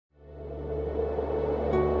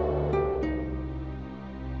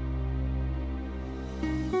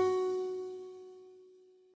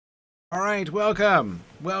All right, welcome.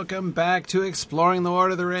 Welcome back to Exploring the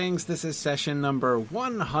Lord of the Rings. This is session number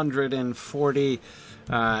 140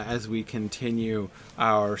 as we continue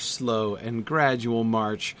our slow and gradual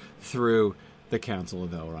march through the Council of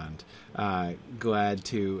Elrond. Glad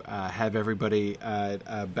to have everybody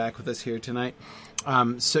back with us here tonight.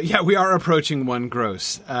 We are approaching one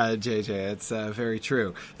gross, JJ. It's very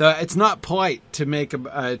true. Though it's not polite to make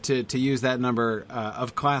to use that number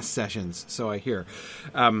of class sessions, so I hear.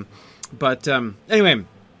 Anyway,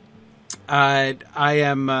 I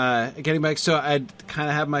am getting back. So I kind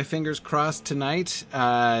of have my fingers crossed tonight.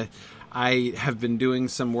 I have been doing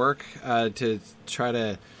some work to try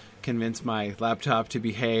to convince my laptop to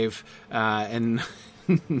behave and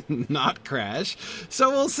not crash. So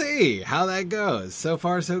we'll see how that goes. So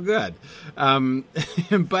far, so good.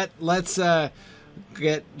 But let's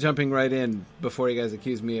get jumping right in before you guys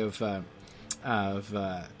accuse me of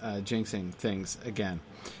jinxing things again.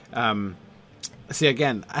 See,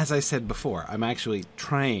 again, as I said before, I'm actually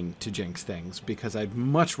trying to jinx things because I'd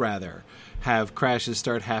much rather have crashes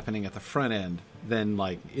start happening at the front end than,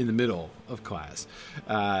 like, in the middle of class.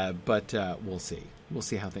 But we'll see. We'll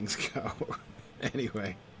see how things go.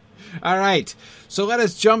 Anyway. All right. So let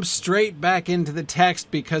us jump straight back into the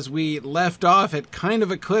text because we left off at kind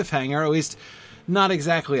of a cliffhanger, or at least not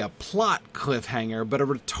exactly a plot cliffhanger, but a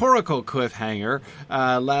rhetorical cliffhanger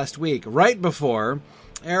last week, right before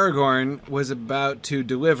Aragorn was about to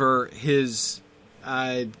deliver his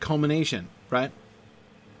culmination, right?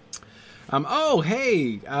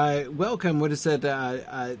 Welcome. What is it?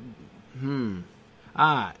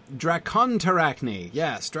 Dracontarachne.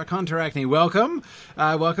 Yes, Dracontarachne. Welcome.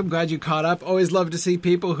 Welcome. Glad you caught up. Always love to see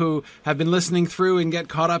people who have been listening through and get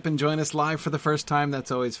caught up and join us live for the first time.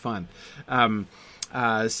 That's always fun.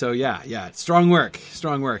 Strong work.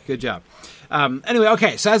 Good job. Anyway,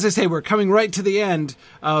 okay, so as I say, we're coming right to the end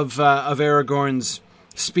of Aragorn's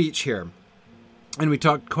speech here. And we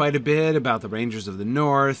talked quite a bit about the Rangers of the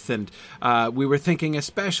North, and we were thinking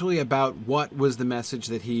especially about what was the message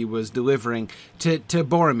that he was delivering to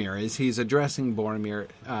Boromir, as he's addressing Boromir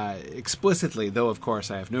explicitly, though, of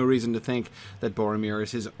course, I have no reason to think that Boromir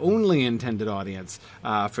is his only intended audience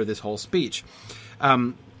for this whole speech.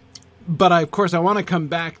 But, of course, I want to come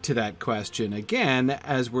back to that question again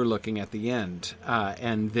as we're looking at the end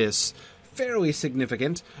and this fairly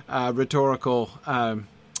significant rhetorical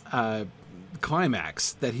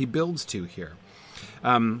climax that he builds to here.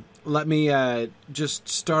 Let me just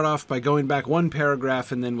start off by going back one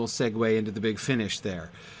paragraph and then we'll segue into the big finish there.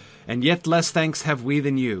 And yet less thanks have we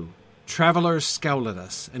than you. Travellers scowl at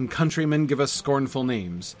us, and countrymen give us scornful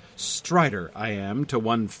names. Strider I am to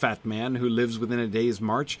one fat man who lives within a day's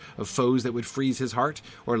march of foes that would freeze his heart,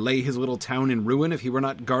 or lay his little town in ruin if he were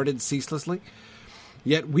not guarded ceaselessly.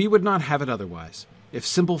 Yet we would not have it otherwise. If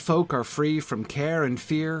simple folk are free from care and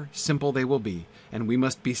fear, simple they will be, and we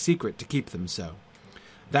must be secret to keep them so.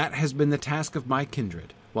 That has been the task of my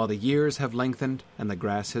kindred, while the years have lengthened and the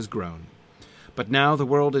grass has grown. But now the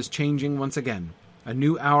world is changing once again. A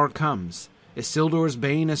new hour comes. Isildur's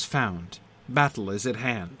bane is found. Battle is at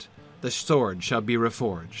hand. The sword shall be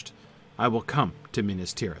reforged. I will come to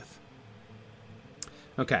Minas Tirith.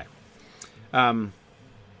 Okay. Oh,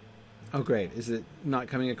 great. Is it not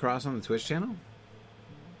coming across on the Twitch channel?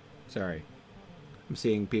 Sorry. I'm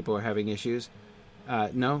seeing people are having issues.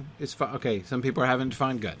 No? It's fine. Okay, some people are having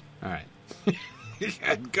fun. Good. All right.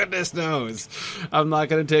 Goodness knows. I'm not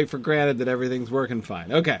going to take for granted that everything's working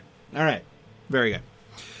fine. Okay. All right. Very good.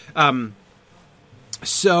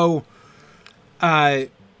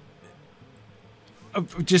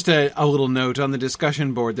 Just a little note on the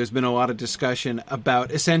discussion board. There's been a lot of discussion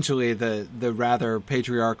about essentially the rather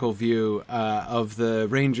patriarchal view of the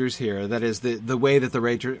Rangers here. That is the way that the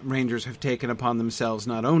Rangers have taken upon themselves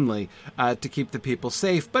not only to keep the people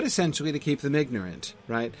safe, but essentially to keep them ignorant,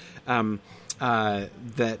 right?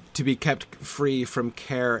 That to be kept free from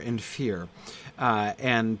care and fear.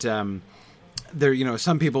 There,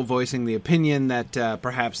 some people voicing the opinion that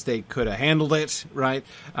perhaps they could have handled it, right?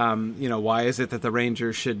 Why is it that the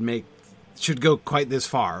Rangers should go quite this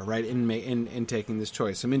far, right, in taking this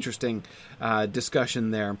choice? Some interesting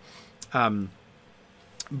discussion there. JJ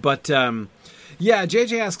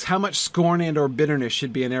asks how much scorn and or bitterness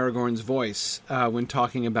should be in Aragorn's voice when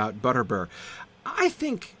talking about Butterbur. I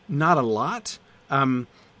think not a lot. I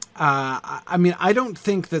don't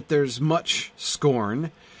think that there's much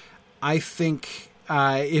scorn. I think,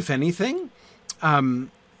 if anything, in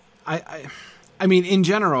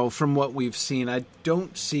general, from what we've seen, I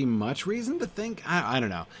don't see much reason to think. I don't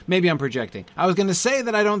know. Maybe I'm projecting. I was going to say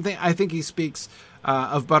that I think he speaks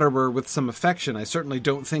of Butterbur with some affection. I certainly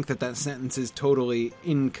don't think that sentence is totally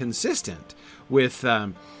inconsistent with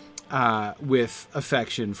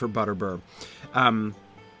affection for Butterbur.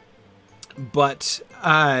 But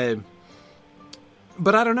I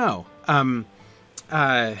don't know. I'm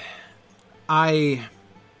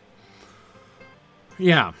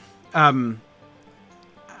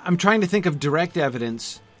trying to think of direct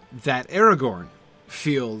evidence that Aragorn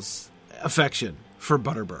feels affection for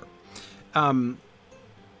Butterbur.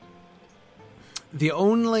 The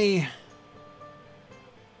only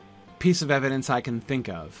piece of evidence I can think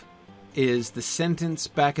of is the sentence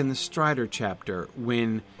back in the Strider chapter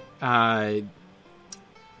when, right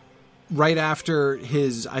after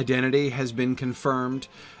his identity has been confirmed,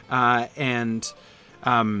 and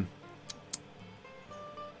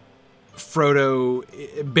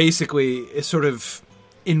Frodo basically sort of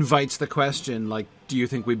invites the question, like, do you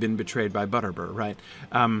think we've been betrayed by Butterbur, right?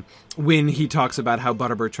 When he talks about how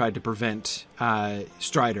Butterbur tried to prevent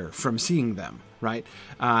Strider from seeing them, right?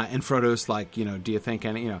 And Frodo's like, do you think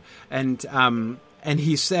any, and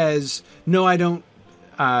he says, no, I don't,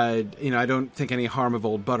 I don't think any harm of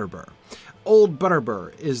old Butterbur. Old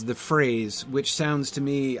Butterbur is the phrase which sounds to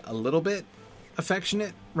me a little bit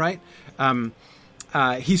affectionate, right?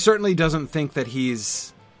 He certainly doesn't think that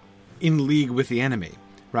he's in league with the enemy,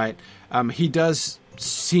 right? He does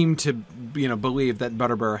seem to, believe that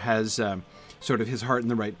Butterbur has sort of his heart in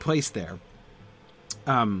the right place there.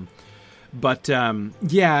 And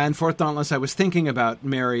Fourth Dauntless, I was thinking about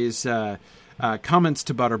Mary's comments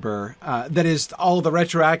to Butterbur. That is, all the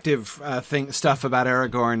retroactive stuff about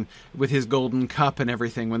Aragorn with his golden cup and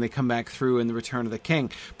everything when they come back through in the Return of the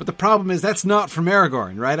King. But the problem is that's not from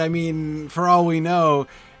Aragorn, right? I mean, for all we know,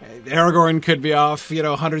 Aragorn could be off,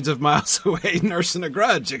 hundreds of miles away nursing a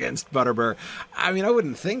grudge against Butterbur. I mean, I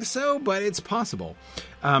wouldn't think so, but it's possible.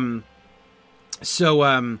 Lincoln,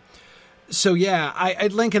 I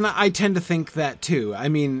tend to think that too. I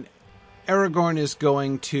mean, Aragorn is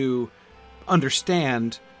going to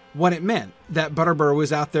understand what it meant that Butterbur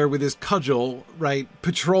was out there with his cudgel, right,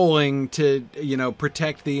 patrolling to,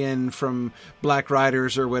 protect the inn from black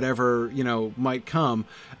riders or whatever, might come.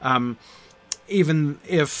 Even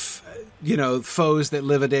if, foes that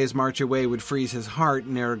live a day's march away would freeze his heart,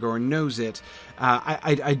 and Aragorn knows it,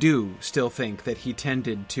 I do still think that he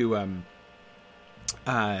tended to,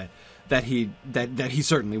 that he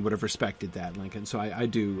certainly would have respected that, Lincoln. So I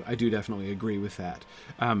do definitely agree with that.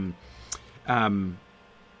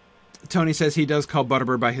 Tony says he does call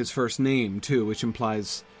Butterbur by his first name too, which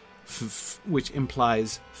implies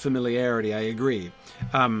familiarity. I agree.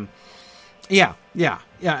 Yeah,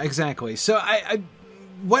 exactly. So I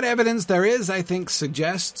what evidence there is, I think,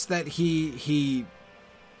 suggests that he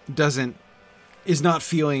is not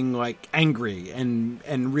feeling like angry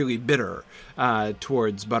and really bitter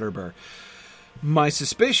towards Butterbur. My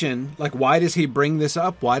suspicion, like, why does he bring this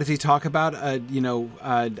up? Why does he talk about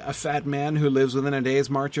a fat man who lives within a day's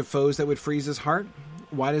march of foes that would freeze his heart?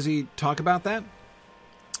 Why does he talk about that?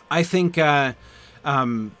 I think here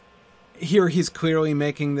he's clearly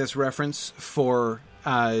making this reference for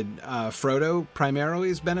Frodo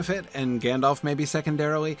primary's benefit, and Gandalf maybe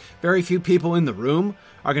secondarily. Very few people in the room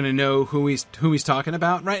are going to know who he's talking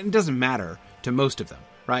about, right? It doesn't matter to most of them,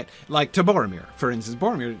 right? Like to Boromir, for instance.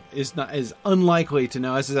 Boromir is unlikely to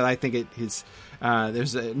know. As I said, I think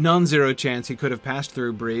there's a non-zero chance he could have passed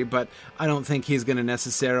through Bree, but I don't think he's going to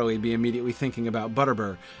necessarily be immediately thinking about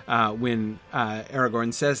Butterbur when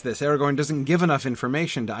Aragorn says this. Aragorn doesn't give enough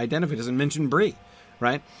information to identify. He doesn't mention Bree,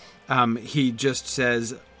 right? He just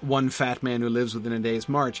says one fat man who lives within a day's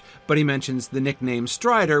march, but he mentions the nickname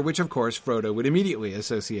Strider, which of course Frodo would immediately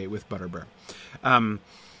associate with Butterbur.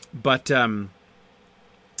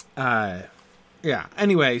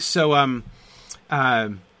 Anyway, so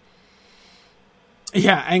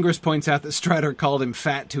Angrist points out that Strider called him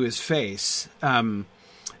fat to his face.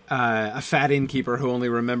 A fat innkeeper who only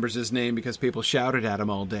remembers his name because people shouted at him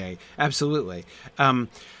all day. Absolutely.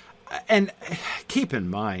 And keep in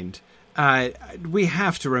mind, we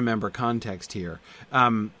have to remember context here.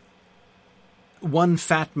 One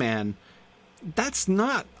fat man, that's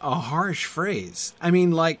not a harsh phrase. I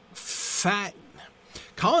mean, like, fat,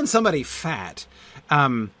 calling somebody fat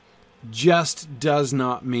just does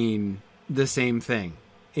not mean the same thing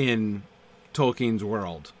in Tolkien's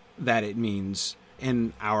world that it means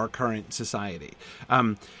in our current society.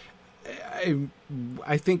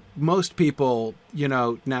 I think most people,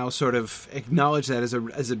 now sort of acknowledge that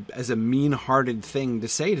as a mean-hearted thing to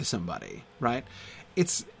say to somebody, right?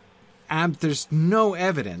 There's no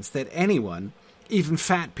evidence that anyone even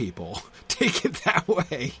fat people take it that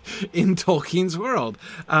way in Tolkien's world.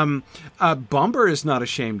 Bombur is not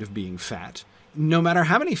ashamed of being fat, no matter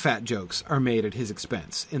how many fat jokes are made at his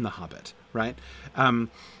expense in The Hobbit, right? And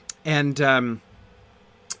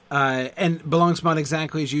Bellongsmont,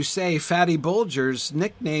 exactly as you say, Fatty Bulger's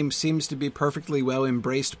nickname seems to be perfectly well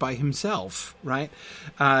embraced by himself, right?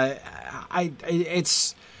 I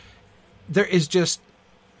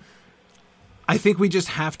think we just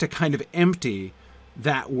have to kind of empty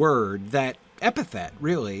that word, that epithet,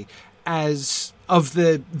 really, as of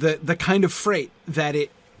the kind of freight that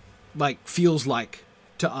it feels like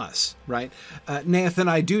to us, right? Nathan,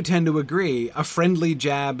 I do tend to agree. A friendly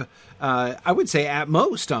jab, I would say at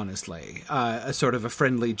most, honestly, a sort of a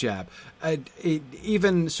friendly jab,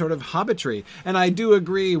 even sort of hobbitry. And I do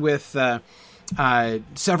agree with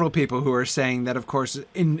several people who are saying that, of course,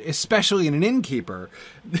 especially in an innkeeper,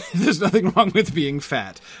 there's nothing wrong with being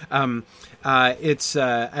fat. It's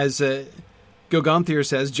as Goganthier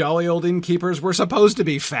says, jolly old innkeepers were supposed to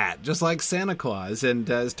be fat, just like Santa Claus. And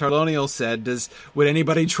as Tarloniel said, would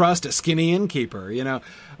anybody trust a skinny innkeeper?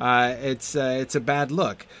 It's a bad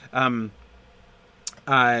look.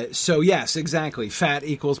 So yes, exactly. Fat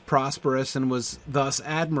equals prosperous and was thus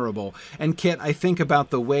admirable. And Kit, I think about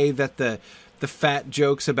the way that the fat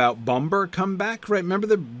jokes about Bombur come back, right? Remember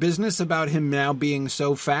the business about him now being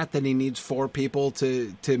so fat that he needs 4 people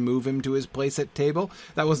to move him to his place at table?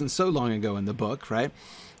 That wasn't so long ago in the book, right?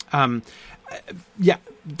 Yeah,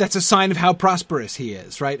 that's a sign of how prosperous he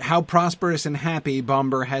is, right? How prosperous and happy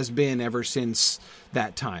Bombur has been ever since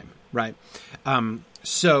that time, right?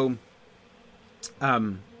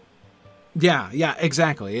 Yeah,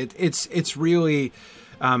 exactly. It's really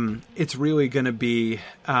going to be.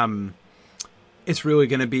 It's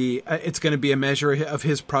going to be a measure of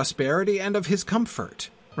his prosperity and of his comfort,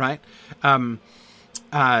 right?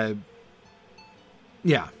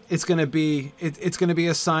 Yeah, it's going to be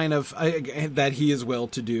a sign of that he is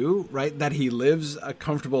well-to-do, right? That he lives a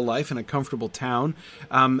comfortable life in a comfortable town,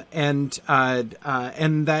 and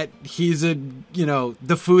that he's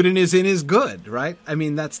the food in his inn is good, right? I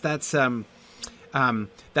mean, that's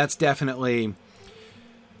definitely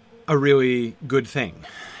a really good thing.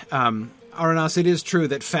 Aranas, it is true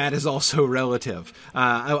that fat is also relative.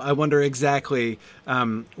 I wonder exactly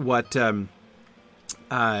what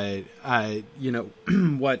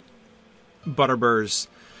what Butterbur's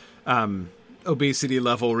obesity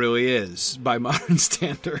level really is by modern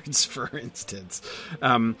standards, for instance.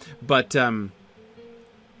 But yeah.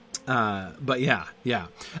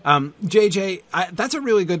 JJ, that's a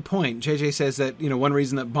really good point. JJ says that, one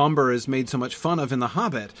reason that Bombur is made so much fun of in The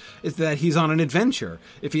Hobbit is that he's on an adventure.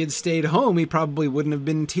 If he had stayed home, he probably wouldn't have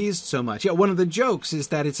been teased so much. Yeah, one of the jokes is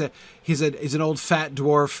that he's an old fat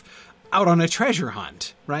dwarf out on a treasure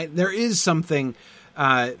hunt, right? There is something,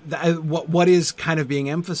 what is kind of being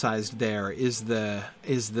emphasized there is the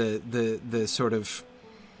sort of,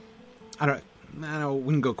 I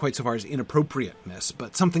wouldn't go quite so far as inappropriateness,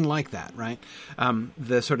 but something like that, right?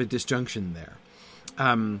 The sort of disjunction there.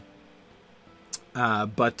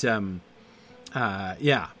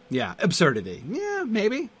 Yeah, absurdity. Yeah,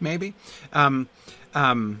 maybe.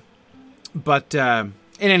 But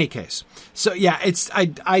in any case, so yeah,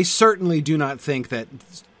 I certainly do not think that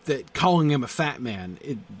calling him a fat man,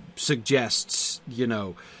 it suggests,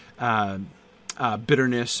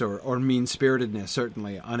 bitterness or mean-spiritedness,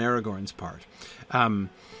 certainly on Aragorn's part. And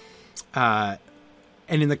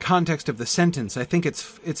in the context of the sentence, I think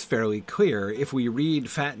it's fairly clear. If we read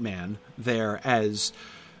fat man there as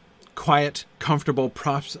quiet, comfortable,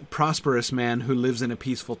 prosperous man who lives in a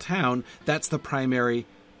peaceful town, that's the primary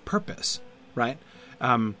purpose, right?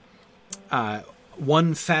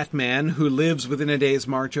 One fat man who lives within a day's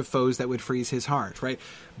march of foes that would freeze his heart, right?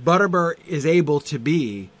 Butterbur is able to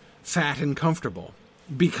be fat and comfortable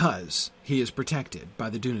because he is protected by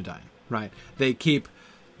the Dunedain, right? They keep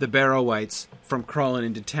the Barrow-wights from crawling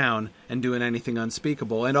into town and doing anything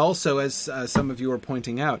unspeakable. And also, as some of you are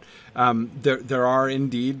pointing out, there are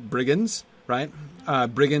indeed brigands, right?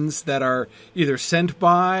 Brigands that are either sent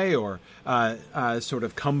by or sort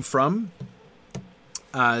of come from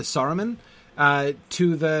Saruman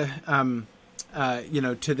to the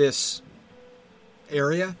to this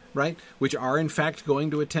area, right? Which are in fact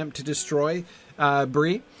going to attempt to destroy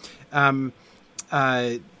Bree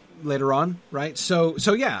later on, right? So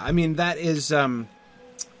yeah, I mean that is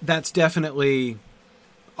that's definitely,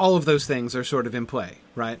 all of those things are sort of in play,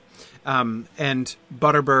 right? And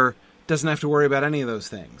Butterbur doesn't have to worry about any of those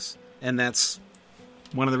things, and that's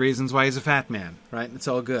one of the reasons why he's a fat man, right? It's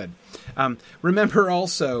all good. Remember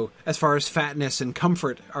also, as far as fatness and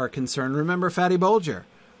comfort are concerned, remember Fatty Bulger,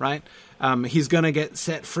 right? He's going to get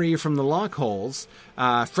set free from the lockholes.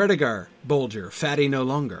 Fredegar Bolger, fatty no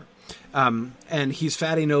longer. And he's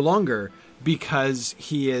fatty no longer because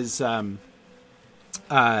he is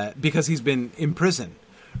because he's been imprisoned,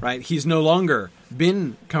 right? He's no longer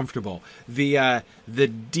been comfortable. The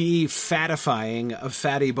defatifying of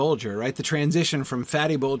Fatty Bolger, right? The transition from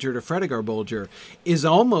Fatty Bolger to Fredegar Bolger is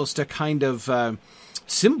almost a kind of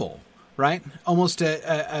symbol, right? Almost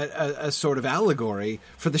a sort of allegory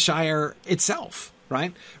for the Shire itself,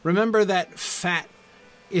 right? Remember that fat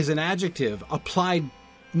is an adjective applied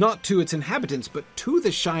not to its inhabitants, but to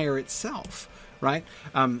the Shire itself, right?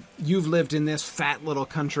 You've lived in this fat little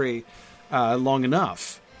country long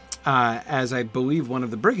enough, as I believe one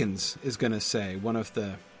of the brigands is going to say, one of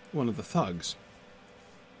the thugs.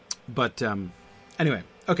 But anyway,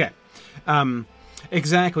 okay.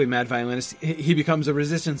 Exactly, Mad Violinist. He becomes a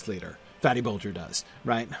resistance leader. Fatty Bolger does,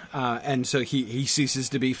 right? And so he ceases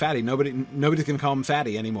to be Fatty. Nobody can call him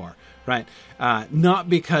Fatty anymore, right? Not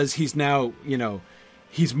because he's now,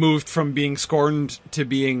 he's moved from being scorned to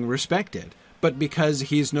being respected, but because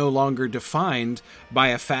he's no longer defined by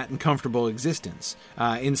a fat and comfortable existence.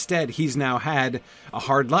 Instead, he's now had a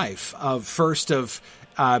hard life of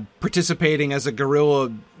participating as a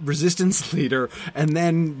guerrilla resistance leader and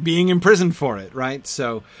then being imprisoned for it, right?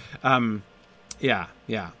 So, yeah.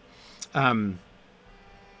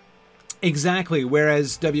 Exactly.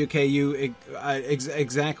 Whereas WKU,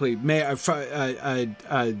 exactly, Will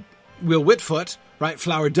Whitfoot, right,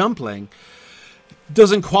 Flower Dumpling,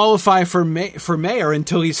 doesn't qualify for mayor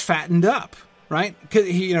until he's fattened up, right? Because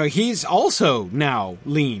he's also now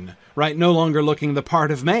lean, right? No longer looking the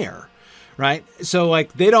part of mayor, right? So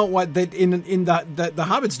they don't want that in the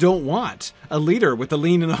hobbits don't want a leader with a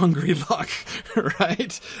lean and hungry look,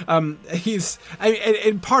 right? And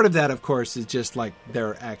part of that, of course, is just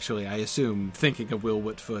they're actually, I assume, thinking of Will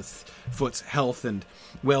Whitfoot's health and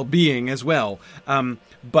well-being as well.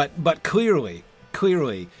 But clearly,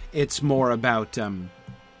 it's more about the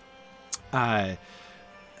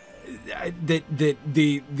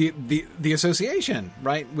association,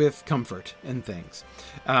 right, with comfort and things.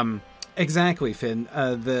 Exactly, Finn.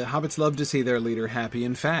 The hobbits love to see their leader happy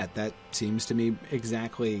and fat. That seems to me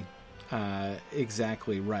exactly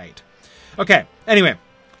right. Okay. Anyway,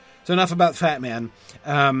 so enough about Fat Man.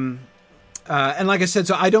 And like I said,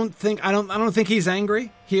 so I don't think he's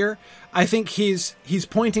angry here. I think he's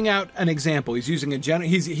pointing out an example. He's using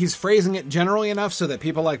he's phrasing it generally enough so that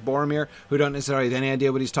people like Boromir, who don't necessarily have any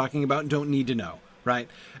idea what he's talking about, don't need to know, right?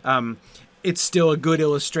 It's still a good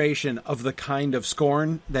illustration of the kind of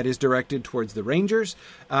scorn that is directed towards the Rangers,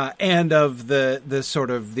 and of the sort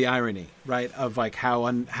of the irony, right, of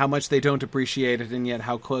how much they don't appreciate it and yet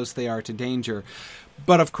how close they are to danger.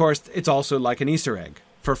 But of course, it's also like an Easter egg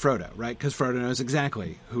for Frodo, right? Because Frodo knows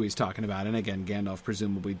exactly who he's talking about. And again, Gandalf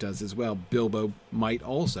presumably does as well. Bilbo might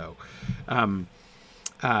also. Yeah.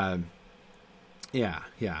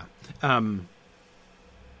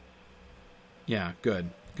 Yeah, good.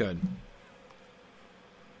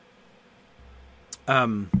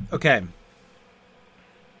 Okay.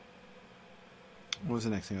 What was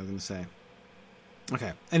the next thing I was going to say?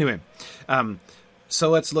 Okay. Anyway, so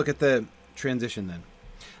let's look at the transition then.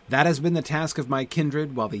 That has been the task of my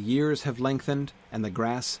kindred while the years have lengthened and the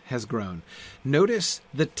grass has grown. Notice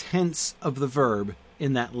the tense of the verb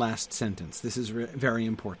in that last sentence. This is very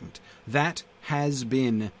important. That has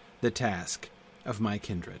been the task of my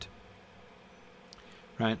kindred.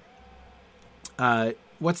 Right?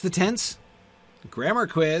 What's the tense? Grammar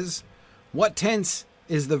quiz. What tense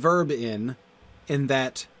is the verb in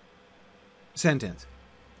that sentence?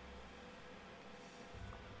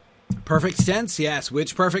 Perfect tense, yes.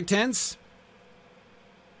 Which perfect tense?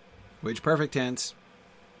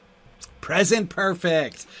 Present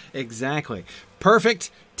perfect. Exactly.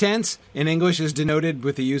 Perfect tense in English is denoted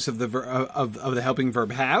with the use of the helping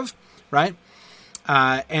verb have, right?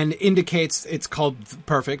 And indicates it's called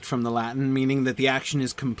perfect from the Latin, meaning that the action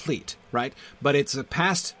is complete, right? But it's a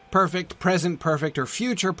past perfect, present perfect, or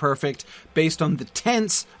future perfect based on the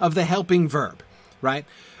tense of the helping verb, right?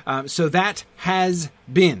 So that has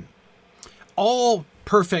been. All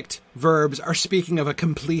perfect verbs are speaking of a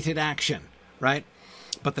completed action, right?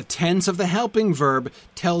 But the tense of the helping verb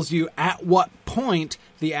tells you at what point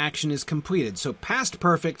the action is completed. So past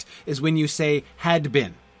perfect is when you say had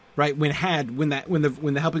been, right? When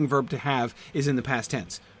the helping verb to have is in the past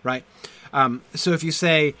tense, right? So if you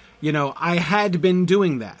say, I had been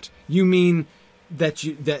doing that, you mean that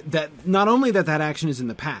that not only that action is in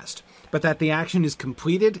the past, but that the action is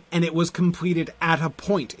completed and it was completed at a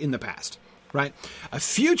point in the past. Right? A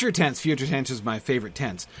future tense is my favorite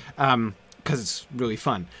tense. because it's really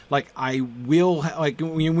fun. Like, I will, like,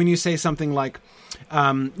 when you say something like,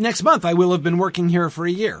 next month I will have been working here for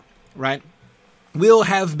a year, right? Will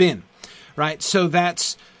have been, right? So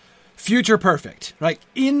that's future perfect, right?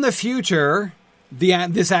 In the future,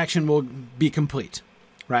 this action will be complete,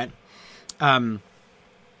 right? The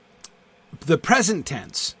present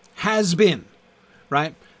tense, has been,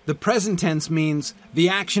 right? The present tense means the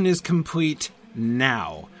action is complete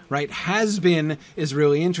now, right? Has been is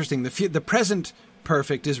really interesting. The present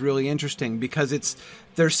perfect is really interesting because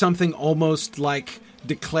there's something almost like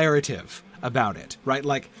declarative about it, right?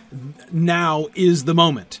 Like, now is the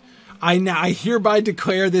moment. I hereby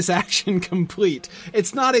declare this action complete.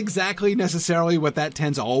 It's not exactly necessarily what that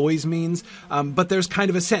tense always means, but there's kind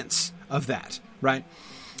of a sense of that, right?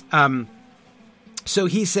 So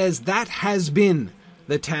he says, that has been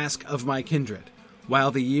the task of my kindred,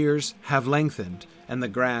 while the years have lengthened and the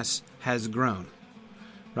grass has grown,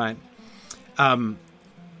 right?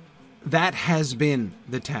 That has been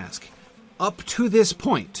the task. Up to this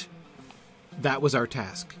point, that was our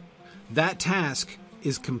task. That task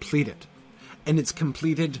is completed, and it's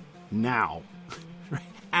completed now. Right?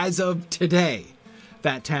 As of today,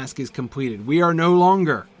 that task is completed. We are no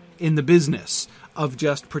longer in the business of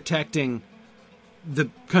just protecting the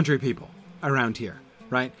country people around here,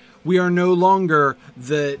 right? We are no longer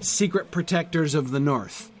the secret protectors of the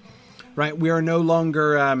North, right? We are no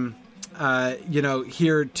longer,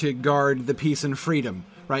 here to guard the peace and freedom,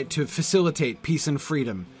 right? To facilitate peace and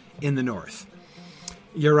freedom in the North.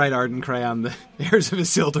 You're right, Arden Crayon. The heirs of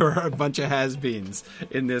Isildur are a bunch of has-beens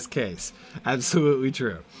in this case. Absolutely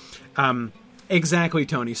true. Exactly,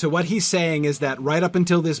 Tony. So what he's saying is that right up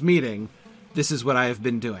until this meeting, this is what I have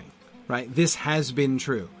been doing, right? This has been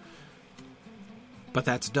true. But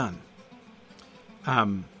that's done.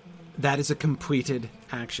 That is a completed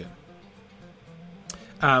action.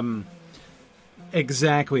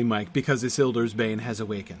 Exactly, Mike, because Isildur's Bane has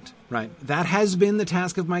awakened, right? That has been the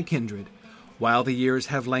task of my kindred, while the years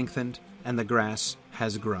have lengthened and the grass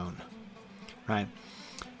has grown, right?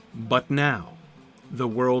 But now, the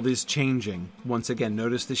world is changing. Once again,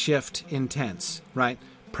 notice the shift in tense, right?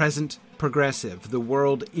 Present progressive. The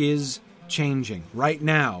world is changing. Right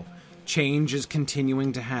now, change is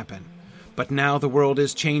continuing to happen. But now the world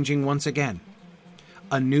is changing once again.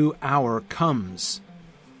 A new hour comes.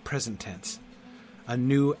 Present tense. A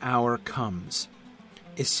new hour comes.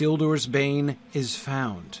 Isildur's Bane is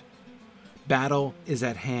found. Battle is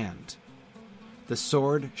at hand. The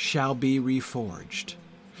sword shall be reforged.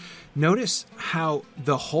 Notice how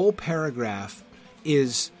the whole paragraph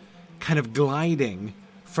is kind of gliding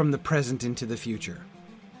from the present into the future.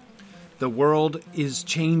 The world is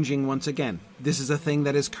changing once again. This is a thing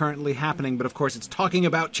that is currently happening, but of course it's talking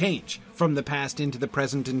about change from the past into the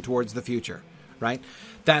present and towards the future, right?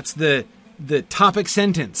 That's the topic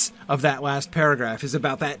sentence of that last paragraph is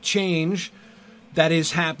about that change that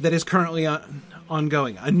is currently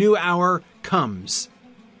ongoing. A new hour comes.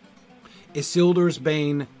 Isildur's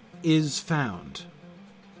Bane is found.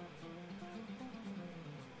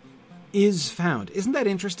 Is found. Isn't that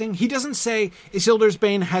interesting? He doesn't say Isildur's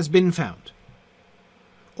Bane has been found.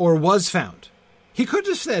 Or was found. He could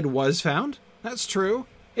have said was found. That's true.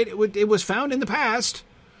 It was found in the past.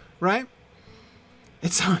 Right?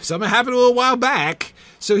 Something happened a little while back.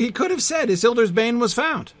 So he could have said Isildur's Bane was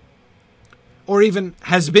found. Or even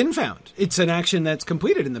has been found. It's an action that's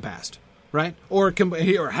completed in the past. Right? Or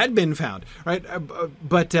had been found. Right?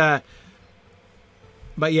 But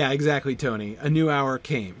yeah, exactly, Tony. A new hour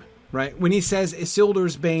came. Right? When he says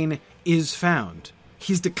Isildur's Bane is found,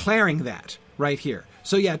 he's declaring that right here.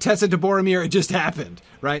 So yeah, Tessa de Boromir, it just happened,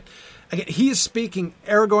 right? Again,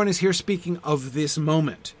 Aragorn is here speaking of this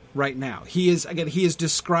moment right now. He is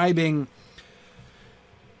describing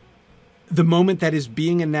the moment that is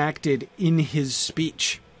being enacted in his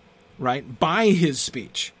speech, right? By his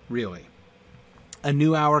speech, really. A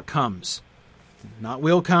new hour comes. Not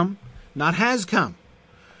will come, not has come.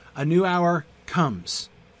 A new hour comes.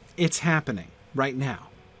 It's happening right now.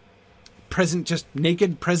 Present, just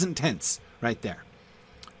naked present tense right there.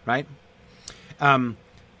 Right?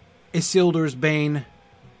 Isildur's Bane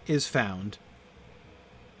is found.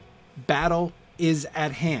 Battle is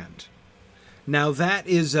at hand. Now that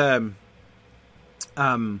is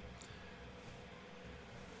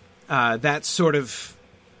that's sort of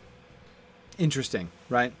interesting,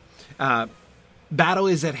 right? Battle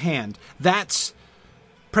is at hand. That's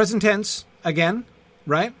present tense again,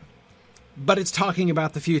 right? But it's talking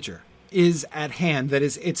about the future. Is at hand. That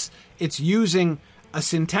is, it's using a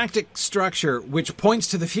syntactic structure which points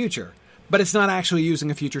to the future, but it's not actually using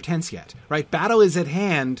a future tense yet, right? Battle is at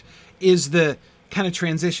hand is the kind of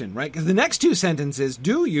transition, right? Because the next two sentences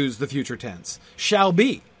do use the future tense. Shall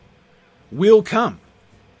be. Will come.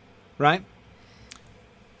 Right?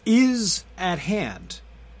 Is at hand.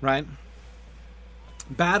 Right?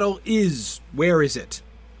 Battle is, where is it?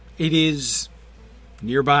 It is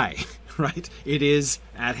nearby. Right? It is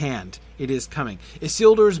at hand. It is coming.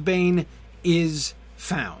 Isildur's bane is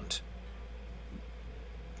found.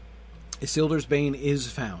 Isildur's bane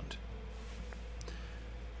is found.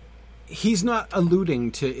 He's not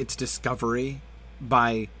alluding to its discovery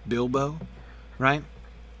by Bilbo, right?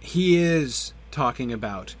 He is talking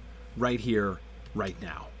about right here, right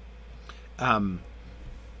now.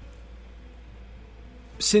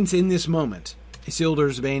 Since in this moment,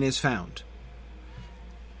 Isildur's bane is found.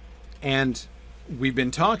 And we've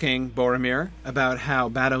been talking, Boromir, about how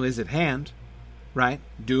battle is at hand, right?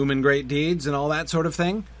 Doom and great deeds and all that sort of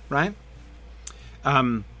thing, right?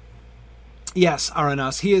 Yes,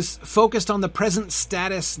 Aranas, he is focused on the present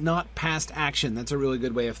status, not past action. That's a really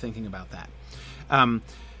good way of thinking about that.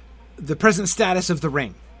 The present status of the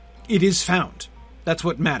ring. It is found. That's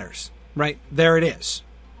what matters, right? There it is,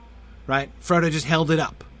 right? Frodo just held it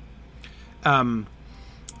up. The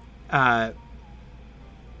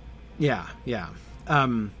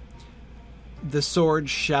sword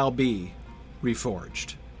shall be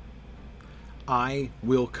reforged. I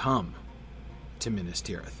will come to Minas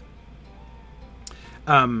Tirith.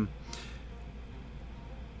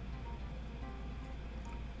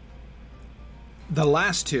 The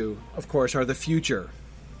last two, of course, are the future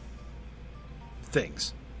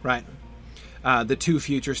things, right? The two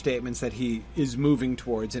future statements that he is moving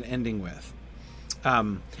towards and ending with.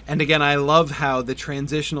 And again, I love how the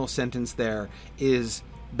transitional sentence there is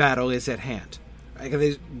battle is at hand.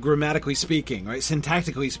 Right? Grammatically speaking, right?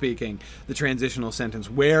 Syntactically speaking, the transitional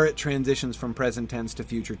sentence, where it transitions from present tense to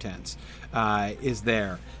future tense, is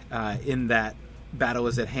there in that battle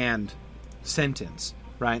is at hand sentence,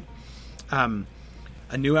 right?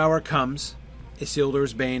 A new hour comes,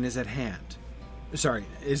 Isildur's bane is at hand. Sorry,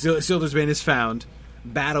 Isildur's bane is found,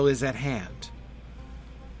 battle is at hand.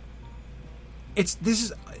 It's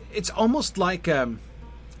almost like a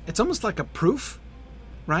proof,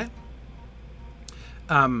 right?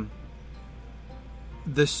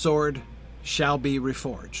 The sword shall be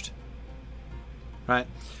reforged, right?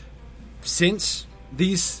 Since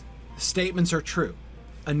these statements are true,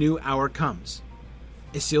 a new hour comes.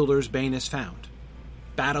 Isildur's bane is found.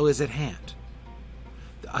 Battle is at hand.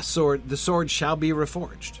 The sword shall be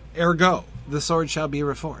reforged. Ergo, the sword shall be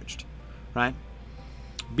reforged, right?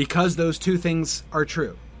 Because those two things are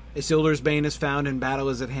true. Isildur's bane is found and battle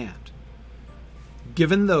is at hand.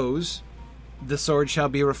 Given those, the sword shall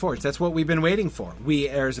be reforged. That's what we've been waiting for, we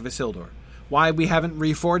heirs of Isildur. Why we haven't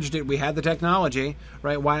reforged it? We had the technology,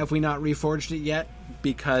 right? Why have we not reforged it yet?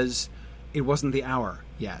 Because it wasn't the hour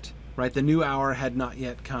yet, right? The new hour had not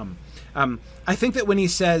yet come. I think that when he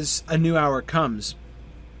says a new hour comes,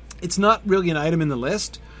 it's not really an item in the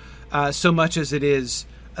list so much as it is,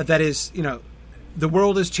 that is, the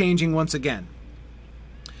world is changing once again.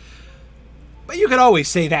 But you could always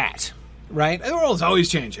say that, right? The world's always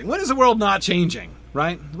changing. When is the world not changing,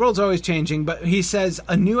 right? The world's always changing, but he says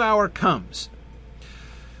a new hour comes.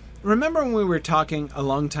 Remember when we were talking a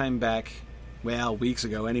long time back, well, weeks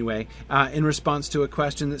ago anyway, in response to a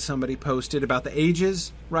question that somebody posted about the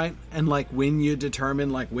ages, right? And when you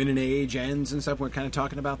determine when an age ends and stuff, we're kind of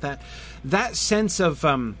talking about that. That sense of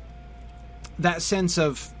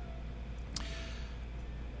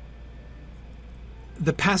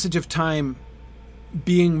the passage of time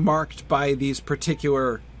being marked by these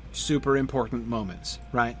particular super important moments,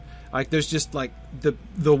 right? There's just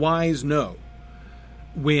the wise know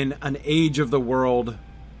when an age of the world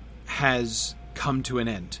has come to an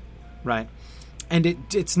end, right? And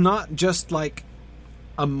it's not just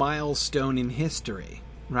a milestone in history,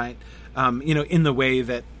 right? In the way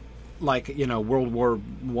that World War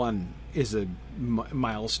I is a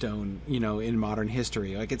milestone, in modern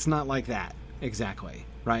history. It's not like that exactly,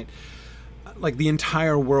 right? The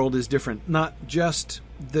entire world is different, not just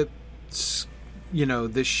the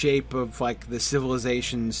shape of the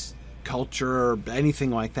civilization's culture or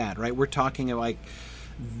anything like that, right? We're talking of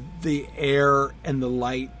the air and the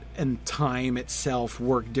light and time itself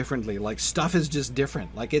work differently. Stuff is just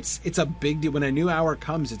different. It's a big deal. When a new hour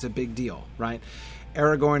comes, it's a big deal, right?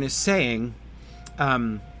 Aragorn is saying,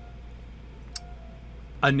 the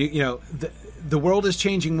world is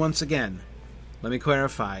changing once again. Let me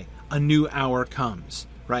clarify. A new hour comes,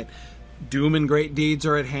 right? Doom and great deeds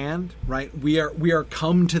are at hand, right? We are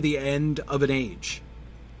come to the end of an age.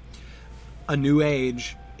 A new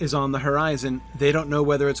age is on the horizon. They don't know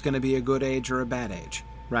whether it's going to be a good age or a bad age,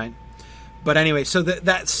 right? But anyway, so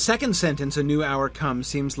that second sentence, "a new hour comes,"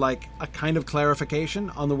 seems like a kind of clarification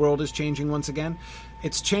on the world is changing once again.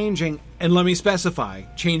 It's changing, and let me specify,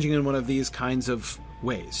 changing in one of these kinds of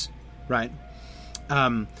ways, right?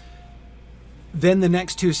 Then the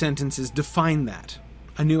next two sentences define that.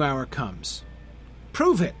 A new hour comes.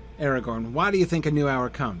 Prove it, Aragorn. Why do you think a new hour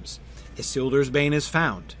comes? Isildur's Bane is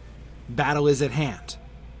found. Battle is at hand.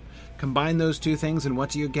 Combine those two things, and what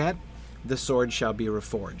do you get? The sword shall be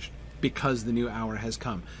reforged, because the new hour has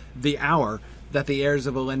come. The hour that the heirs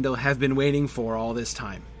of Elendil have been waiting for all this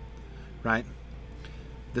time, right?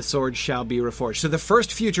 The sword shall be reforged. So the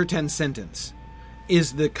first future tense sentence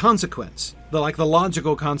is the consequence, the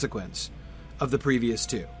logical consequence of the previous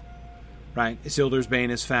two, right? Isildur's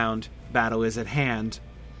Bane is found, battle is at hand,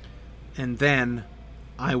 and then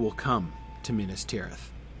I will come to Minas Tirith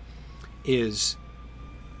is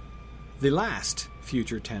the last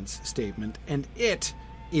future tense statement, and it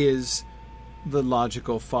is the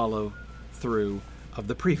logical follow-through of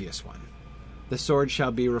the previous one. The sword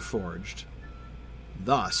shall be reforged.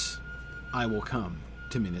 Thus, I will come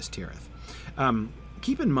to Minas Tirith.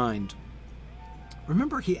 Keep in mind,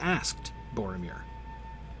 remember he asked Boromir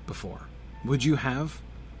before, would you have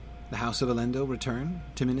the House of Elendil return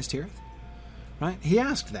to Minas Tirith? Right? He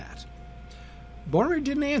asked that. Boromir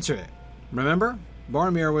didn't answer it. Remember?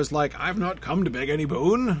 Boromir was like, I've not come to beg any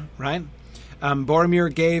boon, right?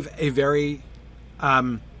 Boromir gave a very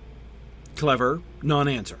clever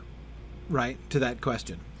non-answer, right, to that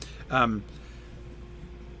question.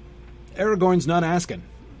 Aragorn's not asking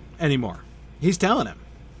anymore. He's telling him.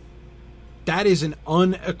 That is an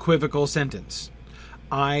unequivocal sentence.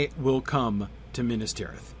 I will come to Minas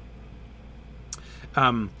Tirith.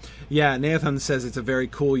 Nathan says it's a very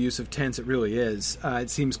cool use of tense. It really is. It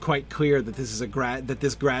seems quite clear that this is that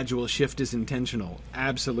this gradual shift is intentional.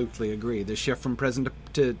 Absolutely agree. The shift from present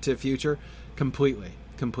to future, completely.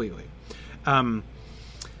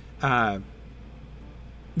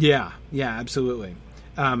 Absolutely.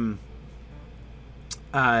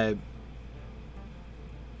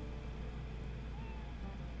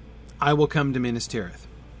 I will come to Minas Tirith.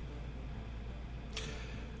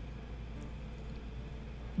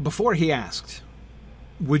 Before he asked,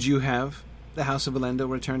 would you have the House of Elendil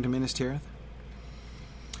return to Minas Tirith?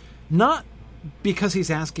 Not because he's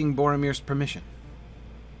asking Boromir's permission,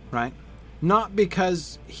 right? Not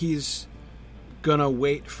because he's gonna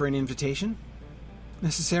wait for an invitation,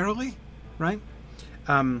 necessarily, right?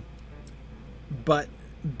 But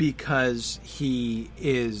because he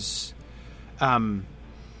is...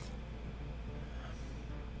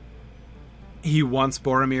 he wants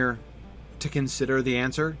Boromir to consider the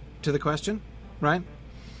answer to the question, right?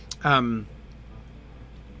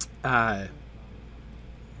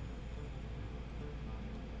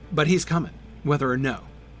 But he's coming, whether or no.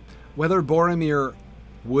 Whether Boromir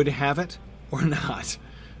would have it or not,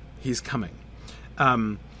 he's coming.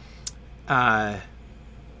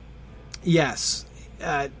 Yes,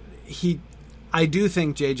 I do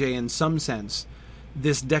think, JJ, in some sense,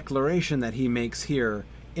 this declaration that he makes here,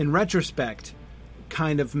 in retrospect,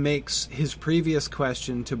 kind of makes his previous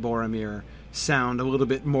question to Boromir sound a little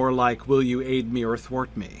bit more like, will you aid me or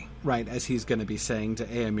thwart me, right, as he's going to be saying to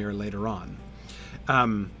Éomer later on.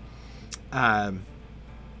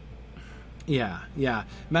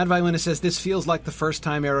 Mad Violina says, this feels like the first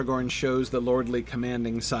time Aragorn shows the lordly,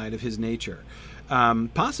 commanding side of his nature.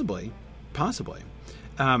 Possibly.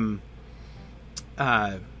 He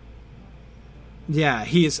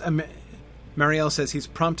is... Marielle says he's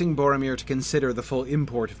prompting Boromir to consider the full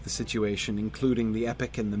import of the situation, including the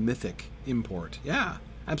epic and the mythic import. Yeah,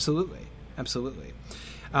 absolutely.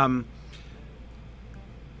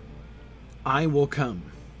 I will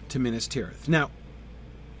come to Minas Tirith. Now,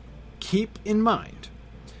 keep in mind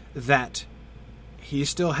that he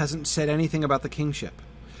still hasn't said anything about the kingship.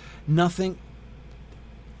 Nothing.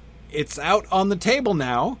 It's out on the table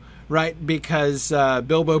now, right? Because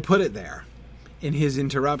Bilbo put it there in his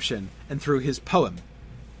interruption and through his poem.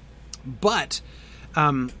 But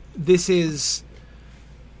this is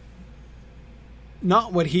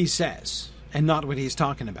not what he says and not what he's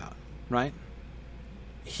talking about, right?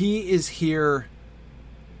 He is here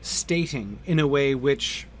stating in a way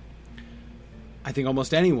which I think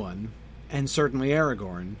almost anyone, and certainly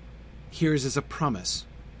Aragorn, hears as a promise,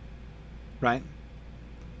 right?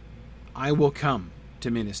 I will come to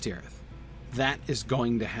Minas Tirith. That is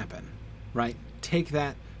going to happen, right? Take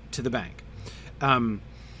that to the bank.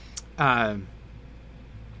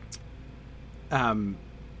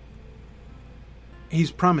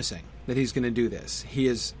 He's promising that he's going to do this.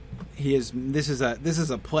 This is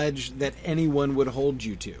a pledge that anyone would hold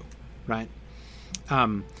you to, right?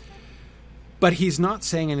 But he's not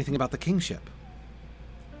saying anything about the kingship.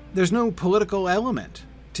 There's no political element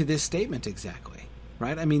to this statement exactly,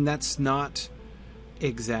 right? I mean, that's not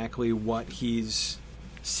exactly what he's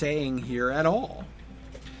saying here at all.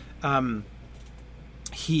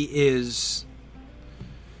 He is...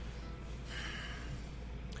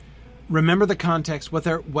 Remember the context,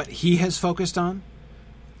 what he has focused on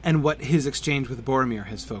and what his exchange with Boromir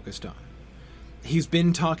has focused on. He's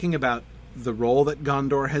been talking about the role that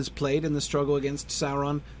Gondor has played in the struggle against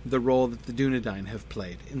Sauron, the role that the Dunedain have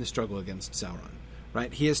played in the struggle against Sauron,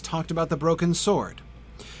 right? He has talked about the broken sword.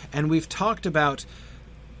 And we've talked about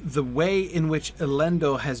the way in which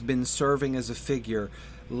Elendil has been serving as a figure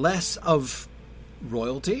less of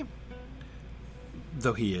royalty,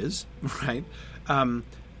 though he is, right,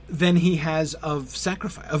 than he has of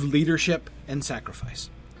sacrifice, of leadership and sacrifice,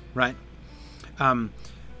 right?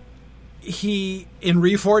 He, in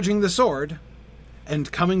reforging the sword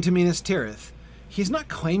and coming to Minas Tirith, he's not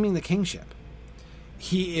claiming the kingship.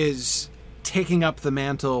 He is taking up the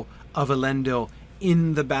mantle of Elendil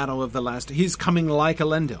in the Battle of the Last... He's coming like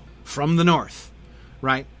Elendil from the north,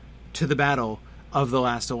 right, to the Battle of the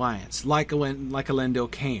Last Alliance, like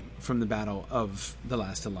Elendil came from the Battle of the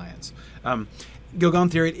Last Alliance.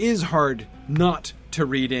 Gilgonthir, it is hard not to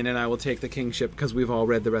read in, and I will take the kingship, because we've all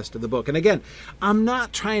read the rest of the book. And again, I'm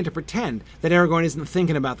not trying to pretend that Aragorn isn't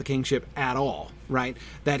thinking about the kingship at all, right?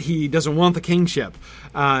 That he doesn't want the kingship.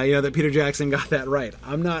 That Peter Jackson got that right.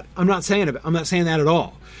 I'm not saying that at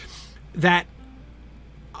all. But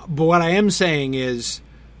what I am saying is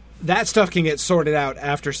that stuff can get sorted out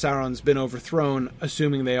after Sauron's been overthrown,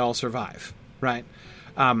 assuming they all survive, right?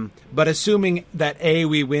 But assuming that A,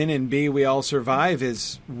 we win, and B, we all survive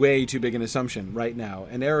is way too big an assumption right now.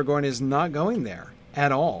 And Aragorn is not going there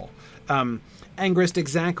at all. Angrist,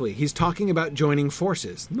 exactly. He's talking about joining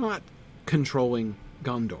forces, not controlling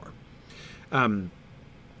Gondor.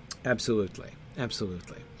 Absolutely.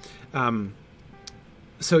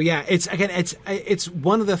 So yeah, it's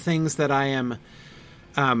one of the things that I am...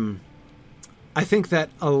 I think that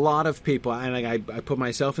a lot of people, and I put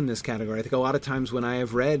myself in this category, I think a lot of times when I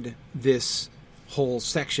have read this whole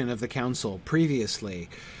section of the council previously,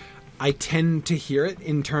 I tend to hear it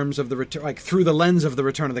in terms of the return, like through the lens of the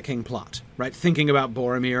Return of the King plot, right? Thinking about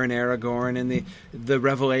Boromir and Aragorn and the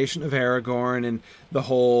revelation of Aragorn and the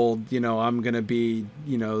whole, I'm going to be,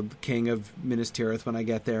 the king of Minas Tirith when I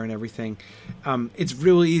get there and everything. It's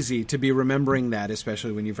real easy to be remembering that,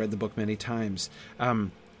 especially when you've read the book many times.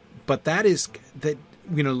 But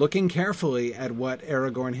looking carefully at what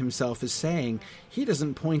Aragorn himself is saying, he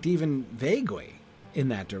doesn't point even vaguely in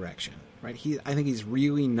that direction, right? I think he's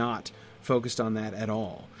really not focused on that at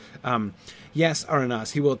all. Yes,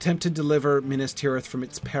 Aranas, he will attempt to deliver Minas Tirith from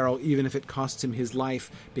its peril, even if it costs him his life,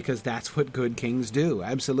 because that's what good kings do.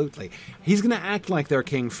 Absolutely. He's going to act like their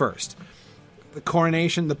king first. The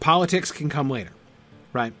coronation, the politics can come later,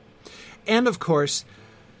 right? And of course,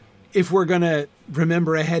 if we're going to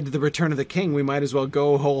remember ahead to the Return of the King, we might as well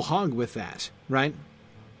go whole hog with that, right?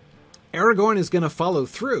 Aragorn is going to follow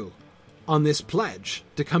through on this pledge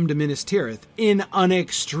to come to Minas Tirith in an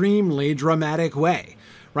extremely dramatic way,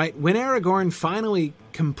 right? When Aragorn finally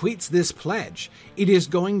completes this pledge, it is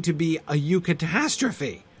going to be a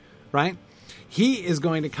eucatastrophe, right? He is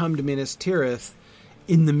going to come to Minas Tirith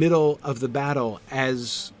in the middle of the battle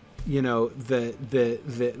as, the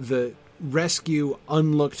rescue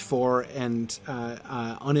unlooked for and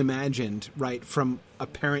unimagined, right, from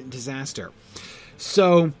apparent disaster.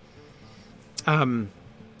 So,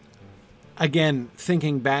 again,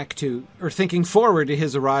 thinking forward to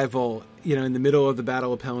his arrival, in the middle of the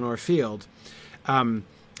Battle of Pelennor Field,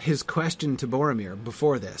 his question to Boromir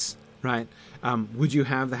before this, right, would you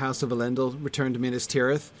have the House of Elendil return to Minas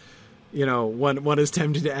Tirith? One is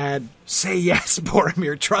tempted to add, say yes,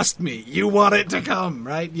 Boromir, trust me, you want it to come,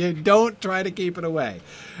 right? You don't try to keep it away.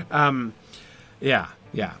 Yeah,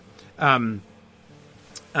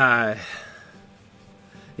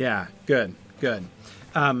 good.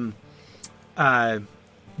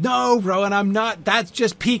 No, Rowan, I'm not, that's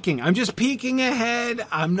just peeking. I'm just peeking ahead.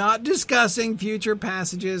 I'm not discussing future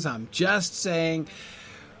passages. I'm just saying...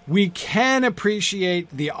 we can appreciate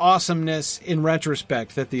the awesomeness in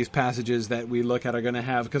retrospect that these passages that we look at are going to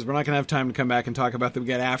have, because we're not going to have time to come back and talk about them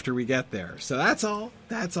again after we get there. So that's all.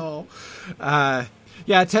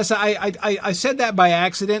 Yeah, Tessa, I said that by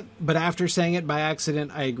accident, but after saying it by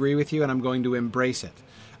accident, I agree with you, and I'm going to embrace it.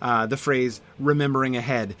 The phrase "remembering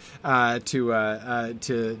ahead" to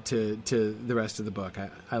the rest of the book.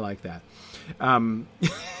 I like that.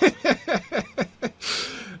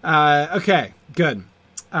 Okay, good.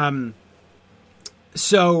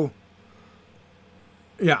 So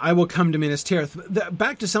Yeah, I will come to Minas Tirith.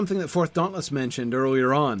 Back to something that Fourth Dauntless mentioned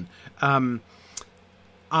earlier on.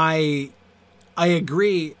 I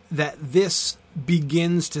agree that this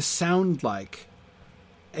begins to sound like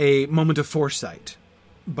a moment of foresight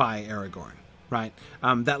by Aragorn, right?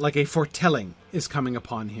 That like a foretelling is coming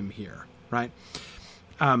upon him here, right?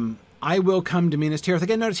 I will come to Minas Tirith.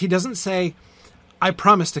 Again, notice he doesn't say, I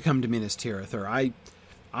promise to come to Minas Tirith, or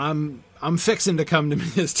I'm fixing to come to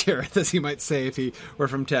Minas Tirith, as he might say if he were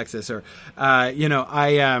from Texas, or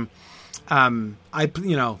my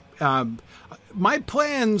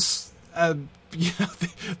plans.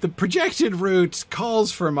 The projected route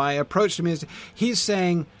calls for my approach to Minas Tirith. He's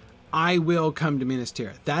saying, I will come to Minas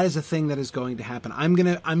Tirith. That is a thing that is going to happen. I'm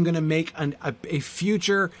gonna make a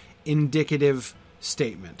future indicative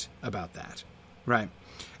statement about that, right?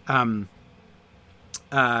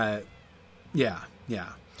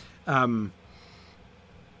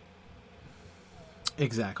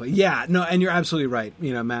 Exactly. Yeah. No, and you're absolutely right.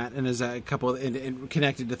 Matt, and as a couple, and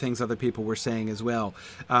connected to things other people were saying as well.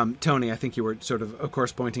 Tony, I think you were sort of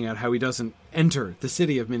course, pointing out how he doesn't enter the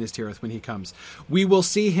city of Minas Tirith when he comes. We will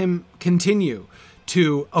see him continue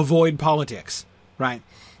to avoid politics, right?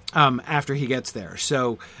 After he gets there.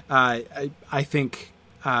 So, I think,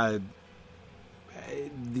 that's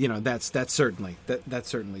certainly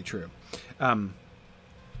true.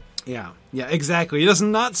 Yeah, exactly. He does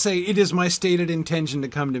not say, it is my stated intention to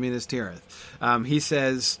come to Minas Tirith. He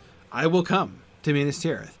says, I will come to Minas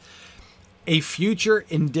Tirith. A future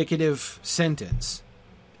indicative sentence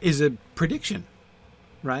is a prediction,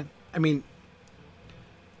 right? I mean,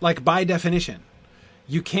 like by definition,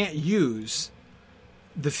 you can't use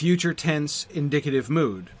the future tense indicative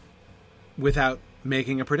mood without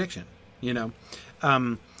making a prediction,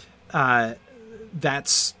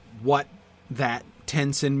 that's what that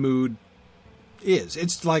tense and mood is.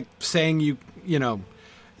 It's like saying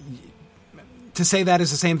to say that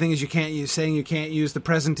is the same thing as you can't use the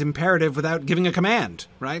present imperative without giving a command,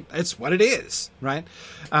 right? It's what it is, right?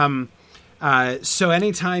 So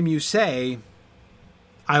anytime you say,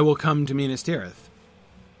 I will come to Minas Tirith,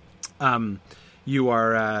 you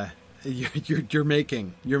are you're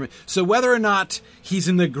making so whether or not he's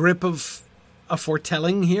in the grip of a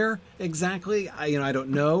foretelling here exactly, I don't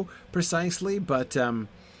know precisely, but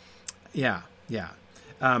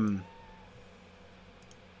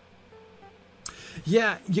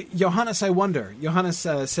Johannes, I wonder. Johannes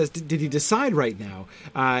says, did he decide right now?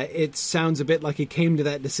 It sounds a bit like he came to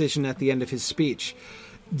that decision at the end of his speech.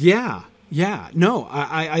 No,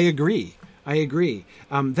 I agree.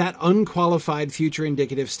 That unqualified future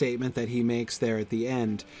indicative statement that he makes there at the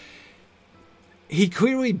end, he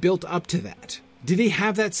clearly built up to that. Did he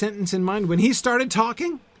have that sentence in mind when he started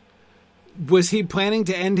talking? Was he planning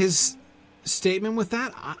to end his statement with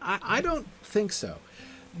that? I don't think so.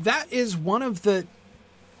 That is one of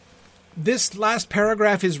this last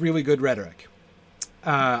paragraph is really good rhetoric.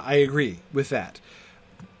 I agree with that.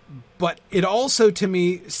 But it also, to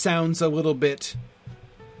me, sounds a little bit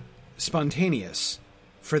spontaneous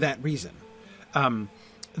for that reason.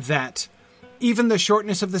 That even the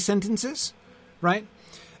shortness of the sentences, right?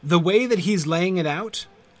 The way that he's laying it out,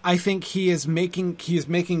 I think he is making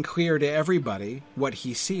clear to everybody what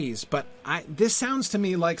he sees. But this sounds to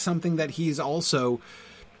me like something that he's also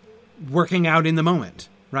working out in the moment,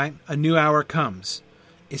 right? A new hour comes.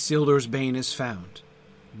 Isildur's bane is found.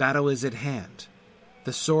 Battle is at hand.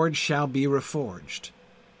 The sword shall be reforged.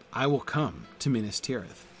 I will come to Minas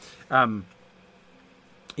Tirith.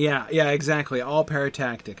 Yeah, exactly. All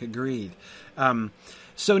paratactic. Agreed.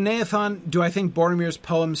 So, Nathan, do I think Boromir's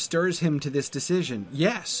poem stirs him to this decision?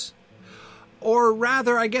 Yes. Or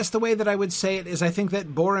rather, I guess the way that I would say it is I think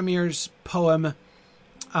that Boromir's poem,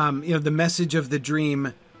 the message of the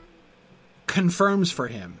dream, confirms for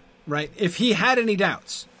him, right? If he had any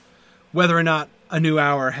doubts whether or not a new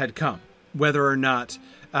hour had come, whether or not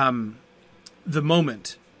the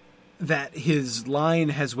moment that his line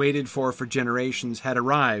has waited for generations had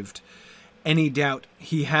arrived, any doubt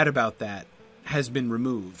he had about that has been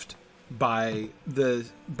removed by the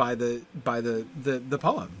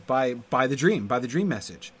poem, by the dream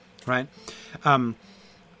message, right?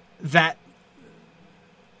 That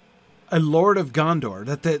a Lord of Gondor,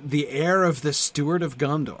 that the heir of the Steward of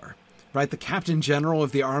Gondor, right, the Captain General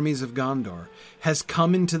of the armies of Gondor, has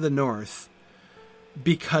come into the north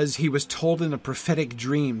because he was told in a prophetic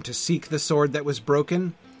dream to seek the sword that was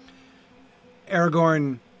broken.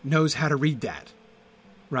 Aragorn knows how to read that,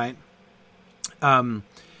 right?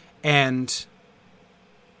 And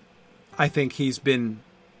I think he's been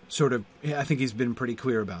pretty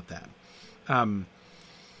clear about that.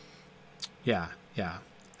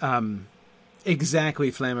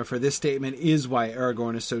 Exactly, Flammifer. This statement is why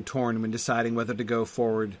Aragorn is so torn when deciding whether to go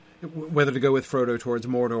forward, whether to go with Frodo towards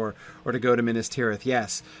Mordor or to go to Minas Tirith.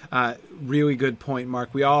 Yes, really good point,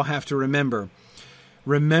 Mark. We all have to remember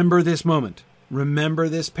this moment. Remember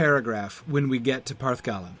this paragraph when we get to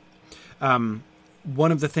Parthgalan.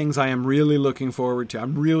 One of the things I am really looking forward to,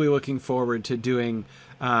 doing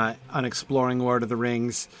an Exploring Lord of the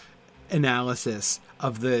Rings analysis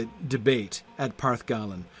of the debate at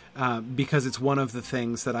Parthgalan, because it's one of the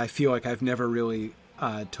things that I feel like I've never really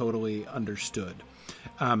totally understood.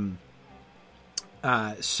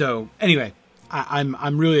 So anyway,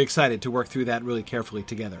 I'm really excited to work through that really carefully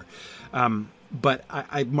together. But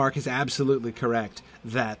Mark is absolutely correct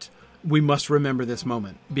that we must remember this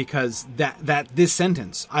moment, because that this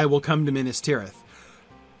sentence, "I will come to Minas Tirith,"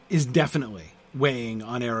 is definitely weighing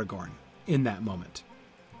on Aragorn in that moment.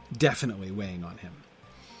 Definitely weighing on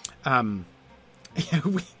him.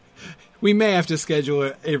 We may have to schedule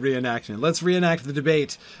a reenactment. Let's reenact the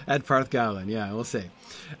debate at Parthgalan. Yeah, we'll see.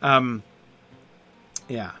 Yeah.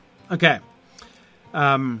 Okay.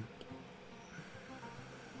 Yeah,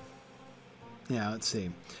 let's see.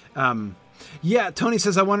 Yeah, Tony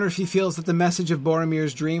says, I wonder if he feels that the message of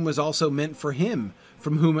Boromir's dream was also meant for him,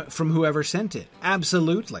 from whoever sent it.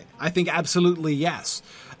 Absolutely. I think absolutely yes.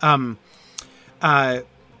 I'm not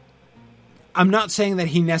saying that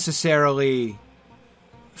he necessarily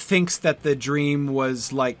thinks that the dream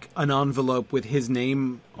was like an envelope with his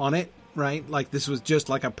name on it, right? Like this was just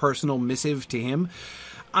like a personal missive to him.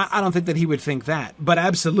 I don't think that he would think that, but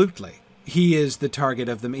absolutely. He is the target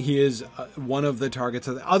of them. He is one of the targets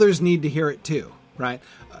of others need to hear it too, right?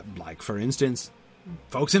 Like, for instance,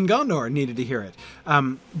 folks in Gondor needed to hear it.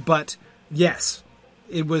 But yes,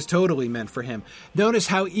 it was totally meant for him. Notice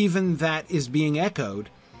how even that is being echoed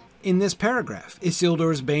in this paragraph.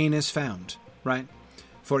 Isildur's bane is found, right?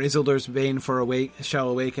 For Isildur's bane shall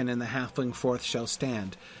awaken, and the halfling forth shall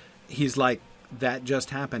stand. He's like, that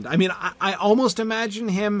just happened. I mean, I almost imagine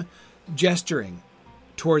him gesturing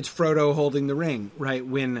towards Frodo holding the ring, right?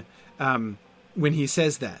 When he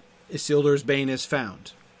says that, Isildur's bane is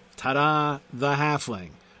found. Ta-da, the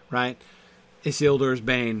halfling, right? Isildur's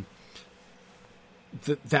bane.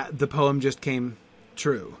 The poem just came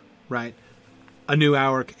true, right? A new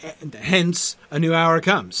hour, hence a new hour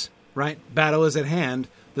comes, right? Battle is at hand.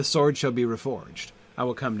 The sword shall be reforged. I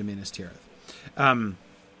will come to Minas Tirith.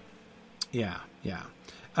 Yeah.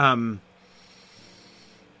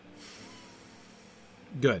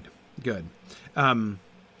 Good.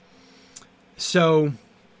 So,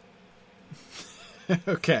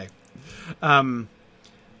 okay.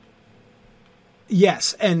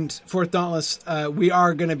 Yes, and for Dauntless, we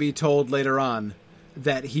are going to be told later on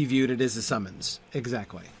that he viewed it as a summons.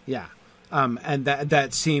 Exactly. Yeah. And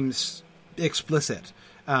that seems explicit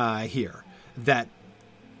here, that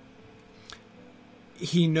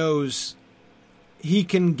he knows he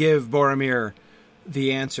can give Boromir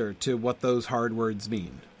the answer to what those hard words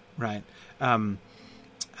mean, right? And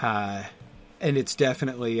it's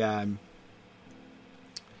definitely,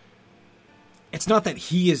 it's not that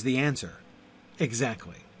he is the answer,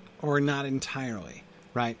 exactly, or not entirely,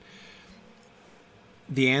 right?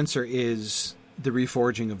 The answer is the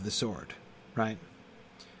reforging of the sword, right?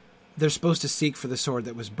 They're supposed to seek for the sword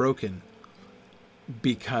that was broken,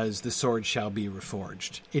 because the sword shall be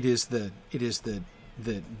reforged. It is the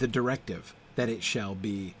directive that it shall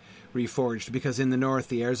be reforged, because in the north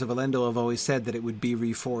the heirs of Elendil have always said that it would be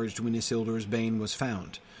reforged when Isildur's bane was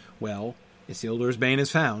found. Well, Isildur's bane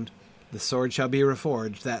is found. The sword shall be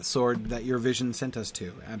reforged. That sword that your vision sent us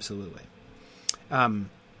to. Absolutely.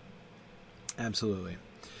 Absolutely.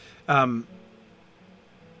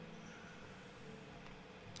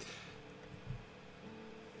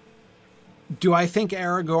 Do I think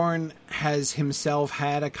Aragorn has himself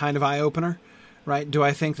had a kind of eye-opener? Right? Do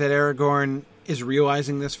I think that Aragorn is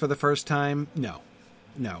realizing this for the first time? No.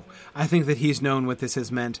 I think that he's known what this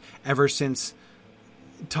has meant ever since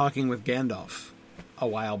talking with Gandalf a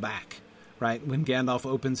while back, right? When Gandalf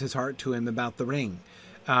opens his heart to him about the ring,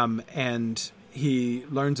 and he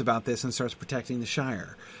learns about this and starts protecting the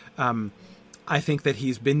Shire. I think that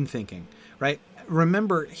he's been thinking, right?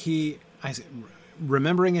 Remembering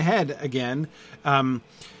ahead again,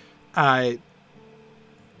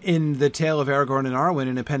 in the tale of Aragorn and Arwen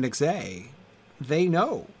in Appendix A, they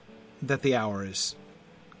know that the hour is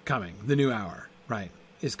coming. The new hour, right,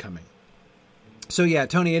 is coming. So yeah,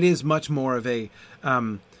 Tony, it is much more of a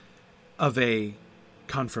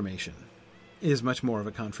confirmation. It is much more of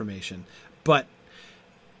a confirmation. But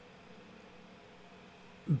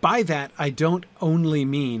by that, I don't only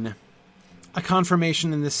mean a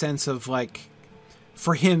confirmation in the sense of like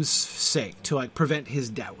for him's sake, to like prevent his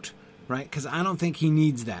doubt, right? Because I don't think he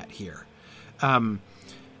needs that here.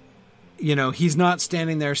 He's not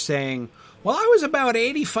standing there saying, well, I was about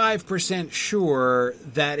 85% sure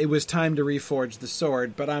that it was time to reforge the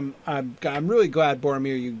sword, but I'm really glad,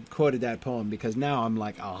 Boromir, you quoted that poem, because now I'm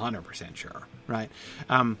like 100% sure, right?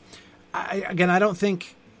 I don't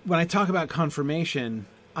think, when I talk about confirmation,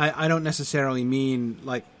 I don't necessarily mean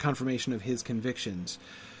like confirmation of his convictions.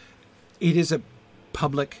 It is a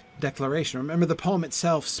public declaration. Remember, the poem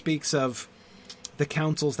itself speaks of the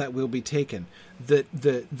counsels that will be taken,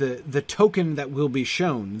 the token that will be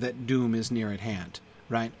shown that doom is near at hand,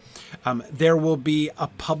 right? There will be a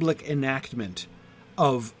public enactment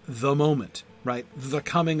of the moment, right? The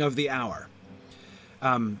coming of the hour.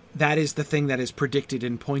 That is the thing that is predicted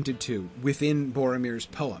and pointed to within Boromir's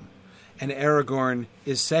poem. And Aragorn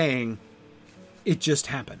is saying, it just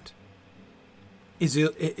happened.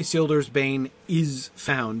 Isildur's Bane is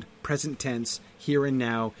found, present tense, here and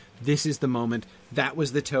now. This is the moment. That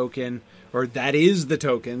was the token, or that is the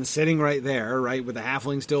token, sitting right there, right, with the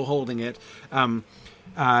halfling still holding it.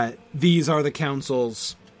 These are the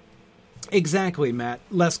counsels. Exactly, Matt.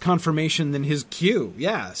 Less confirmation than his cue.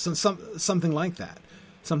 Yeah, something like that.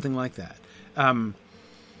 Something like that.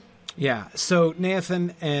 Yeah, so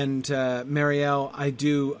Nathan and Marielle, I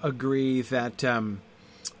do agree that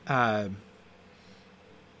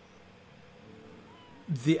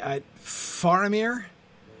Faramir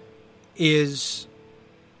is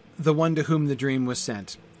the one to whom the dream was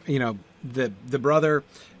sent. The brother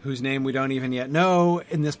whose name we don't even yet know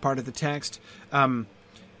in this part of the text.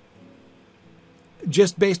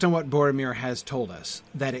 Just based on what Boromir has told us,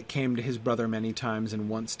 that it came to his brother many times and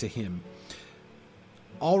once to him,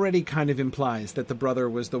 already kind of implies that the brother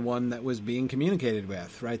was the one that was being communicated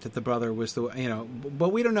with, right? That the brother was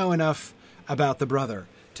but we don't know enough about the brother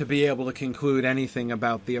to be able to conclude anything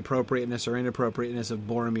about the appropriateness or inappropriateness of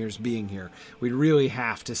Boromir's being here. We'd really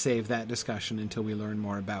have to save that discussion until we learn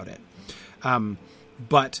more about it.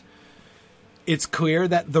 But it's clear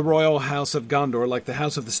that the royal house of Gondor, like the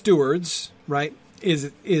House of the Stewards, right,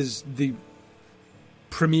 is the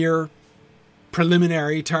preliminary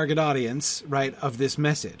target audience, right, of this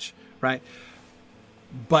message, right?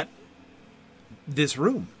 But this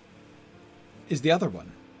room is the other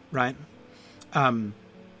one, right?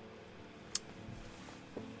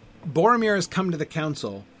 Boromir has come to the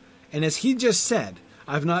council, and as he just said,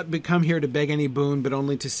 I've not come here to beg any boon, but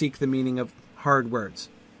only to seek the meaning of hard words,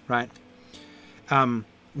 right?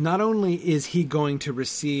 Not only is he going to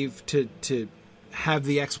receive, to have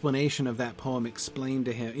the explanation of that poem explained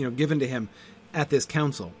to him, given to him at this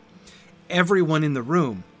council, everyone in the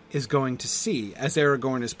room is going to see, as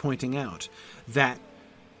Aragorn is pointing out, that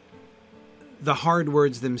the hard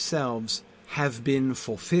words themselves have been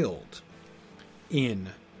fulfilled in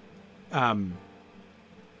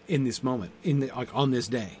this moment, on this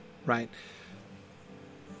day, right?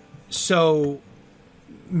 So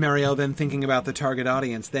Marielle, then thinking about the target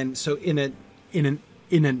audience, then so in a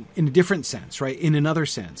different sense, right? In another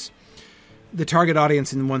sense, the target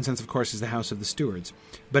audience, in one sense, of course, is the House of the Stewards,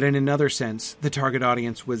 but in another sense, the target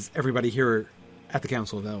audience was everybody here at the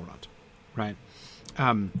Council of Elrond, right?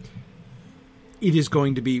 It is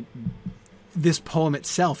going to be, this poem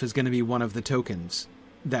itself is going to be one of the tokens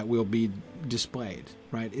that will be displayed,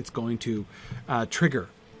 right? It's going to trigger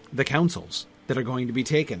the counsels that are going to be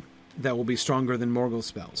taken that will be stronger than Morgul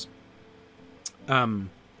spells.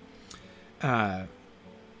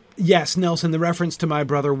 Yes, Nelson, the reference to my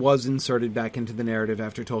brother was inserted back into the narrative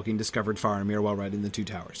after Tolkien discovered Faramir while writing The Two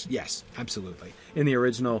Towers. Yes, absolutely. In the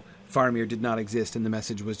original, Faramir did not exist, and the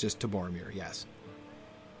message was just to Boromir, yes.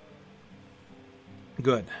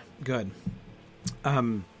 Good.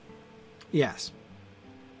 Yes.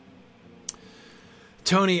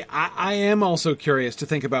 Tony, I am also curious to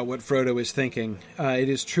think about what Frodo is thinking. It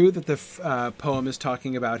is true that the poem is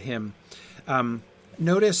talking about him.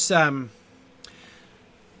 Notice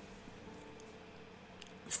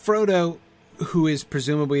Frodo, who is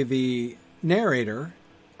presumably the narrator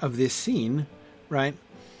of this scene, right?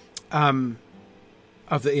 Of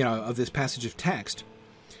this passage of text.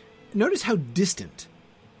 Notice how distant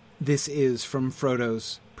this is from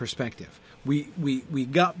Frodo's perspective. We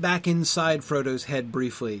got back inside Frodo's head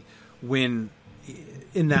briefly when,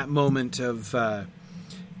 in that moment of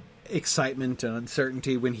excitement and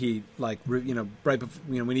uncertainty, when he right before,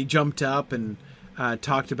 when he jumped up and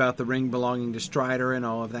talked about the ring belonging to Strider and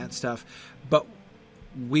all of that stuff. But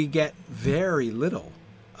we get very little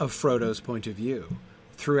of Frodo's point of view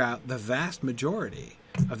throughout the vast majority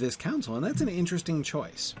of this council, and that's an interesting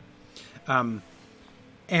choice.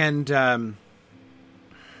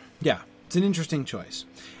 It's an interesting choice.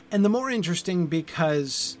 And the more interesting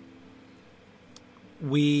because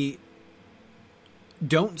we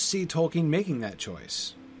don't see Tolkien making that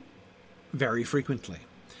choice very frequently.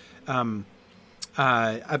 A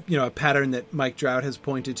pattern that Mike Drought has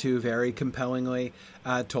pointed to very compellingly.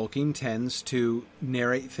 Tolkien tends to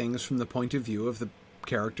narrate things from the point of view of the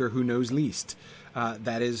character who knows least.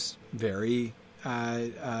 That is very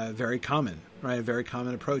common, right? A very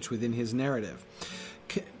common approach within his narrative.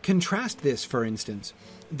 Contrast this, for instance,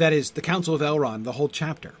 that is the Council of Elrond, the whole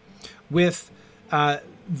chapter, with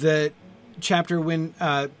the chapter when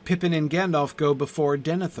Pippin and Gandalf go before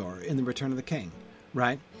Denethor in The Return of the King,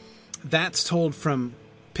 right? That's told from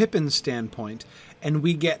Pippin's standpoint, and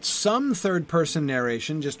we get some third-person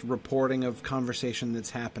narration, just reporting of conversation that's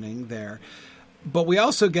happening there. But we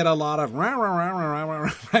also get a lot of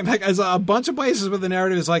right? Like a bunch of places where the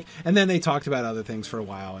narrative is like, and then they talked about other things for a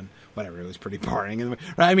while and whatever. It was pretty boring. And,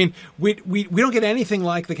 right? I mean, we don't get anything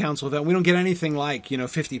like the Council of Elrond. We don't get anything like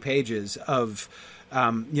 50 pages of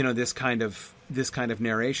this kind of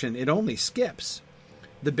narration. It only skips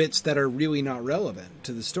the bits that are really not relevant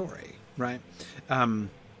to the story, right? Tony,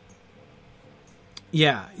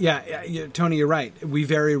 you're right. We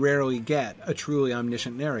very rarely get a truly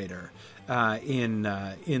omniscient narrator in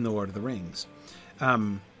The Lord of the Rings.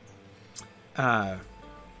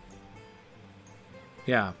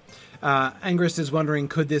 Angrist is wondering,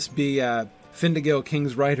 could this be Finnegill,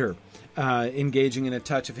 King's writer, engaging in a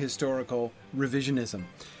touch of historical revisionism?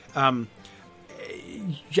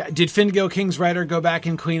 Did Finnegill, King's writer, go back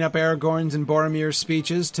and clean up Aragorn's and Boromir's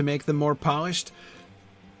speeches to make them more polished?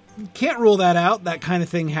 Can't rule that out. That kind of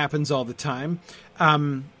thing happens all the time.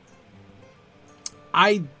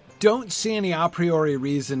 I don't see any a priori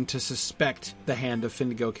reason to suspect the hand of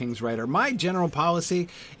Finnegill, King's writer. My general policy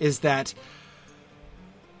is that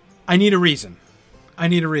I need a reason.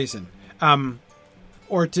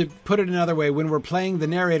 Or to put it another way, when we're playing the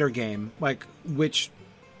narrator game, like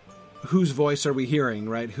whose voice are we hearing,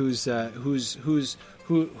 right? Whose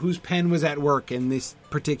pen was at work in this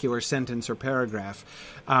particular sentence or paragraph?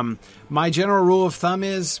 My general rule of thumb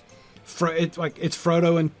is it's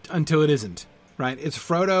Frodo until it isn't, right? It's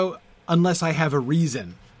Frodo unless I have a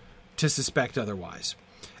reason to suspect otherwise.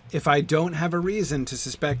 If I don't have a reason to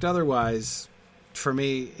suspect otherwise, for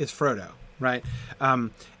me, it's Frodo, right?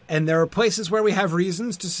 And there are places where we have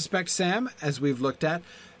reasons to suspect Sam, as we've looked at.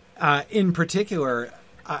 In particular,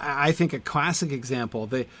 I think a classic example,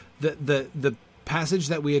 the passage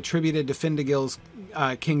that we attributed to Findegill's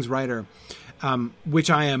King's writer, which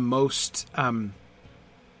I am most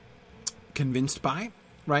convinced by,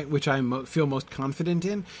 right, which I feel most confident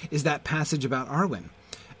in, is that passage about Arwen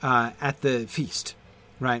at the feast,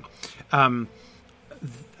 right?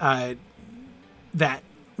 That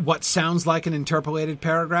what sounds like an interpolated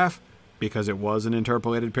paragraph, because it was an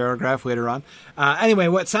interpolated paragraph later on. Anyway,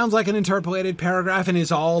 what sounds like an interpolated paragraph and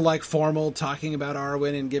is all like formal, talking about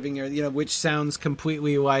Arwen and giving her, which sounds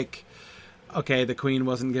completely like, okay, the Queen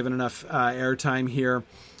wasn't given enough airtime here.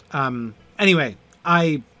 Anyway,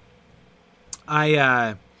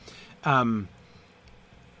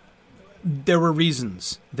 there were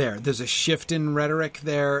reasons there. There's a shift in rhetoric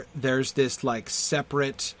there. There's this like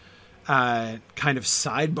separate kind of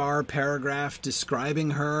sidebar paragraph describing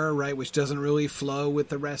her, right, which doesn't really flow with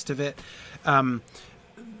the rest of it.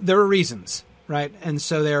 There are reasons, right? And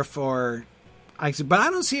so therefore, but I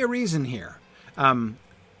don't see a reason here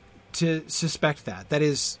to suspect that. That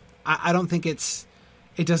is, I don't think it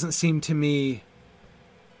doesn't seem to me.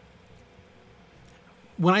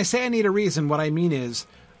 When I say I need a reason, what I mean is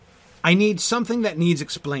I need something that needs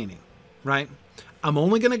explaining, right? I'm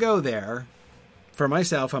only going to go there for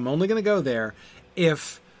myself. I'm only going to go there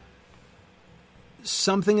if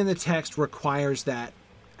something in the text requires that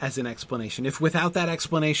as an explanation. If without that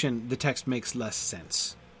explanation, the text makes less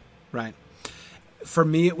sense, right? For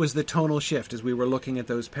me, it was the tonal shift as we were looking at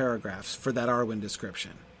those paragraphs for that Arwen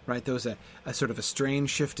description, right? There was a sort of a strange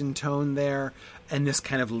shift in tone there, and this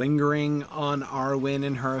kind of lingering on Arwen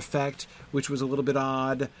and her effect, which was a little bit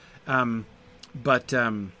odd.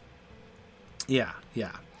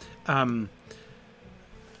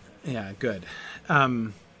 Yeah, good.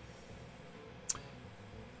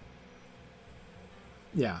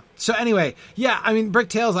 So anyway, I mean, Brick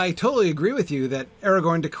Tales, I totally agree with you that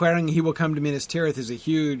Aragorn declaring he will come to Minas Tirith is a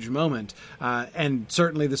huge moment, and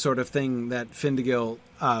certainly the sort of thing that Finnegill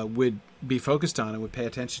would be focused on and would pay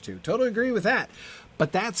attention to. Totally agree with that.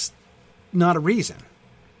 But that's not a reason,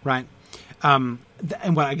 right? And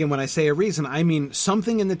when I say a reason, I mean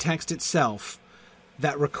something in the text itself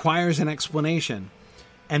that requires an explanation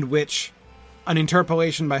and which an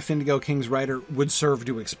interpolation by Finnegill, King's writer, would serve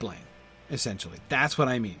to explain. essentially. That's what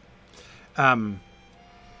I mean.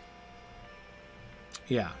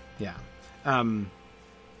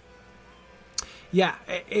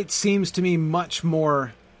 It seems to me much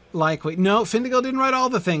more likely. No, Finnegan didn't write all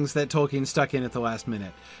the things that Tolkien stuck in at the last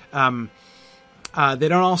minute. They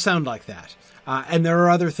don't all sound like that. And there are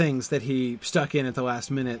other things that he stuck in at the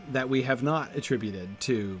last minute that we have not attributed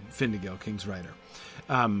to Finnegan, King's writer.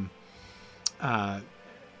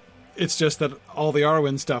 It's just that all the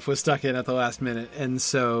Arwen stuff was stuck in at the last minute, and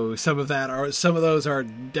so some of those are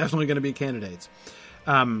definitely going to be candidates.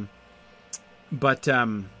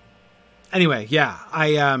 Anyway, yeah,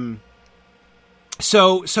 I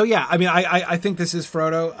think this is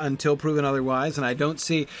Frodo until proven otherwise, and I don't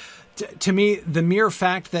see. To me, the mere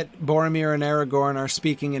fact that Boromir and Aragorn are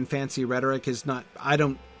speaking in fancy rhetoric is not. I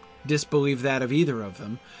don't disbelieve that of either of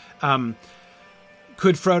them.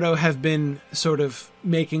 Could Frodo have been sort of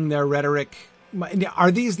making their rhetoric? Are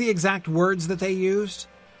these the exact words that they used?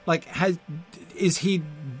 Like, is he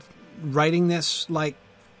writing this like?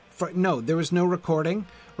 No, there was no recording,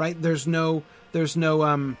 right? There's no. Is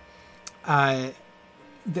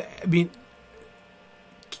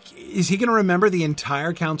he going to remember the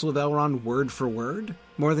entire Council of Elrond word for word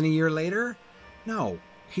more than a year later? No,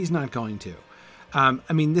 he's not going to.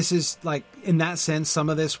 This is like, in that sense, some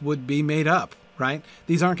of this would be made up, right?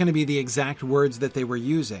 These aren't going to be the exact words that they were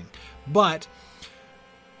using. But,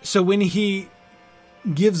 so when he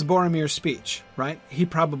gives Boromir's speech, right, he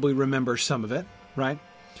probably remembers some of it, right?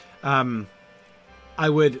 I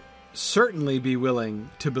would certainly be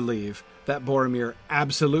willing to believe that Boromir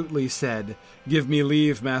absolutely said, "Give me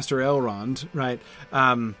leave, Master Elrond," right?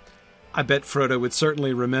 I bet Frodo would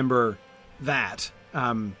certainly remember that.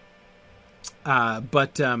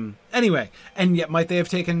 Anyway, and yet might they have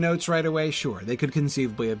taken notes right away? Sure, they could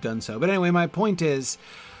conceivably have done so. But anyway, my point is,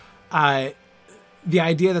 the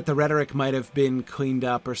idea that the rhetoric might have been cleaned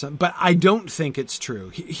up or something, but I don't think it's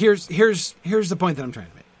true. Here's the point that I'm trying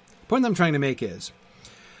to make. The point that I'm trying to make is,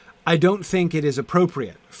 I don't think it is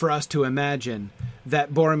appropriate for us to imagine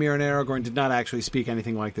that Boromir and Aragorn did not actually speak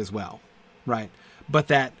anything like this well, right? But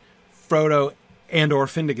that Frodo and or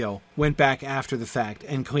Finnegan went back after the fact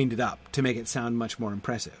and cleaned it up to make it sound much more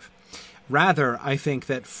impressive. Rather, I think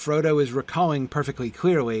that Frodo is recalling perfectly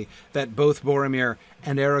clearly that both Boromir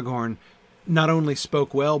and Aragorn not only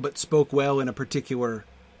spoke well, but spoke well in a particular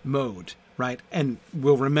mode, right? And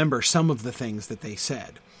will remember some of the things that they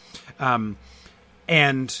said. And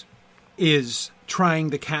is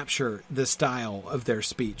trying to capture the style of their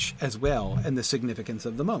speech as well and the significance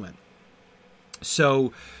of the moment.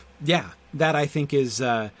 So, yeah, that I think is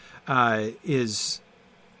very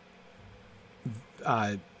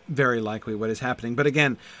likely what is happening. But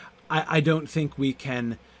again, I don't think we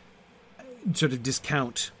can sort of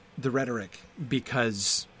discount the rhetoric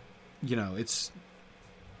because, it's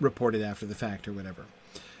reported after the fact or whatever.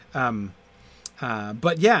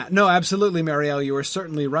 But yeah, no, absolutely, Marielle, you are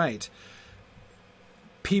certainly right.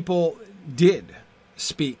 People did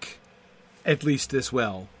speak at least this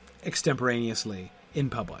well extemporaneously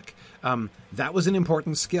in public. That was an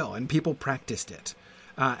important skill, and people practiced it.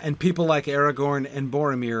 And people like Aragorn and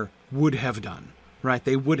Boromir would have done, right?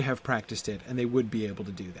 They would have practiced it, and they would be able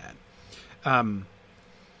to do that.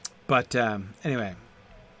 Anyway,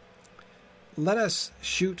 let us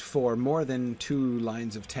shoot for more than 2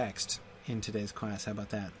 lines of text in today's class. How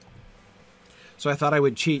about that? So I thought I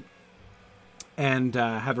would cheat and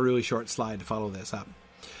have a really short slide to follow this up.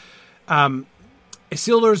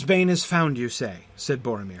 Isildur's bane is found, you say, said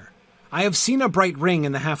Boromir. I have seen a bright ring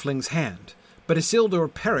in the halfling's hand, but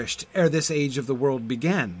Isildur perished ere this age of the world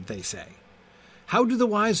began, they say. How do the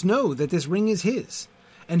wise know that this ring is his?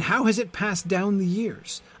 And how has it passed down the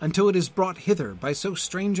years, until it is brought hither by so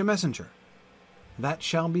strange a messenger? That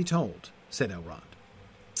shall be told, said Elrond.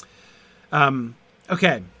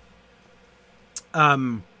 Okay.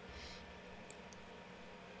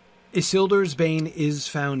 Isildur's bane is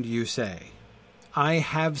found, you say. I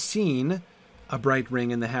have seen a bright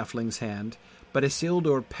ring in the halfling's hand, but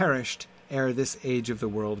Isildur perished ere this age of the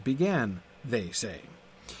world began, they say.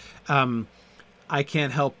 I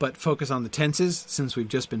can't help but focus on the tenses, since we've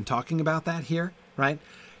just been talking about that here, right?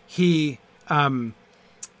 He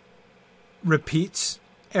repeats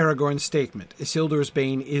Aragorn's statement. Isildur's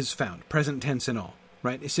bane is found, present tense and all,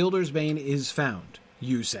 right? Isildur's bane is found,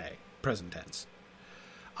 you say, present tense.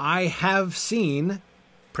 I have seen,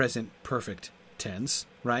 present perfect tense,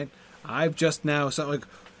 right? I've just now,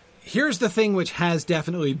 here's the thing which has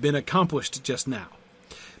definitely been accomplished just now.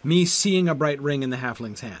 Me seeing a bright ring in the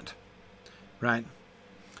halfling's hand, right?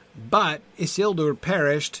 But Isildur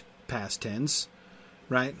perished, past tense,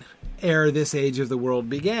 right? Ere this age of the world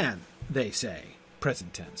began, they say.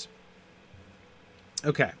 Present tense.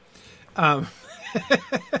 Okay. How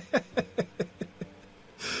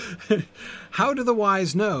do the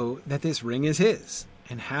wise know that this ring is his?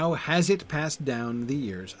 And how has it passed down the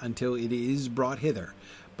years until it is brought hither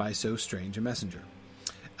by so strange a messenger?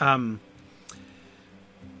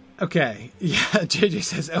 Okay, yeah, JJ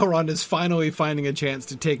says Elrond is finally finding a chance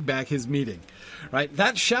to take back his meeting. Right,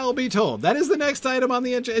 that shall be told. That is the next item on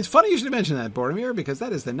the agenda. It's funny you should mention that, Boromir, because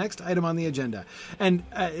that is the next item on the agenda. And,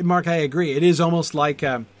 Mark, I agree. It is almost like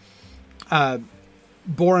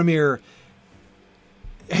Boromir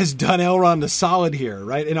has done Elrond a solid here,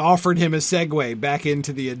 right? And offered him a segue back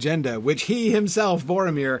into the agenda, which he himself,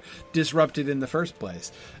 Boromir, disrupted in the first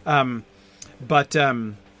place. Okay.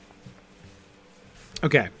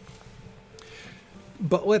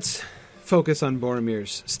 But let's focus on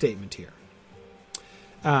Boromir's statement here.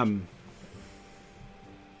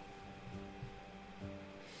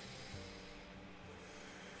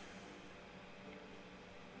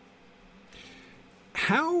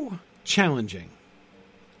 How challenging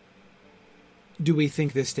do we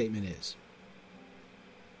think this statement is?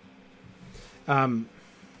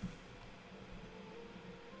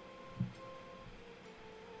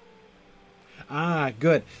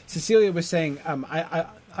 Good. Cecilia was saying,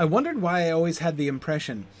 I wondered why I always had the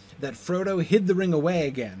impression that Frodo hid the ring away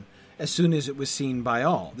again as soon as it was seen by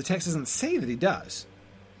all. The text doesn't say that he does.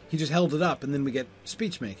 He just held it up, and then we get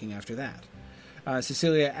speech-making after that.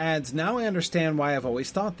 Cecilia adds, now I understand why I've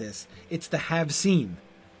always thought this. It's the have seen,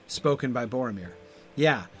 spoken by Boromir.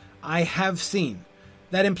 Yeah, I have seen.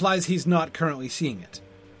 That implies he's not currently seeing it.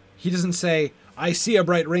 He doesn't say, I see a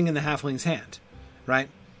bright ring in the halfling's hand, right?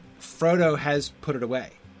 Frodo has put it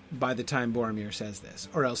away by the time Boromir says this,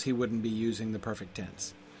 or else he wouldn't be using the perfect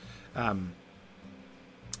tense.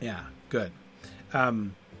 Yeah, good.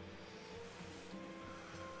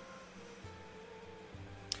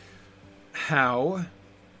 How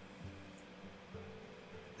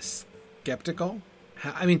skeptical?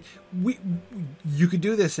 You could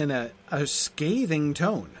do this in a scathing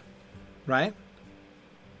tone, right?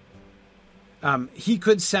 He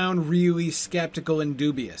could sound really skeptical and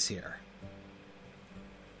dubious here.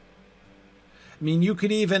 I mean, you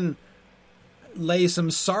could even lay some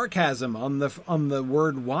sarcasm on the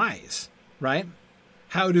word wise, right?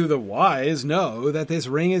 How do the wise know that this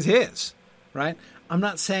ring is his, right? I'm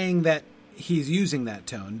not saying that he's using that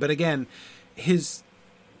tone, but again, there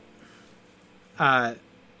are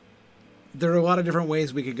a lot of different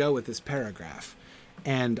ways we could go with this paragraph,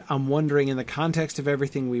 and I'm wondering, in the context of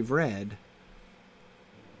everything we've read,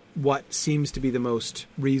 what seems to be the most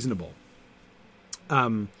reasonable.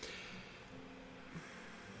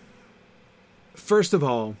 First of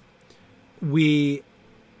all, we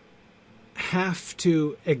have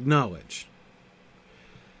to acknowledge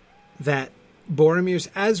that Boromir's,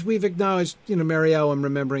 as we've acknowledged, Marielle, I'm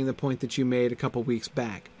remembering the point that you made a couple weeks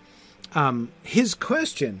back. His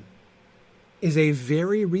question is a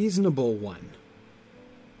very reasonable one,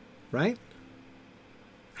 right?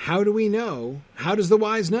 How do we know? How does the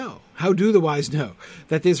wise know? How do the wise know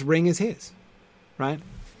that this ring is his, right?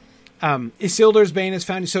 Isildur's bane is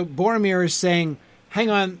found. So Boromir is saying, hang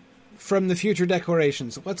on, from the future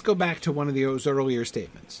declarations, let's go back to one of those earlier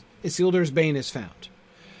statements. Isildur's bane is found.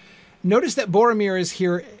 Notice that Boromir is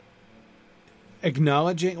here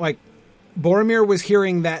acknowledging, like, Boromir was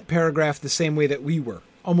hearing that paragraph the same way that we were,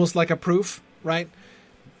 almost like a proof, right?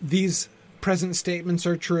 These present statements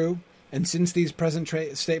are true, and since these present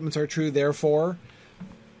statements are true, therefore,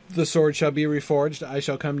 the sword shall be reforged, I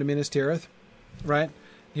shall come to Minas Tirith, right?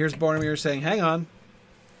 Here's Boromir saying, hang on,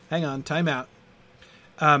 time out.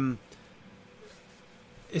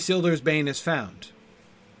 Isildur's bane is found.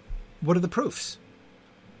 What are the proofs?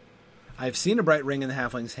 I've seen a bright ring in the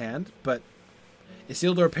halfling's hand, but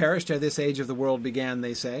Isildur perished ere this age of the world began,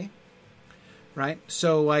 they say. Right?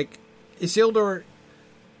 So, like, Isildur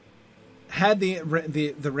had the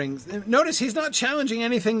rings. Notice he's not challenging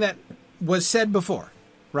anything that was said before,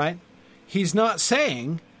 right? He's not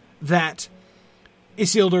saying that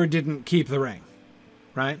Isildur didn't keep the ring,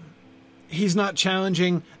 right? He's not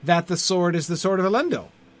challenging that the sword is the sword of Elendil.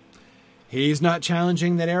 He's not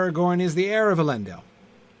challenging that Aragorn is the heir of Elendil.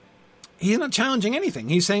 He's not challenging anything.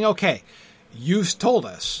 He's saying, okay, you've told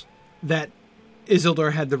us that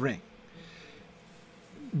Isildur had the ring.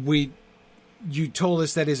 You told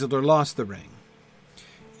us that Isildur lost the ring.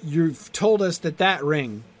 You've told us that that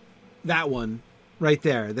ring, that one right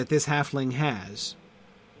there, that this halfling has,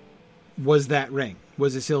 was that ring,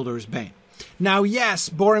 was Isildur's bane. Now, yes,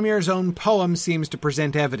 Boromir's own poem seems to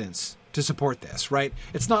present evidence to support this, right?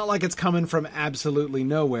 It's not like it's coming from absolutely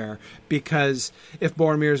nowhere, because if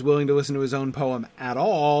Boromir is willing to listen to his own poem at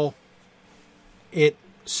all, it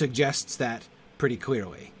suggests that pretty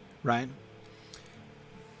clearly, right?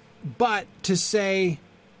 But to say,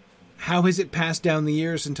 how has it passed down the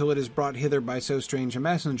years until it is brought hither by so strange a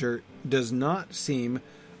messenger, does not seem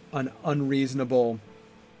an unreasonable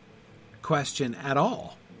question at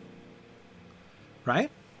all,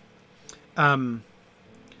 right?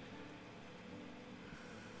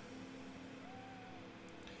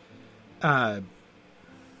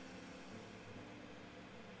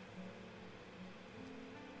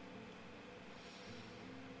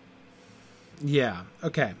 Yeah,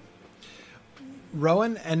 okay.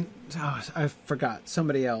 Rowan and... I forgot.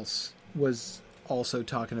 Somebody else was also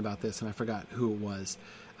talking about this, and I forgot who it was.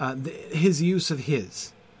 His use of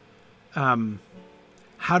his.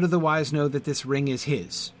 How do the wise know that this ring is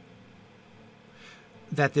his?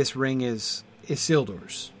 That this ring is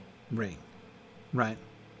Isildur's ring, right?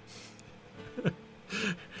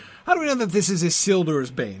 How do we know that this is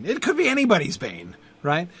Isildur's bane? It could be anybody's bane,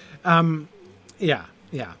 right? Yeah.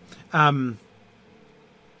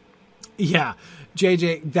 Yeah,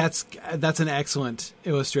 JJ, that's an excellent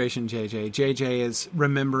illustration, JJ. JJ is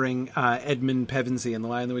remembering Edmund Pevensey in The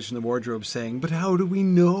Lion, the Witch, and the Wardrobe saying, but how do we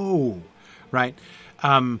know? Right?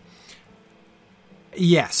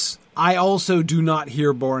 Yes, I also do not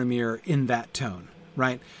hear Boromir in that tone,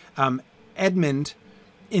 right? Edmund,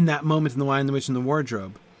 in that moment in The Lion, the Witch, and the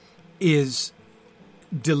Wardrobe, is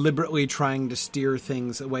deliberately trying to steer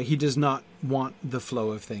things away. He does not want the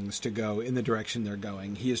flow of things to go in the direction they're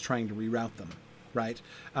going. He is trying to reroute them, right?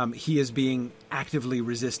 He is being actively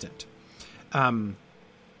resistant. Yeah.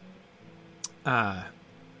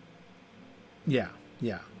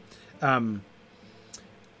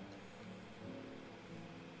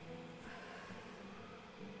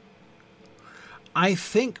 I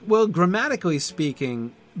think, well, grammatically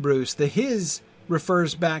speaking, Bruce, the his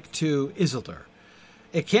refers back to Isildur.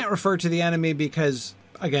 It can't refer to the enemy because,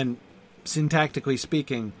 again, syntactically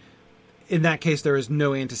speaking, in that case there is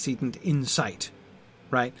no antecedent in sight,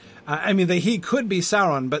 right? I mean, he could be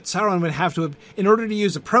Sauron, but Sauron would have to have, in order to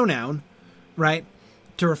use a pronoun, right,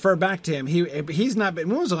 to refer back to him, he's not been...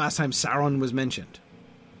 When was the last time Sauron was mentioned?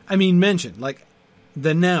 I mean, mentioned, like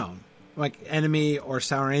the noun, like enemy or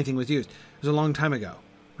Sauron, or anything was used. It was a long time ago,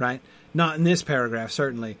 right? Not in this paragraph,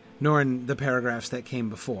 certainly, nor in the paragraphs that came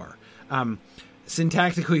before.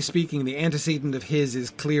 Syntactically speaking, the antecedent of his is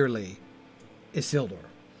clearly Isildur.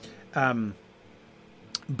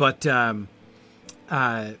 But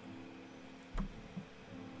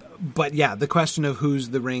yeah, the question of whose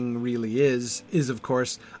the ring really is of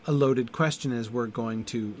course a loaded question, as we're going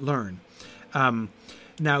to learn.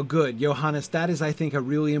 Now, good, Johannes, that is, I think, a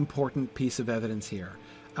really important piece of evidence here.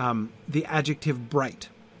 The adjective bright.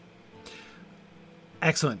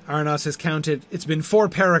 Excellent. Arnos has counted. It's been 4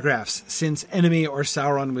 paragraphs since enemy or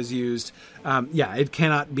Sauron was used. It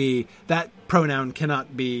cannot be, that pronoun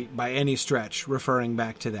cannot be by any stretch referring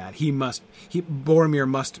back to that. Boromir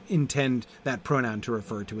must intend that pronoun to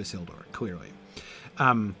refer to Isildur, clearly.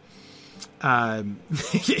 In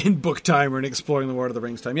book time or in Exploring the Lord of the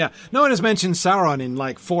Rings time. Yeah, no one has mentioned Sauron in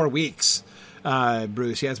like 4 weeks,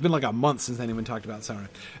 Bruce. Yeah, it's been like a month since anyone talked about Sauron.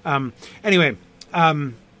 Anyway,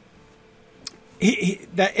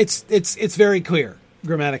 it's very clear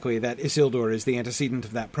grammatically that Isildur is the antecedent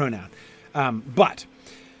of that pronoun. But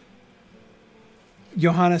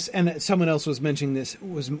Johannes and someone else was mentioning this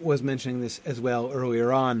was mentioning this as well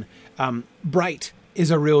earlier on. Bright is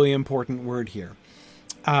a really important word here.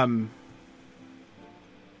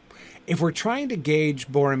 If we're trying to gauge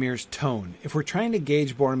Boromir's tone, if we're trying to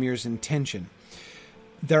gauge Boromir's intention,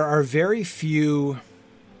 there are very few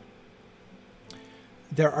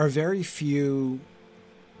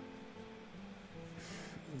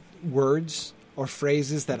words or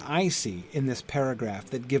phrases that I see in this paragraph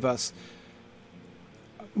that give us...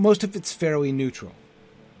 Most of it's fairly neutral.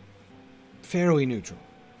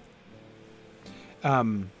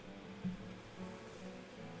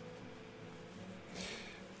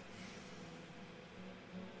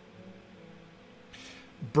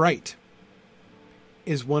 Bright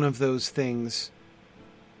is one of those things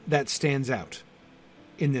that stands out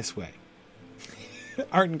in this way.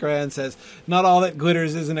 Arden Gran says, not all that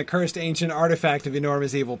glitters is an accursed ancient artifact of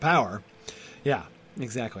enormous evil power. Yeah,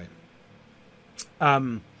 exactly.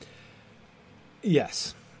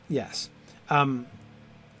 Yes. A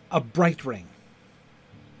bright ring.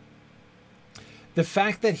 The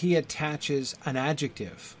fact that he attaches an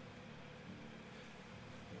adjective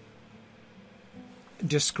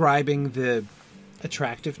describing the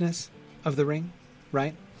attractiveness of the ring,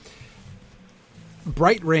 right?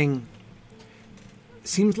 Bright ring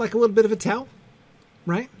seems like a little bit of a tell,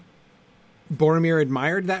 right? Boromir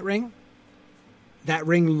admired that ring. That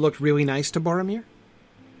ring looked really nice to Boromir.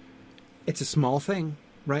 It's a small thing,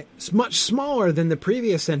 right? It's much smaller than the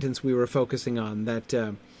previous sentence we were focusing on, that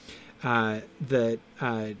the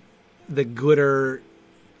glitter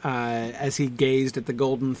as he gazed at the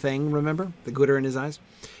golden thing, remember? The glitter in his eyes?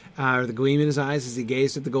 Or the gleam in his eyes as he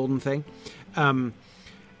gazed at the golden thing.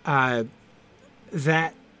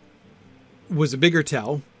 That was a bigger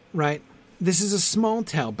tell, right? This is a small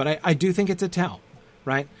tell, but I do think it's a tell,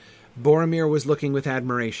 right? Boromir was looking with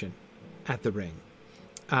admiration at the ring.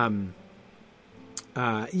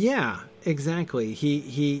 Yeah, exactly.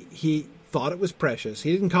 He thought it was precious.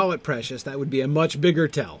 He didn't call it precious. That would be a much bigger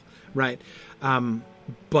tell, right?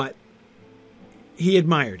 But he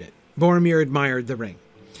admired it. Boromir admired the ring.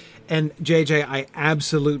 And JJ, I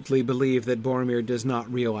absolutely believe that Boromir does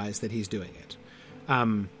not realize that he's doing it.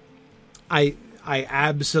 I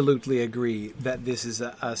absolutely agree that this is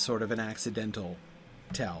a sort of an accidental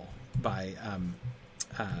tell by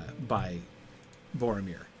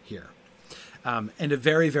Boromir here, and a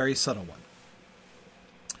very, very subtle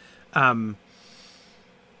one.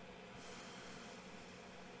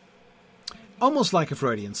 Almost like a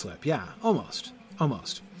Freudian slip, yeah, almost.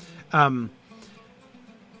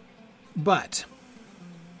 But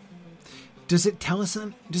does it tell us?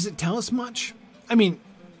 Does it tell us much? I mean,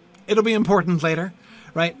 it'll be important later,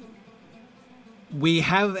 right? We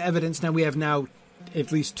have evidence now. We have now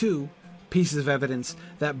at least two pieces of evidence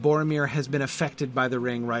that Boromir has been affected by the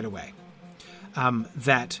ring right away.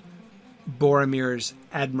 That Boromir's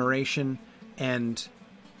admiration and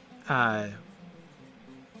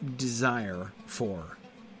desire for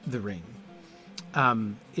the ring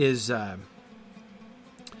is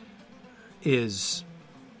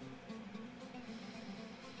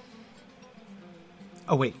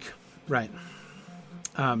awake, right?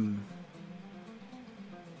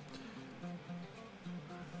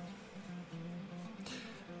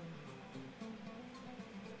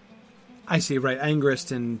 I see, right.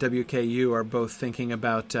 Angrist and WKU are both thinking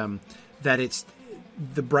about that it's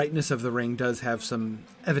the brightness of the ring does have some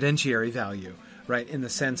evidentiary value, right? In the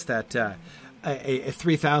sense that a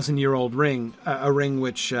 3,000-year-old ring, a ring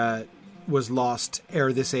which was lost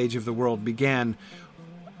ere this age of the world began,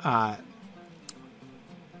 as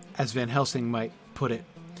Van Helsing might put it,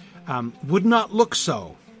 would not look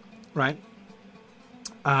so, right?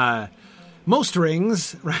 Most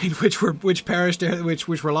rings, right, which perished, which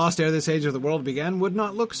were lost ere this age of the world began, would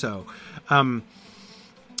not look so.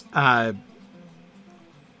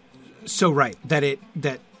 So right,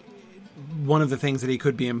 that one of the things that he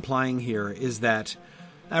could be implying here is that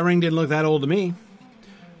ring didn't look that old to me,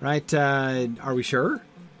 right? Are we sure?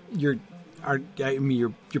 You're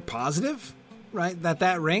positive, right?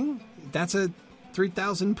 That ring, that's a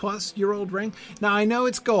 3,000+ year old ring. Now I know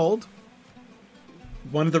it's gold.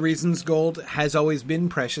 One of the reasons gold has always been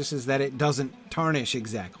precious is that it doesn't tarnish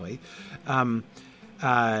exactly.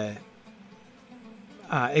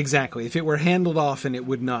 Exactly. If it were handled often, it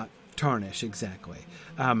would not tarnish exactly.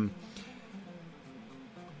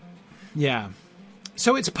 Yeah.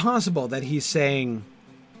 So it's possible that he's saying,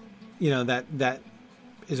 that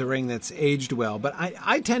is a ring that's aged well. But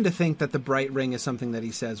I tend to think that the bright ring is something that he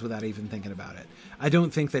says without even thinking about it. I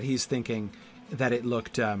don't think that he's thinking that it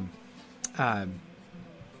looked...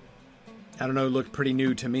 I don't know, it looked pretty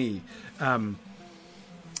new to me.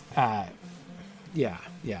 Yeah. Yeah.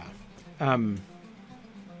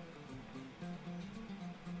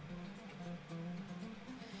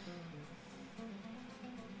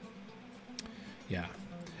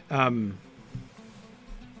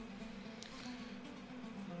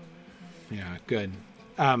 Yeah, good.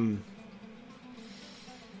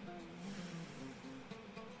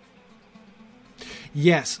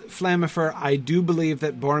 Yes, Flamifer, I do believe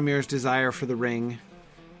that Boromir's desire for the ring,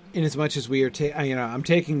 inasmuch as we are, I'm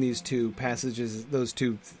taking these two passages, those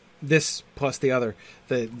two, this plus the other,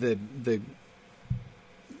 the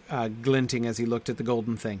glinting as he looked at the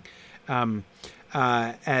golden thing,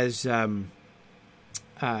 as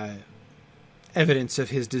evidence of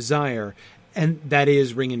his desire, and that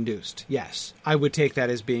is ring-induced. Yes, I would take that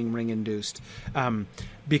as being ring-induced,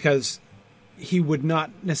 because he would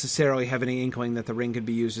not necessarily have any inkling that the ring could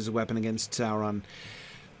be used as a weapon against Sauron.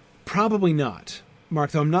 Probably not,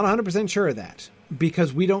 Mark, though I'm not 100% sure of that,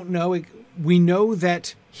 because we don't know. We know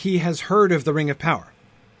that he has heard of the Ring of Power.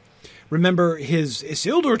 Remember, his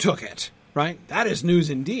Isildur took it, right? That is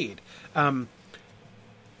news indeed. And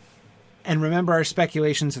remember our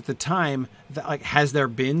speculations at the time that, has there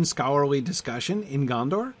been scholarly discussion in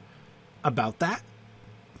Gondor about that?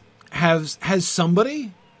 has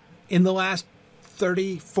somebody in the last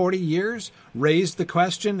 30, 40 years raised the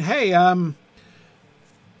question, hey,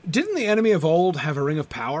 didn't the enemy of old have a ring of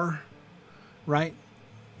power? Right?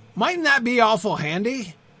 Mightn't that be awful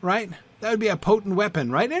handy? Right? That would be a potent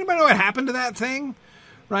weapon, right? Anybody know what happened to that thing?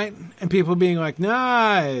 Right? And people being like,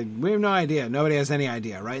 nah, we have no idea. Nobody has any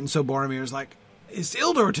idea, right? And so Boromir's like,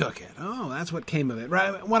 Isildur took it. Oh, that's what came of it,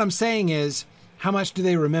 right? What I'm saying is, how much do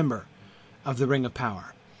they remember of the Ring of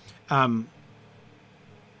Power?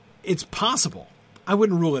 It's possible, I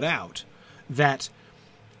wouldn't rule it out, that,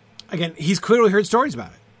 again, he's clearly heard stories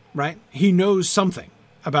about it, right? He knows something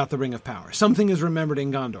about the Ring of Power. Something is remembered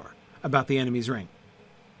in Gondor about the enemy's ring.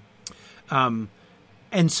 And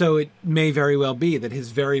so it may very well be that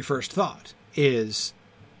his very first thought is,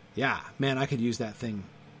 yeah, man, I could use that thing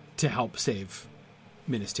to help save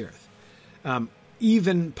Minas Tirith.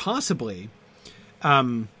 Even possibly,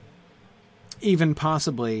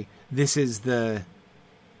 this is the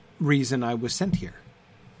reason I was sent here,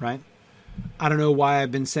 right? I don't know why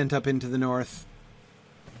I've been sent up into the north.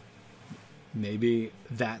 Maybe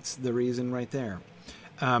that's the reason right there.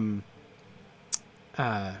 Yeah.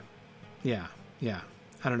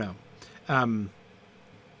 I don't know.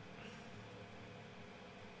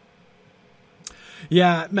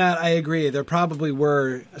 Yeah, Matt, I agree. There probably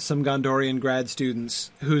were some Gondorian grad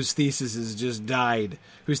students whose theses just died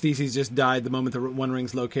the moment the One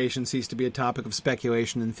Ring's location ceased to be a topic of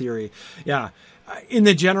speculation and theory. Yeah. In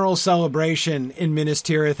the general celebration in Minas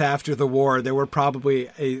Tirith after the war, there were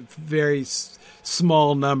probably a very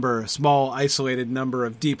small, isolated number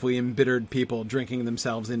of deeply embittered people drinking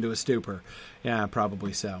themselves into a stupor. Yeah,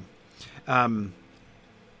 probably so. Yeah.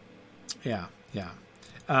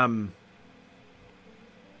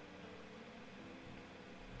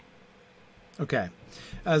 Okay.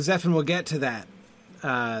 Zephin will get to that,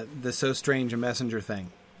 the so strange a messenger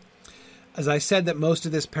thing. As I said, that most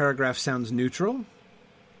of this paragraph sounds neutral.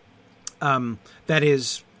 That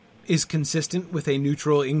is consistent with a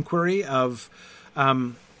neutral inquiry of, I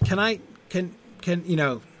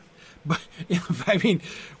mean,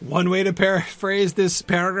 one way to paraphrase this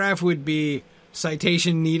paragraph would be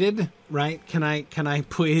citation needed, right? Can I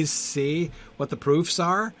please see what the proofs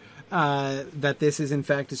are, that this is in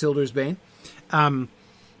fact Isildur's Bane?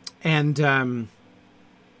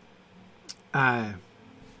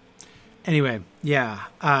 Anyway,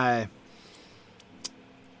 yeah.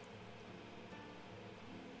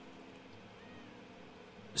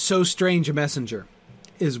 So strange a messenger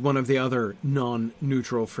is one of the other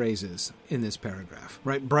non-neutral phrases in this paragraph,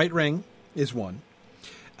 right? Bright ring is one.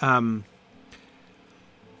 I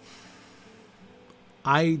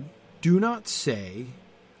do not say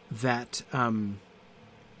that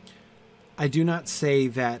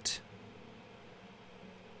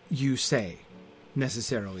you say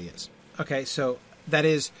necessarily is. Okay, so that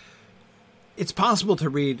is, it's possible to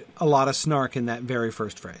read a lot of snark in that very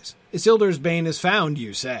first phrase. Isildur's Bane is found,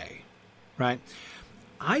 you say, right?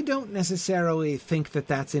 I don't necessarily think that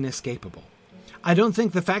that's inescapable. I don't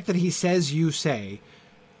think the fact that he says you say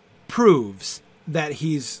proves that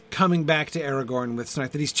he's coming back to Aragorn with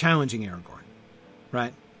snark, that he's challenging Aragorn,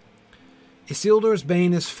 right? Isildur's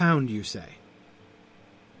Bane is found, you say.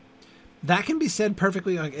 That can be said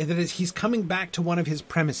perfectly, that is, he's coming back to one of his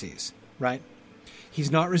premises, right?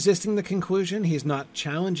 He's not resisting the conclusion. He's not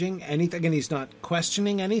challenging anything, and he's not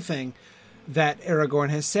questioning anything that Aragorn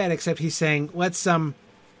has said, except he's saying, let's come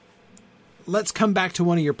back to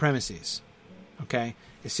one of your premises, okay?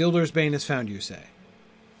 Isildur's Bane is found, you say.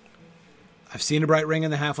 I've seen a bright ring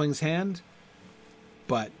in the halfling's hand,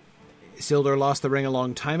 but Isildur lost the ring a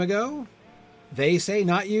long time ago. They say,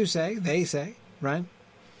 not you say, they say, right?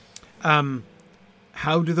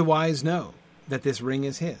 How do the wise know that this ring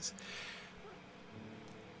is his?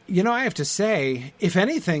 You know, I have to say, if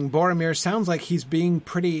anything, Boromir sounds like he's being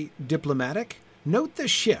pretty diplomatic. Note the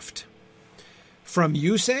shift from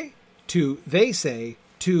you say to they say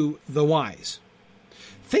to the wise.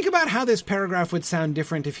 Think about how this paragraph would sound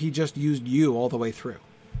different if he just used you all the way through.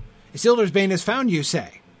 Isildur's Bane is found, you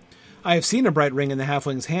say. I have seen a bright ring in the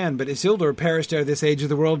halfling's hand, but Isildur perished ere this age of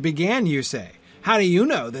the world began, you say. How do you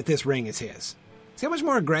know that this ring is his? See how much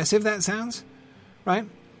more aggressive that sounds? Right?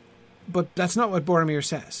 But that's not what Boromir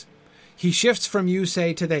says. He shifts from you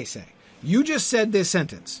say to they say. You just said this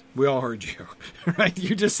sentence. We all heard you, right?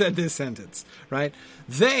 You just said this sentence, right?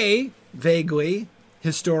 They, vaguely,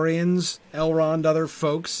 historians, Elrond, other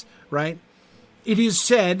folks, right? It is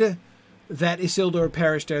said that Isildur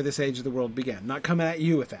perished ere this age of the world began. Not coming at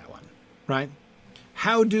you with that one, right?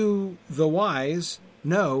 How do the wise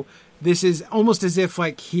know? This is almost as if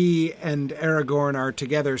like he and Aragorn are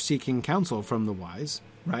together seeking counsel from the wise,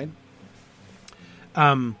 right?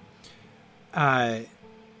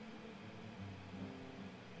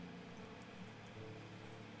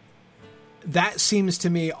 That seems to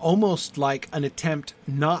me almost like an attempt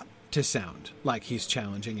not to sound like he's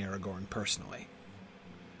challenging Aragorn personally,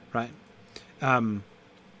 right? And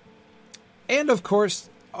of course,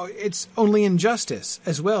 it's only injustice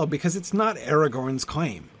as well, because it's not Aragorn's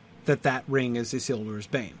claim that that ring is Isildur's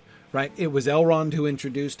bane, right? It was Elrond who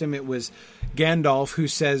introduced him. It was Gandalf who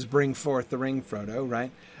says, "Bring forth the ring, Frodo,"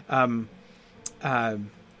 right?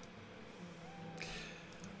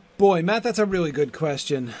 Boy, Matt, that's a really good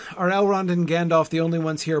question. Are Elrond and Gandalf the only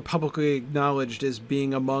ones here publicly acknowledged as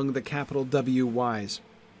being among the capital W wise?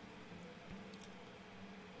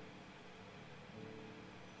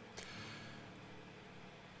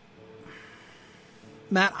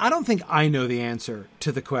 Matt, I don't think I know the answer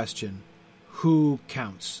to the question, who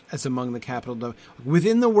counts as among the capital W?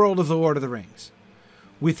 Within the world of The Lord of the Rings,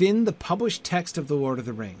 within the published text of The Lord of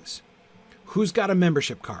the Rings, who's got a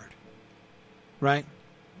membership card, right?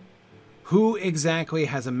 Who exactly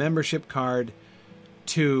has a membership card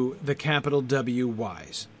to the capital W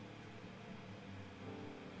wise?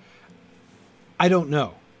 I don't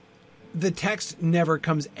know. The text never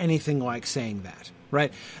comes anything like saying that,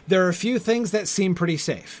 right? There are a few things that seem pretty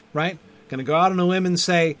safe, right? Going to go out on a limb and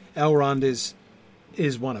say Elrond is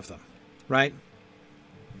one of them, right?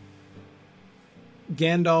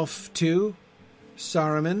 Gandalf 2,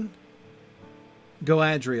 Saruman,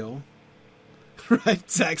 Galadriel, right?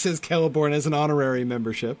 Zach says Celeborn as an honorary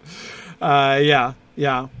membership. Yeah,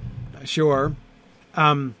 sure.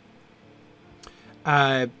 Blanksmog,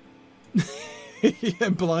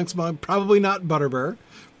 probably not Butterbur.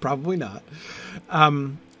 Probably not.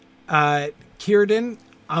 Círdan,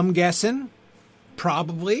 I'm guessing.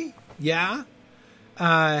 Probably. Yeah.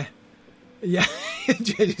 Yeah.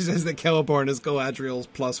 JJ says that Celeborn is Galadriel's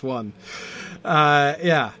 +1.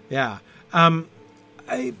 Yeah.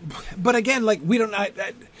 But again, like, we don't...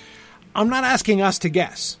 I'm not asking us to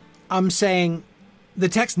guess. I'm saying the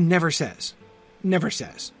text never says. Never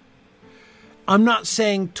says. I'm not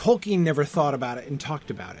saying Tolkien never thought about it and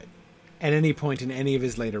talked about it at any point in any of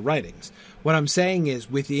his later writings. What I'm saying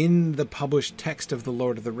is, within the published text of The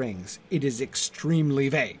Lord of the Rings, it is extremely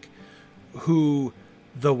vague who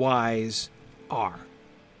the wise are.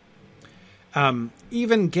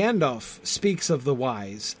 Even Gandalf speaks of the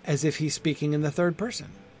wise as if he's speaking in the third person.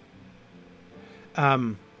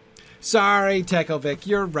 Sorry, Tekovic,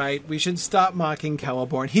 you're right. We should stop mocking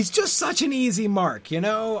Celeborn. He's just such an easy mark, you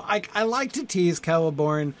know? I like to tease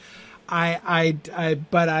Celeborn.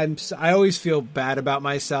 But I always feel bad about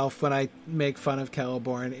myself when I make fun of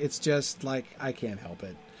Celeborn. It's just like, I can't help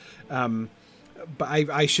it. But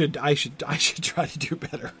I should try to do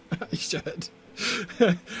better. I should.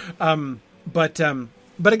 But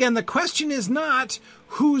again, the question is not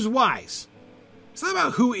who's wise. It's not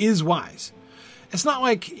about who is wise. It's not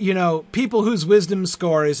like, you know, people whose wisdom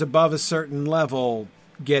score is above a certain level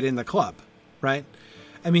get in the club, right?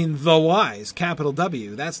 I mean, the wise, capital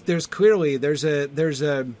W. It is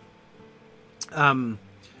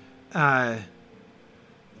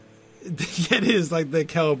like the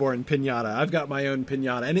Celeborn pinata. I've got my own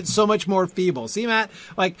pinata, and it's so much more feeble. See, Matt,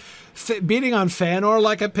 like beating on Fëanor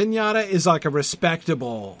like a pinata is like a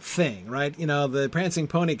respectable thing, right? You know, the Prancing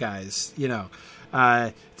Pony guys, you know,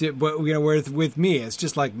 with me, it's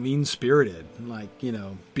just like mean spirited, like, you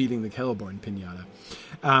know, beating the Celeborn pinata.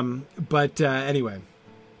 Anyway.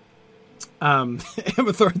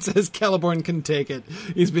 Amathorn says Celeborn can take it.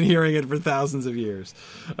 He's been hearing it for thousands of years.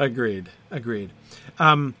 Agreed.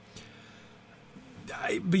 The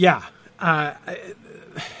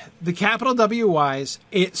capital W wise,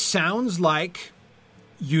 it sounds like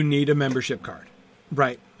you need a membership card,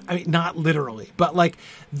 right? I mean, not literally, but like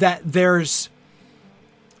that there's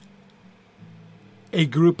a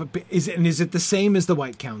group of... Is it the same as the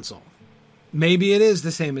White Council? Maybe it is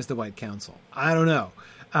the same as the White Council. I don't know.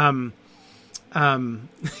 Karina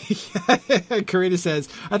says,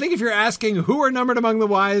 I think if you're asking who are numbered among the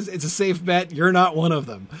wise, it's a safe bet you're not one of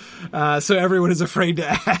them. So everyone is afraid to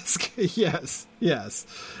ask. Yes.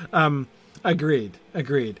 Agreed.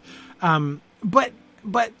 But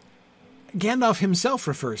Gandalf himself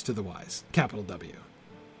refers to the wise, capital W.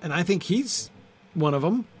 And I think he's one of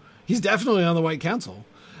them. He's definitely on the White Council.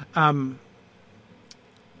 But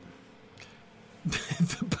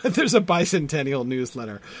there's a bicentennial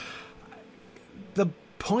newsletter. The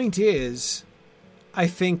point is, I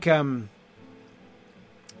think I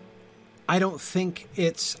don't think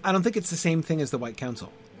it's the same thing as the White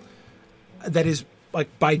Council. That is,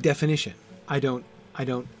 like, by definition. I don't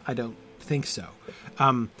think so.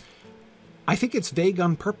 I think it's vague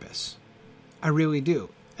on purpose. I really do.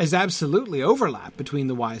 There's absolutely overlap between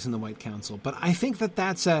the Wise and the White Council, but I think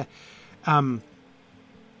that's I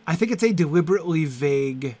think it's a deliberately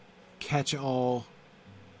vague catch-all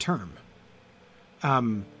term.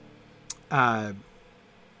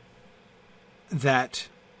 That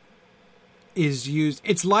is used.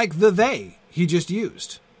 It's like the they he just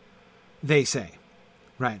used. They say,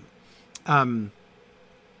 right?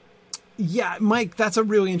 Yeah, Mike, that's a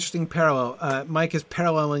really interesting parallel. Mike is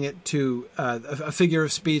paralleling it to a figure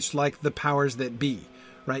of speech like the powers that be,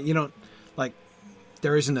 right? You don't, like,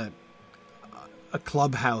 there isn't a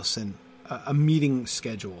clubhouse and a meeting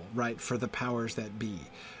schedule, right, for the powers that be.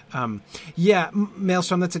 Yeah,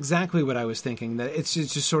 Maelstrom, that's exactly what I was thinking. That it's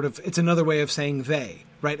just sort of, it's another way of saying they,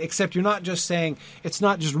 right? Except you're not just saying, it's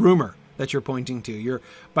not just rumor that you're pointing to.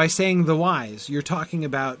 By saying the Wise, you're talking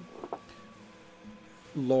about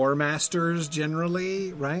lore masters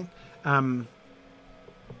generally, right?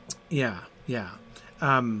 Yeah.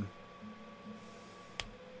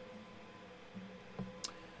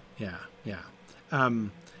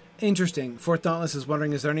 Interesting. Fort Dauntless is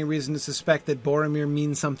wondering, is there any reason to suspect that Boromir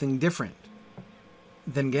means something different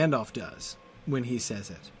than Gandalf does when he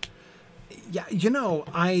says it? Yeah,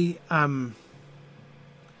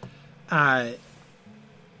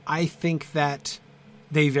 I think that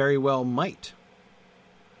they very well might.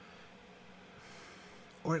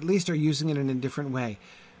 Or at least are using it in a different way.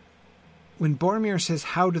 When Boromir says,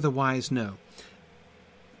 how do the Wise know?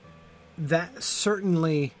 That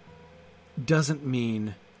certainly doesn't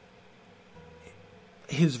mean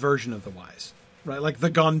his version of the Wise, right? Like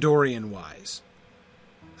the Gondorian Wise.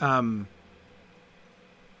 When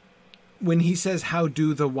he says, how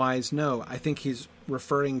do the Wise know? I think he's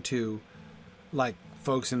referring to, like,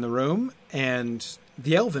 folks in the room and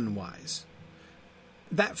the Elven Wise.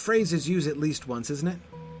 That phrase is used at least once, isn't it?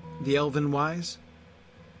 The Elven Wise.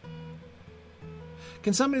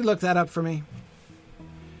 Can somebody look that up for me?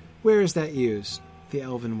 Where is that used? The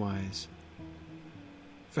Elven Wise.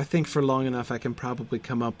 If I think for long enough, I can probably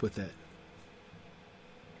come up with it.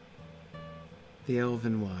 The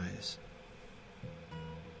Elven Wise.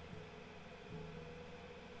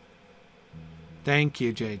 Thank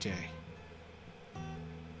you, JJ.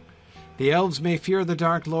 The elves may fear the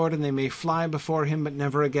Dark Lord, and they may fly before him, but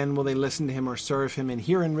never again will they listen to him or serve him. And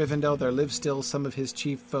here in Rivendell there live still some of his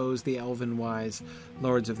chief foes, the Elven Wise,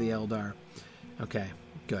 lords of the Eldar. Okay,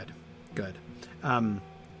 good.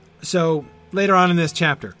 So later on in this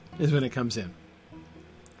chapter is when it comes in.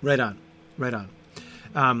 Right on.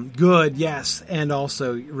 Good, yes, and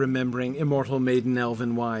also remembering immortal maiden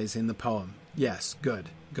Elven Wise in the poem. Yes, good.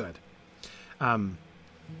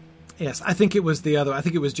 Yes, I think it was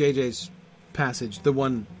JJ's passage, the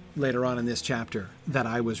one later on in this chapter that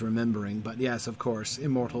I was remembering. But yes, of course,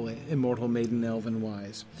 immortal maiden Elven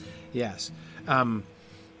Wise. Yes. And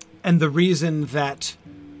the reason that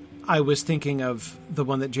I was thinking of the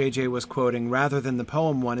one that JJ was quoting rather than the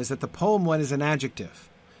poem one is that the poem one is an adjective.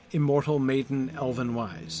 Immortal maiden Elven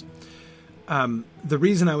Wise. The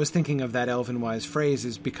reason I was thinking of that Elven Wise phrase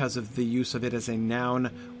is because of the use of it as a noun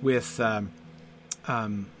with...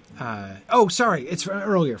 sorry, it's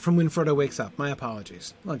earlier, from when Frodo wakes up. My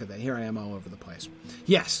apologies. Look at that. Here I am all over the place.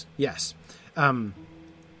 Yes.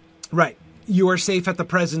 Right. You are safe at the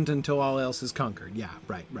present until all else is conquered. Yeah,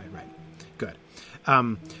 right. Good.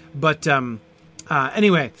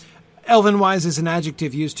 Anyway, Elven Wise is an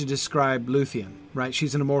adjective used to describe Luthien, right?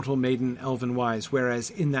 She's an immortal maiden Elven Wise, whereas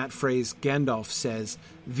in that phrase, Gandalf says,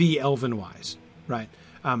 the Elven Wise, right?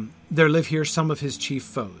 There live here some of his chief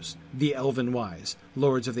foes, the Elven Wise,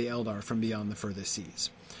 lords of the Eldar from beyond the furthest seas.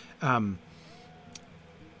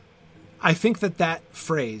 I think that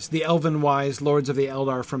phrase, the Elven Wise, lords of the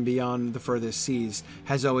Eldar from beyond the furthest seas,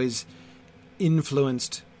 has always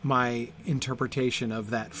influenced my interpretation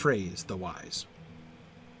of that phrase, the Wise.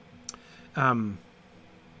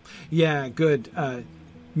 Yeah, good.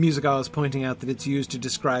 Musical is pointing out that it's used to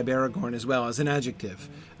describe Aragorn as well as an adjective.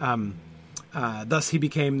 Thus he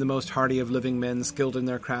became the most hardy of living men, skilled in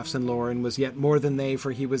their crafts and lore, and was yet more than they,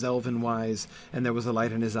 for he was elven wise, and there was a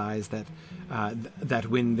light in his eyes that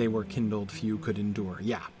when they were kindled, few could endure.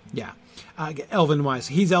 Yeah. Elven wise.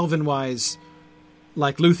 He's elven wise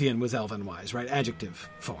like Luthien was elven wise, right? Adjective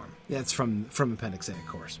form. That's from Appendix A, of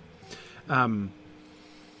course.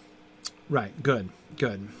 Right, good.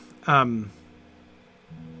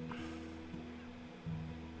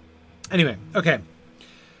 Anyway, okay.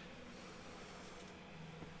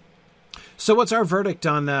 So what's our verdict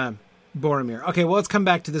on Boromir? Okay, well, let's come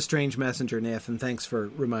back to the strange messenger, Nathan. Thanks for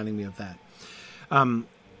reminding me of that.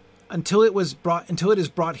 Until it is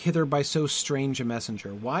brought hither by so strange a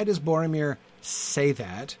messenger. Why does Boromir say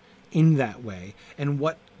that in that way? And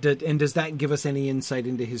does that give us any insight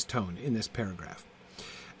into his tone in this paragraph?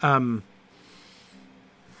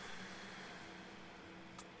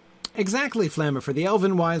 Exactly, Flammifer. The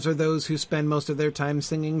elven wise are those who spend most of their time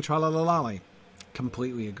singing tra-la-la-lolly.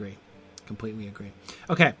 Completely agree.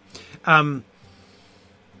 Okay.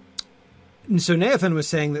 So Nathan was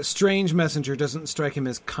saying that strange messenger doesn't strike him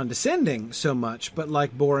as condescending so much, but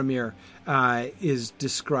like Boromir is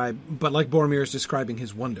describing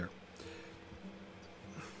his wonder.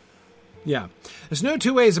 Yeah. There's no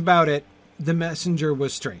two ways about it. The messenger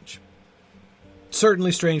was strange.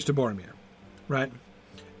 Certainly strange to Boromir, right?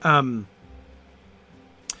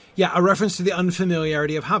 Yeah, a reference to the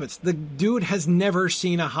unfamiliarity of hobbits. The dude has never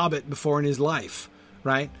seen a hobbit before in his life,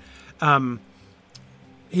 right?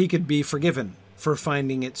 He could be forgiven for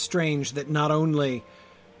finding it strange that not only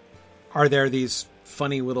are there these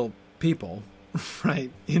funny little people, right,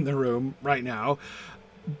 in the room right now,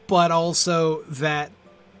 but also that,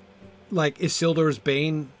 like, Isildur's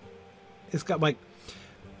Bane, it's got, like,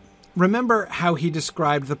 remember how he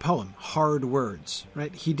described the poem, hard words,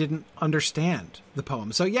 right? He didn't understand the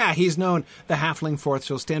poem. So yeah, he's known the halfling forth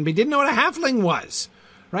shall stand, but he didn't know what a halfling was,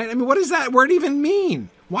 right? I mean, what does that word even mean?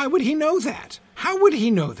 Why would he know that? How would he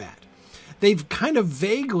know that? They've kind of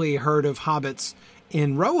vaguely heard of hobbits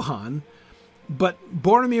in Rohan, but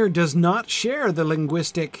Boromir does not share the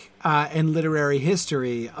linguistic and literary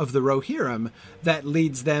history of the Rohirrim that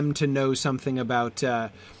leads them to know something about the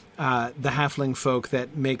halfling folk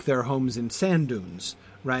that make their homes in sand dunes,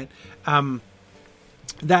 right?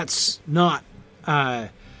 That's not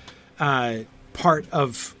part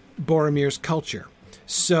of Boromir's culture.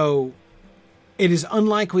 So it is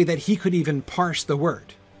unlikely that he could even parse the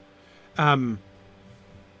word. Halfling,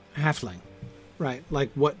 right?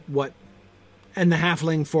 Like what, and the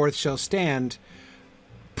halfling forth shall stand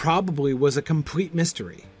probably was a complete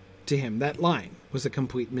mystery to him. That line was a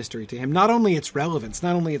complete mystery to him. Not only its relevance,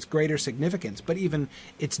 not only its greater significance, but even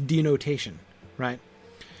its denotation, right?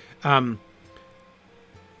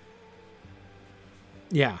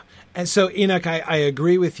 Yeah. And so, Enoch, I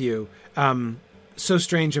agree with you. So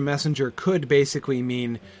strange a messenger could basically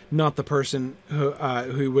mean not the person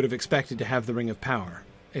who would have expected to have the Ring of Power.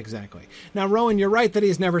 Exactly. Now, Rowan, you're right that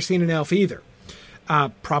he's never seen an elf either.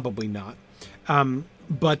 Probably not.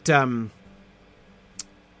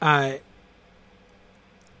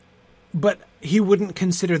 But he wouldn't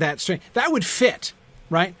consider that strange. That would fit,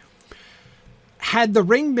 right? Had the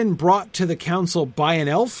ring been brought to the council by an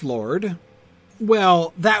elf lord,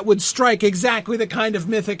 well, that would strike exactly the kind of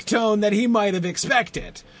mythic tone that he might have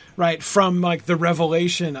expected, right? From, like, the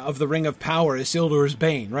revelation of the Ring of Power, Isildur's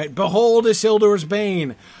Bane, right? Behold Isildur's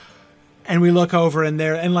Bane. And we look over and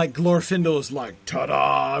there, and, like, Glorfindel is like,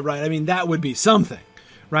 ta-da, right? I mean, that would be something,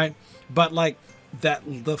 right? But, like,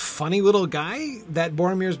 the funny little guy that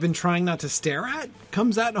Boromir's been trying not to stare at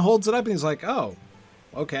comes out and holds it up, and he's like, oh,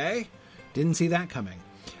 okay. Didn't see that coming.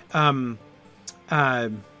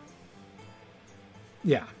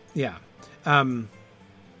 Yeah. Yeah,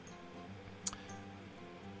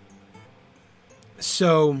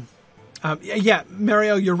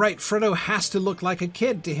 Mario, you're right. Frodo has to look like a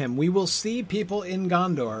kid to him. We will see people in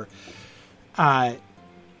Gondor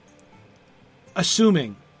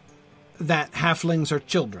assuming that halflings are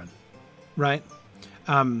children, right?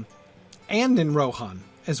 And in Rohan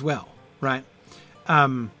as well, right?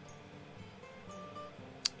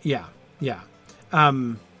 Yeah. Yeah.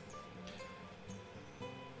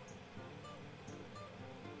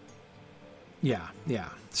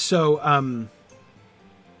 So,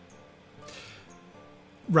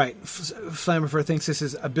 right. Flammifer thinks this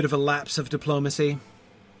is a bit of a lapse of diplomacy.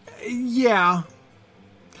 Yeah.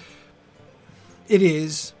 It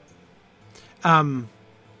is. But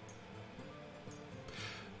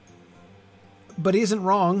he isn't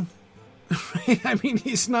wrong. Right? I mean,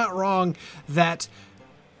 he's not wrong that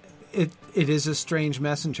it is a strange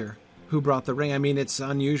messenger who brought the ring. I mean, it's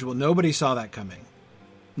unusual. Nobody saw that coming.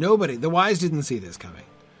 Nobody. The wise didn't see this coming,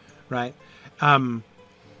 right?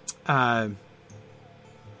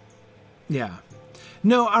 Yeah.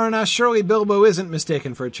 No, Arna, surely Bilbo isn't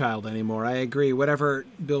mistaken for a child anymore. I agree. Whatever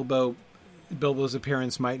Bilbo's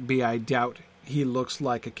appearance might be, I doubt he looks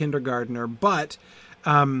like a kindergartner. But,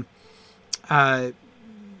 again,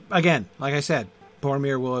 like I said,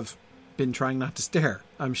 Boromir will have been trying not to stare,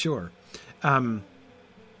 I'm sure.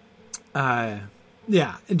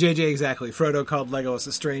 Yeah, JJ, exactly. Frodo called Legolas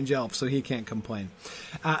a strange elf, so he can't complain.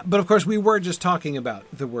 But, of course, we were just talking about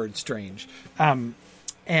the word strange. For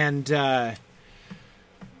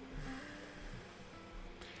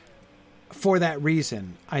that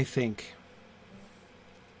reason, I think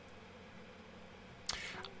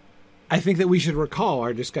I think that we should recall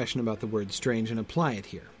our discussion about the word strange and apply it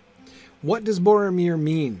here. What does Boromir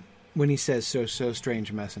mean when he says so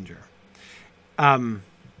strange messenger? Would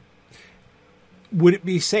it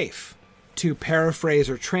be safe to paraphrase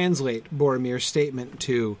or translate Boromir's statement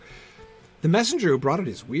to, the messenger who brought it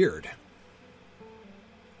is weird?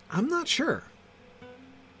 I'm not sure.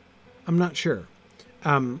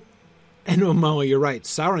 And Molly, you're right.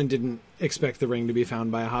 Sauron didn't expect the ring to be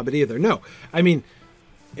found by a hobbit either. No, I mean,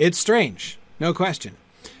 it's strange. No question.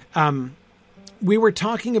 We were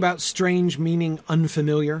talking about strange meaning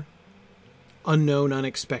unfamiliar, unknown,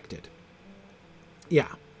 unexpected.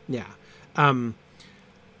 Yeah.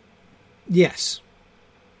 Yes.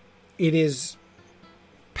 It is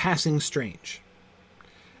passing strange.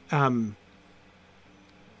 And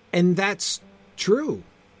that's true.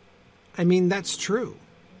 I mean, that's true.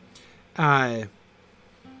 It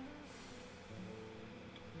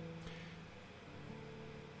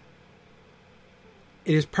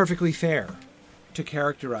is perfectly fair to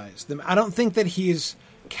characterize them. I don't think that he's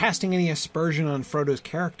casting any aspersion on Frodo's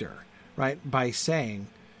character, right, by saying,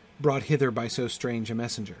 brought hither by so strange a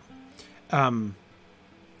messenger.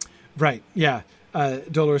 Right, yeah.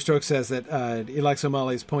 Dolores Stroke says that he likes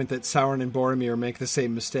O'Malley's point that Sauron and Boromir make the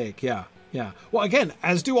same mistake. Yeah. Well, again,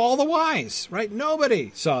 as do all the wise, right?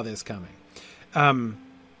 Nobody saw this coming.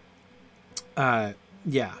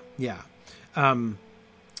 Yeah.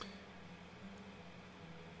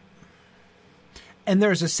 And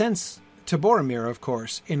there's a sense to Boromir, of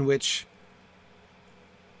course, in which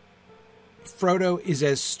Frodo is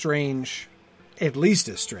as strange, at least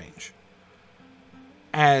as strange,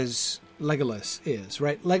 as Legolas is,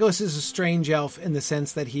 right? Legolas is a strange elf in the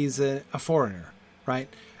sense that he's a foreigner, right?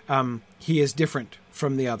 He is different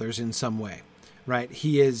from the others in some way, right?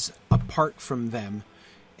 He is apart from them,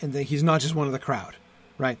 and he's not just one of the crowd,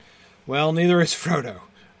 right? Well, neither is Frodo,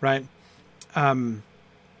 right?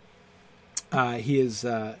 He is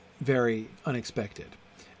very unexpected.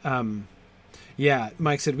 Yeah,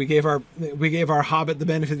 Mike said we gave our Hobbit the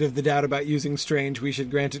benefit of the doubt about using strange. We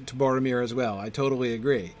should grant it to Boromir as well. I totally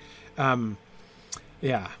agree.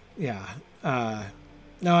 Yeah.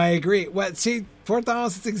 No, I agree. Well, see, Fort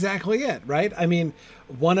Thales, it's exactly it, right? I mean,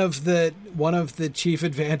 one of the chief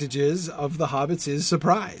advantages of the Hobbits is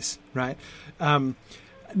surprise, right?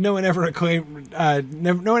 No one ever accused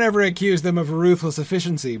them of a ruthless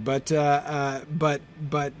efficiency, but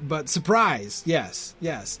surprise, yes,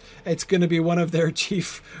 it's going to be one of their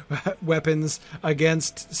chief weapons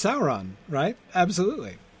against Sauron, right?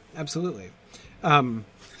 Absolutely.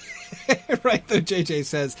 Right, though JJ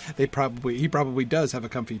says he probably does have a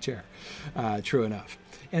comfy chair. True enough.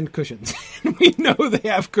 And cushions. We know they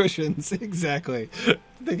have cushions. Exactly.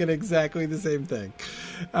 Thinking exactly the same thing.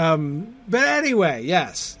 But anyway,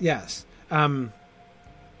 yes.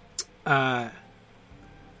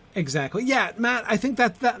 Exactly. Yeah, Matt, I think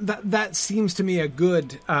that seems to me a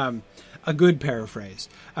good paraphrase.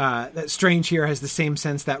 That strange here has the same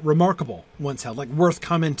sense that remarkable once held, like worth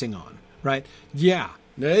commenting on, right? Yeah.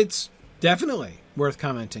 It's definitely worth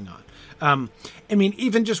commenting on. I mean,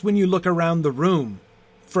 even just when you look around the room,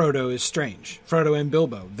 Frodo is strange. Frodo and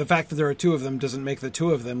Bilbo. The fact that there are two of them doesn't make the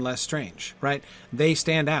two of them less strange, right? They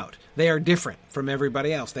stand out. They are different from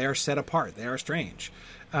everybody else. They are set apart. They are strange.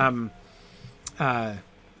 Definitely.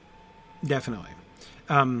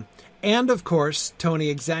 And of course, Tony,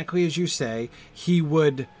 exactly as you say, he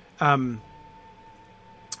would wonder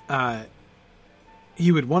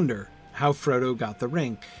how Frodo got the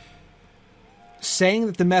ring. Saying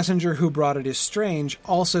that the messenger who brought it is strange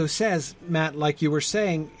also says, Matt, like you were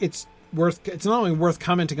saying, it's not only worth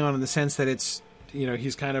commenting on in the sense that it's,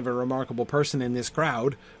 he's kind of a remarkable person in this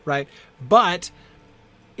crowd, right? But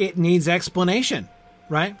it needs explanation,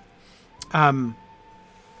 right?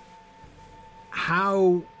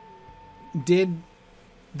 How did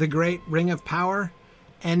the great Ring of Power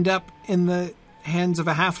end up in the hands of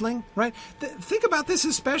a halfling, right? Think about this,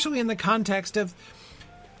 especially in the context of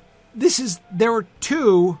there were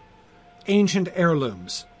two ancient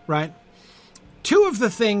heirlooms, right? Two of the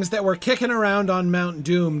things that were kicking around on Mount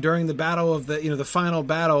Doom during the battle of the final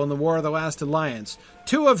battle in the War of the Last Alliance.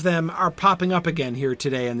 Two of them are popping up again here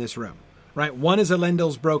today in this room, right? One is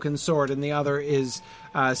Elendil's broken sword, and the other is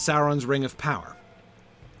Sauron's Ring of Power.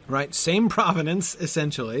 Right, same provenance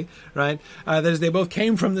essentially. Right, that is, they both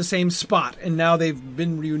came from the same spot, and now they've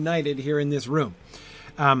been reunited here in this room.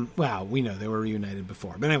 Well, we know they were reunited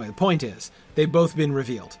before, but anyway, the point is they've both been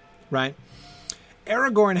revealed. Right,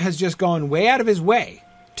 Aragorn has just gone way out of his way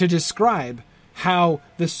to describe how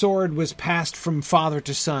the sword was passed from father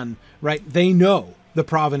to son. Right, they know the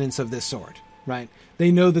provenance of this sword. right?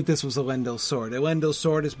 They know that this was Elendil's sword. Elendil's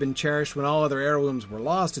sword has been cherished when all other heirlooms were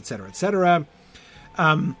lost, etc., etc.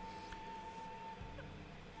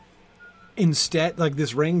 Instead, like,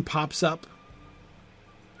 this ring pops up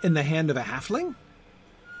in the hand of a halfling,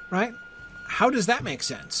 right? How does that make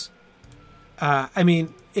sense? I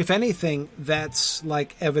mean, if anything, that's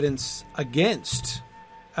like evidence against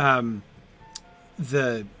the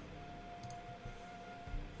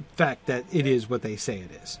fact that it is what they say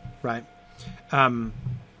it is, right?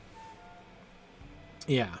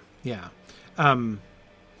 Yeah.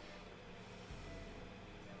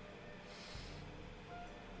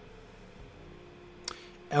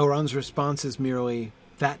 Elrond's response is merely,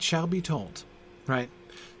 "That shall be told," right?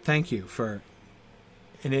 Thank you for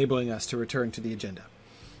enabling us to return to the agenda.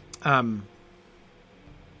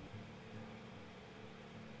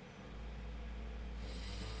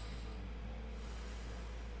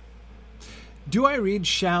 Do I read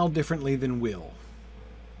shall differently than will?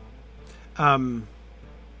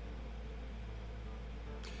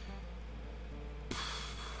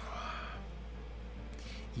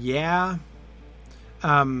 Yeah.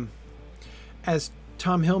 As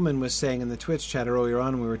Tom Hillman was saying in the Twitch chat earlier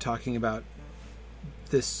on, we were talking about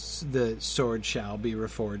this, the sword shall be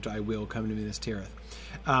reforged, I will come to Minas Tirith.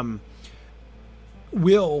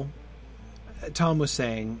 Will, Tom was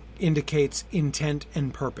saying, indicates intent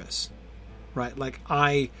and purpose, right? Like,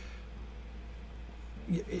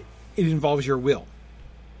 it involves your will,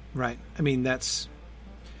 right? I mean, that's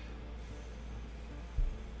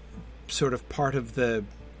sort of part of the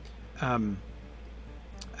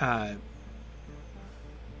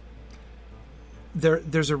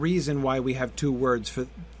there's a reason why we have two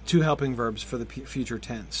helping verbs for the future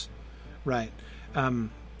tense, right? In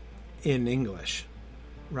English,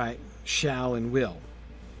 right? Shall and will.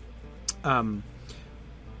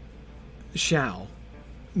 Shall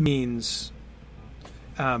means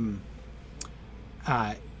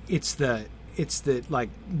it's the like,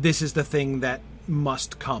 this is the thing that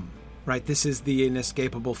must come, right? This is the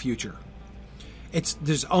inescapable future.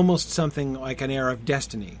 There's almost something like an air of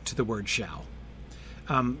destiny to the word shall.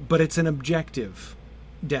 But it's an objective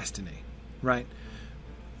destiny, right?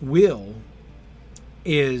 Will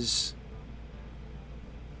is,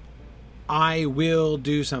 I will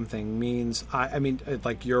do something, means, I mean,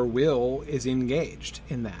 like, your will is engaged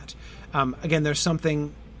in that. Again, there's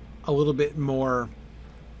something a little bit more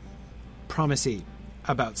promisey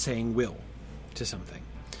about saying will to something.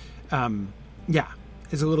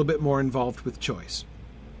 Is a little bit more involved with choice.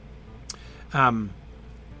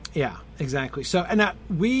 Yeah, exactly. So, and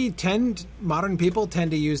modern people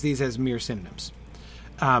tend to use these as mere synonyms.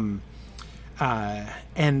 And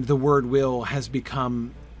the word will has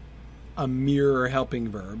become a mere helping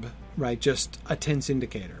verb, right? Just a tense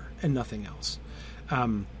indicator and nothing else.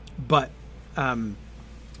 But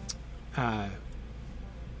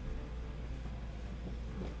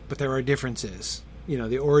there are differences. You know,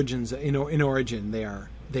 the origins in origin, there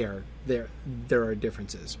are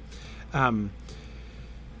differences.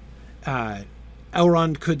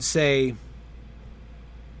 Elrond could say,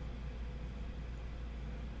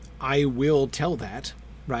 I will tell that,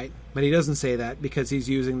 right? But he doesn't say that because he's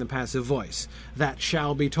using the passive voice. That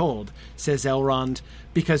shall be told, says Elrond,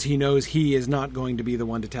 because he knows he is not going to be the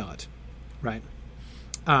one to tell it, right?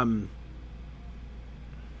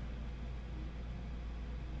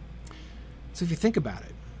 So if you think about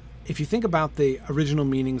it, if you think about the original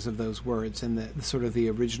meanings of those words and the sort of the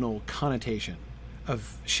original connotation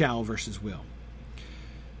of shall versus will,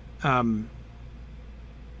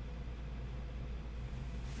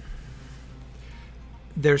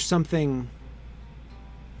 there's something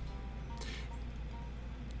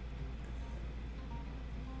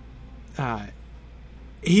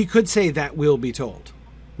he could say that will be told,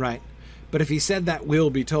 right? But if he said that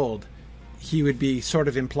will be told, he would be sort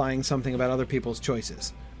of implying something about other people's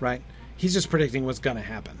choices, right? He's just predicting what's going to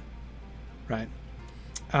happen, right?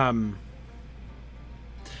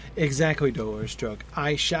 Exactly, Dolores Stroke.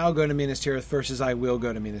 I shall go to Minas Tirith versus I will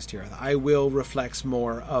go to Minas Tirith. I will reflects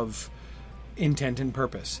more of intent and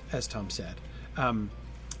purpose, as Tom said,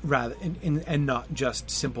 rather and not just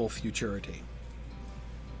simple futurity.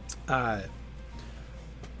 Yeah.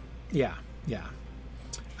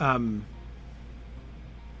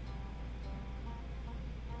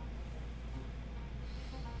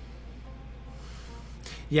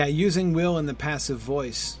 Yeah, using will in the passive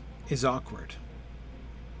voice is awkward.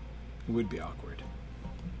 It would be awkward.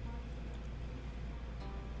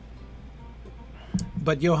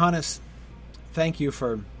 But Johannes, thank you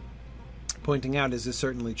for pointing out, is this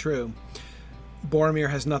certainly true? Boromir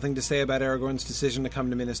has nothing to say about Aragorn's decision to come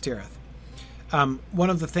to Minas Tirith. One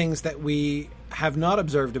of the things that we have not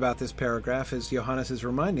observed about this paragraph, as Johannes is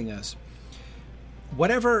reminding us,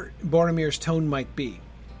 whatever Boromir's tone might be,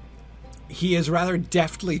 he is rather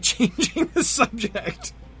deftly changing the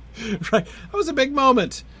subject. Right? That was a big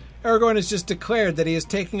moment. Aragorn has just declared that he is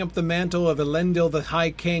taking up the mantle of Elendil, the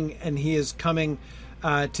High King, and he is coming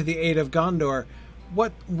to the aid of Gondor.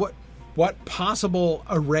 What possible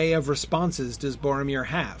array of responses does Boromir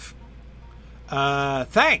have?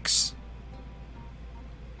 Thanks.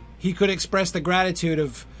 He could express the gratitude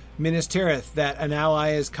of Minas Tirith that an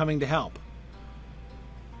ally is coming to help.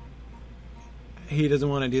 He doesn't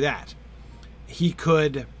want to do that. He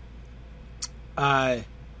could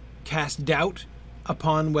cast doubt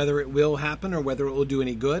upon whether it will happen or whether it will do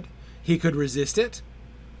any good. He could resist it,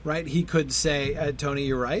 right? He could say, Tony,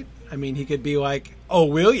 you're right. I mean, he could be like, oh,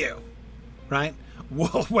 will you? Right?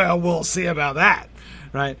 Well, we'll see about that,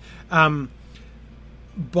 right?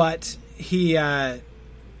 But he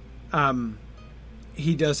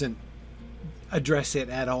doesn't address it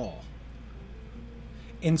at all.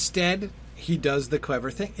 Instead, he does the clever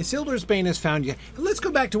thing. Isildur's Bane has found you. Let's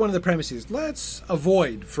go back to one of the premises. Let's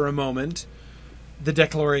avoid for a moment the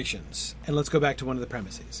declarations, and let's go back to one of the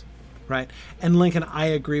premises, right? And Lincoln, I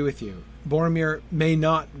agree with you. Boromir may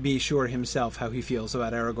not be sure himself how he feels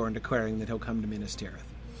about Aragorn declaring that he'll come to Minas Tirith.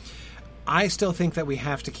 I still think that we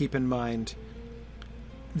have to keep in mind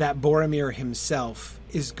that Boromir himself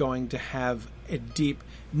is going to have a deep...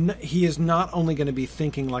 He is not only going to be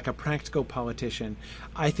thinking like a practical politician,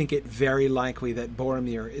 I think it very likely that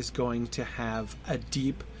Boromir is going to have a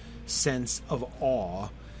deep sense of awe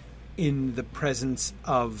in the presence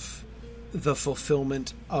of the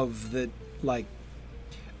fulfillment of the,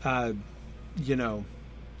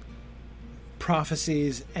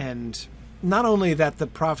 prophecies, and not only that the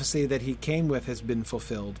prophecy that he came with has been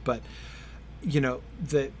fulfilled, but,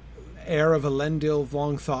 the heir of Elendil,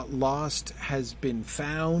 long thought lost, has been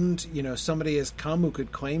found. Somebody has come who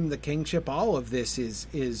could claim the kingship. All of this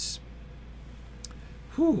is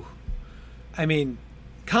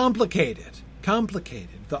complicated.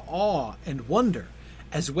 The awe and wonder,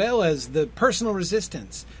 as well as the personal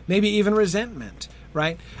resistance, maybe even resentment,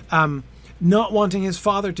 right? Not wanting his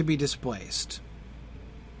father to be displaced.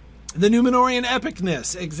 The Númenórean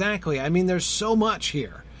epicness, exactly. There's so much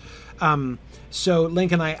here. So,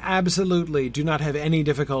 Lincoln, I absolutely do not have any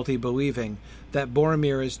difficulty believing that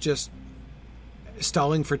Boromir is just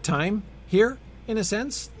stalling for time here, in a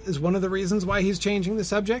sense, is one of the reasons why he's changing the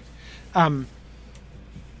subject. Yeah.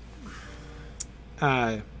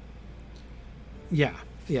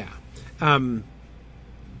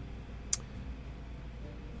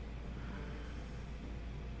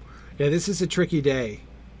 This is a tricky day.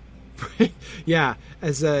 Yeah,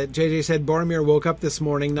 as JJ said, Boromir woke up this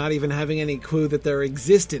morning not even having any clue that there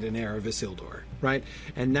existed an heir of Isildur, right?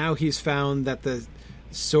 And now he's found that the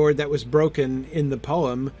sword that was broken in the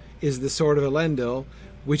poem is the sword of Elendil,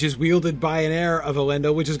 which is wielded by an heir of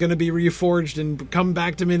Elendil, which is going to be reforged and come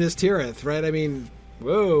back to Minas Tirith, right?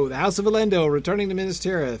 Whoa, the House of Elendil returning to Minas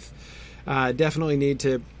Tirith. Definitely need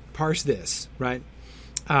to parse this, right?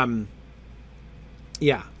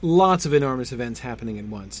 Lots of enormous events happening at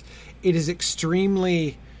once. It is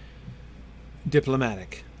extremely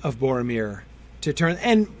diplomatic of Boromir to turn,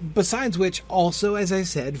 and besides which, also, as I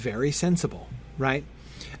said, very sensible, right?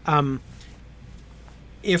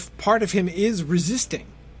 If part of him is resisting,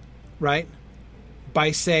 right, by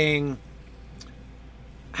saying,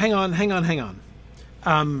 hang on.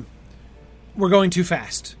 We're going too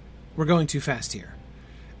fast. Here.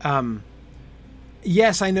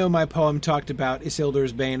 Yes, I know my poem talked about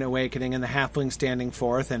Isildur's Bane awakening and the halfling standing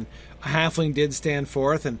forth, and a halfling did stand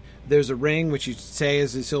forth, and there's a ring which you say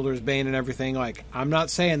is Isildur's Bane and everything. I'm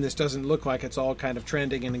not saying this doesn't look like it's all kind of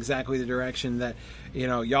trending in exactly the direction that,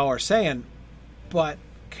 y'all are saying, but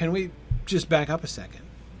can we just back up a second,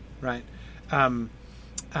 right?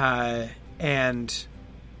 And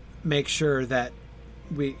make sure that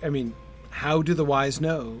how do the wise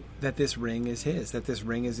know that this ring is his, that this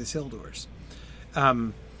ring is Isildur's?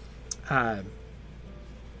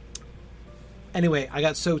 Anyway, I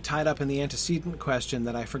got so tied up in the antecedent question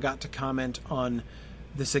that I forgot to comment on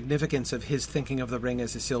the significance of his thinking of the ring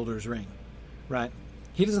as Isildur's ring, right?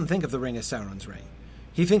 He doesn't think of the ring as Sauron's ring.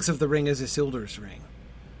 He thinks of the ring as Isildur's ring.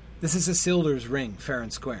 This is Isildur's ring, fair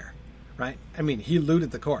and square, right? He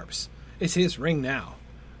looted the corpse. It's his ring now,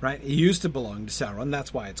 right? It used to belong to Sauron.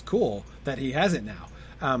 That's why it's cool that he has it now.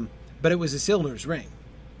 But it was Isildur's ring.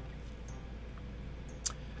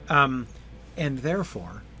 And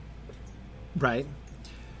therefore, right,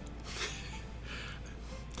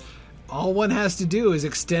 all one has to do is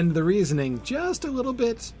extend the reasoning just a little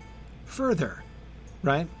bit further,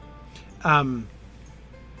 right?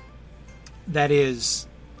 That is,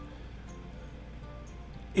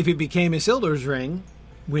 if it became Isildur's ring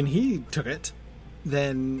when he took it,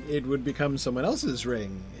 then it would become someone else's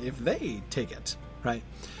ring if they take it, right?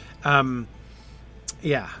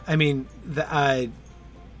 Yeah, I mean, the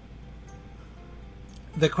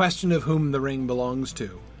question of whom the ring belongs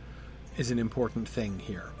to is an important thing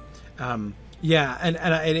here. Yeah, and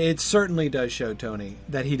it certainly does show Tony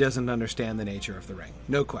that he doesn't understand the nature of the ring.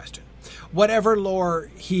 No question. Whatever lore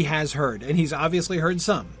he has heard, and he's obviously heard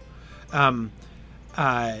some,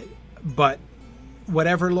 but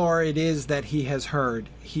whatever lore it is that he has heard,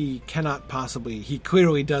 he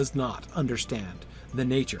clearly does not understand the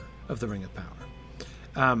nature of the Ring of Power.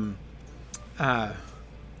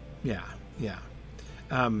 Yeah.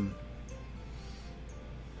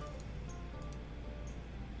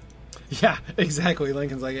 Yeah, exactly.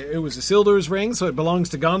 Lincoln's like, it was Isildur's ring, so it belongs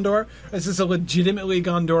to Gondor. This is a legitimately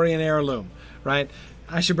Gondorian heirloom, right?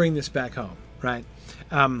 I should bring this back home, right?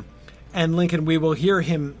 And Lincoln, we will hear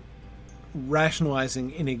him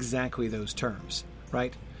rationalizing in exactly those terms,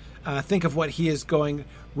 right? Think of what he is going.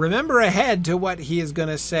 Remember ahead to what he is going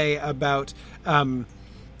to say about if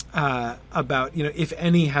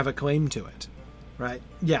any have a claim to it, right?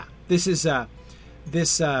 Yeah, this is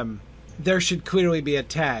there should clearly be a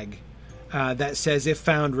tag that says, if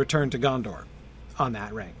found, return to Gondor on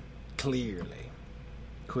that ring. Clearly.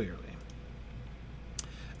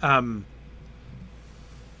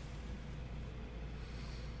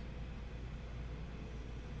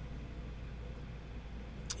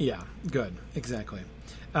 Yeah, good. Exactly.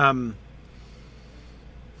 Final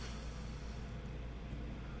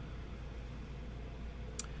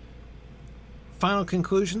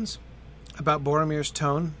conclusions about Boromir's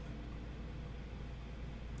tone.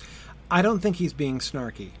 I don't think he's being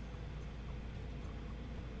snarky.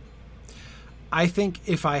 I think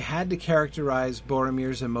if I had to characterize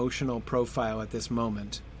Boromir's emotional profile at this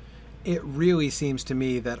moment, it really seems to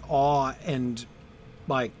me that awe and,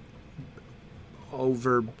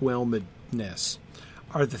 overwhelmedness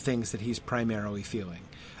are the things that he's primarily feeling.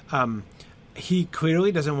 He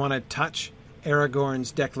clearly doesn't want to touch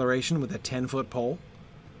Aragorn's declaration with a 10-foot pole,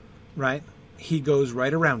 right? He goes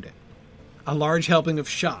right around it. A large helping of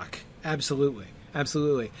shock. Absolutely.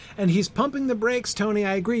 And he's pumping the brakes, Tony,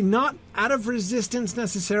 I agree, not out of resistance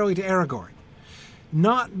necessarily to Aragorn.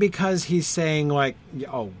 Not because he's saying,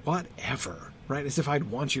 whatever, right? As if I'd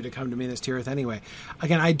want you to come to Minas Tirith anyway.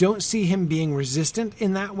 Again, I don't see him being resistant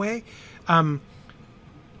in that way.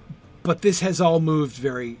 But this has all moved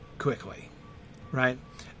very quickly, right?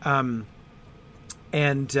 And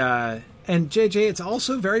JJ, it's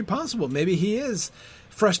also very possible maybe he is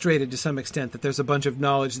frustrated to some extent that there's a bunch of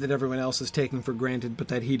knowledge that everyone else is taking for granted, but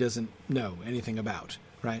that he doesn't know anything about,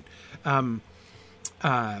 right?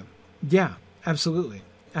 Yeah, absolutely.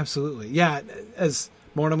 Yeah, as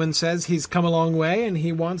Morneman says, he's come a long way and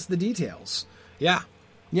he wants the details. Yeah,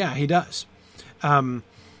 he does. And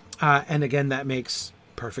again, that makes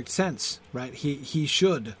perfect sense, right? He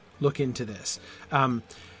should look into this. And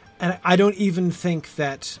I don't even think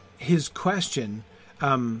that his question,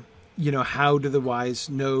 how do the wise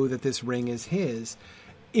know that this ring is his,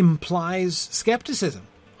 implies skepticism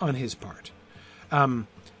on his part.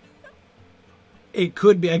 It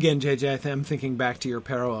could be, again, JJ, I'm thinking back to your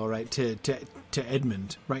parallel, right, to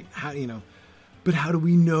Edmund, right? But how do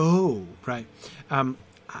we know, right?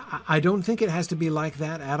 I don't think it has to be like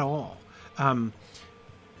that at all.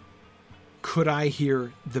 Could I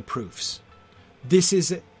hear the proofs? This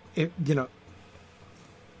is,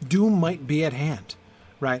 doom might be at hand,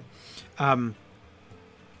 right? A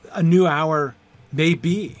new hour may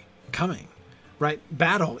be coming, right?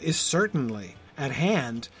 Battle is certainly at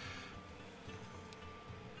hand.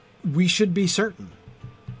 We should be certain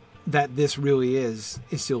that this really is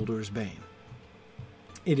Isildur's bane.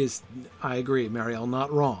 It is, I agree, Marielle,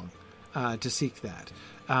 not wrong to seek that.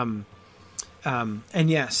 And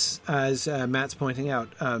yes, as Matt's pointing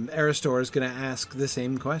out, Aristor is going to ask the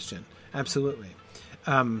same question. Absolutely.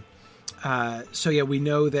 So yeah, we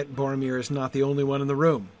know that Boromir is not the only one in the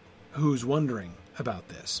room who's wondering about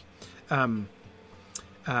this. Yeah,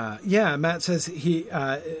 Matt says he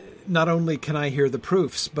not only can I hear the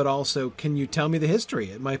proofs, but also can you tell me the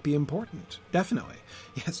history? It might be important. Definitely.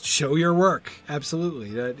 Yes, show your work. Absolutely.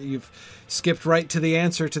 You've skipped right to the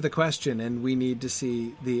answer to the question, and we need to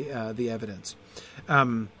see the evidence.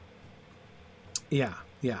 Yeah,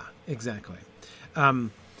 exactly.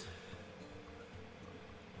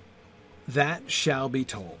 That shall be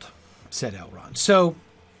told, said Elrond. So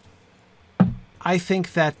I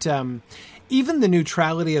think that even the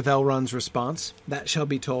neutrality of Elrond's response, that shall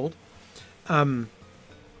be told,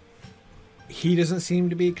 he doesn't seem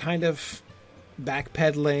to be kind of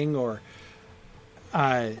backpedaling, or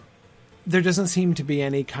there doesn't seem to be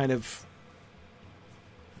any kind of...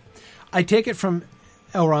 I take it from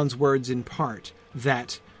Elrond's words in part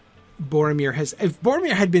that Boromir has... If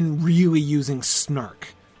Boromir had been really using snark,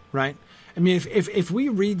 right? I mean, if we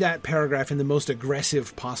read that paragraph in the most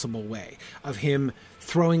aggressive possible way of him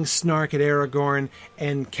throwing snark at Aragorn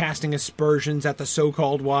and casting aspersions at the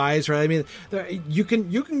so-called wise, right? I mean, you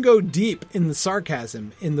can go deep in the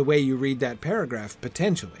sarcasm in the way you read that paragraph,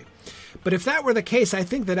 potentially. But if that were the case, I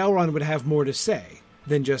think that Elrond would have more to say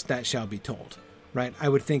than just "that shall be told," right? I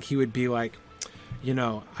would think he would be like, you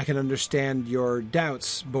know, I can understand your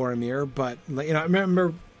doubts, Boromir, but, you know, I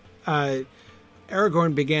remember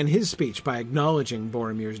Aragorn began his speech by acknowledging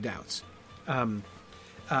Boromir's doubts.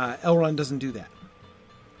 Elrond doesn't do that.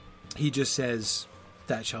 He just says,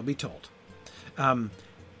 "that shall be told,"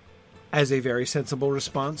 as a very sensible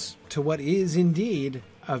response to what is indeed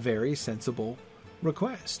a very sensible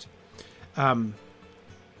request. Yeah.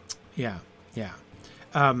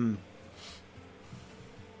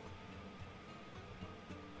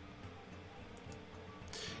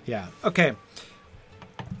 Yeah. Okay.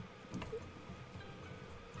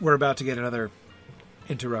 We're about to get another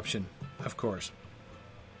interruption, of course.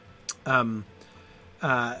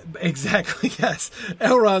 Exactly. Yes.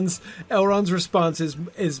 Elrond's response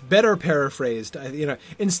is better paraphrased. You know,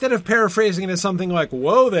 instead of paraphrasing it as something like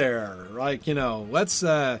 "Whoa there," like, you know, let's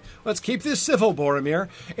keep this civil, Boromir.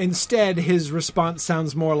 Instead, his response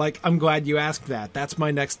sounds more like, "I'm glad you asked that. That's my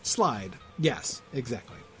next slide." Yes.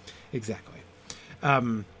 Exactly.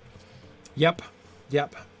 Yep.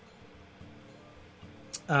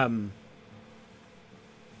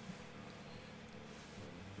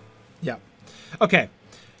 Yeah. Okay.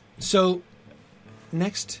 So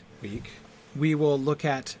next week we will look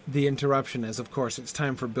at the interruption, as of course it's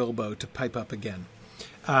time for Bilbo to pipe up again.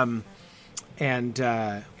 And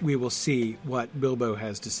we will see what Bilbo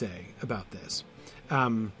has to say about this.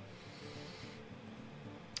 Yeah,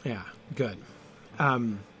 good.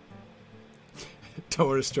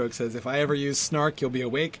 Towerstroke says, "If I ever use snark, you'll be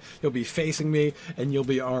awake, you'll be facing me, and you'll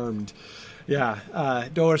be armed." Yeah,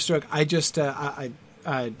 Towerstroke, I just...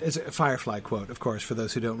 it's a Firefly quote, of course, for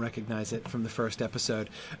those who don't recognize it from the first episode.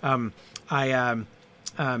 I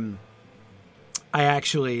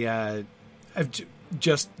actually I've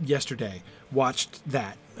just yesterday watched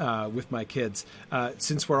that with my kids.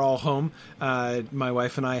 Since we're all home, my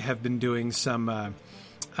wife and I have been doing some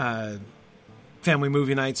family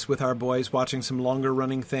movie nights with our boys, watching some longer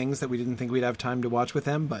running things that we didn't think we'd have time to watch with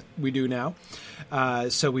them, but we do now.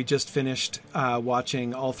 So we just finished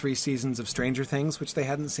watching all 3 seasons of Stranger Things, which they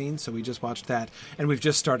hadn't seen. So we just watched that, and we've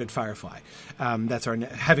just started Firefly. That's our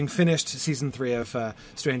having finished season 3 of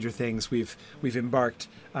Stranger Things. We've embarked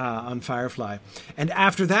on Firefly, and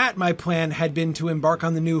after that, my plan had been to embark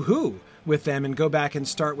on the new Who with them and go back and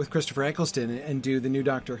start with Christopher Eccleston and do the new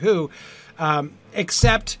Doctor Who,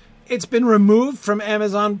 except it's been removed from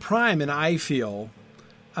Amazon Prime, and I feel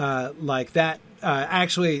like that.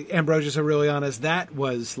 Actually, Ambrosius Aurelianus, that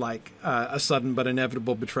was like a sudden but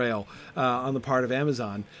inevitable betrayal on the part of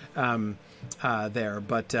Amazon there.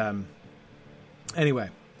 But anyway,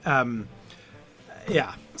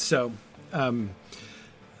 yeah. So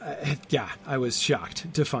yeah, I was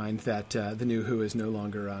shocked to find that the new Who is no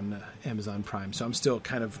longer on Amazon Prime. So I'm still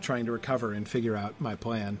kind of trying to recover and figure out my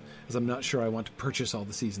plan, as I'm not sure I want to purchase all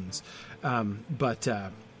the seasons. But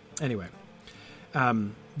anyway,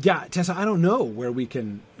 yeah, Tessa, I don't know where we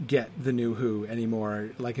can get the new Who anymore,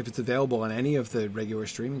 like if it's available on any of the regular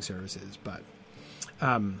streaming services. But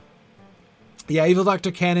yeah, Evil Dr.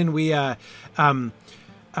 Canon,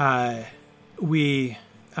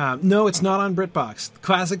 no, it's not on BritBox.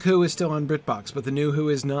 Classic Who is still on BritBox, but the new Who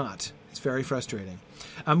is not. It's very frustrating.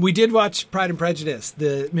 We did watch Pride and Prejudice,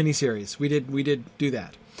 the miniseries. We did do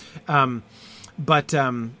that. But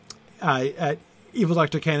Evil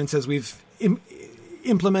Dr. Cannon says we've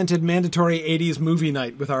implemented mandatory 80s movie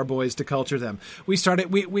night with our boys to culture them. We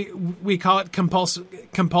call it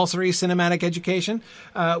compulsory cinematic education,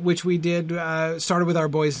 which we did started with our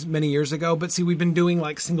boys many years ago. But see, we've been doing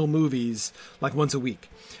like single movies like once a week,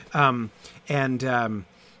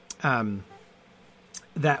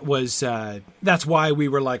 that was that's why we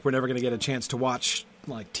were like, we're never going to get a chance to watch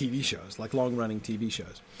like TV shows, like long running TV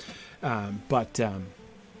shows. But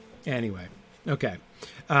anyway, okay.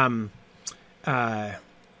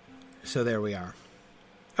 So there we are.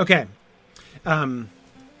 Okay. All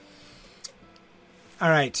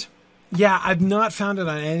right. Yeah, I've not found it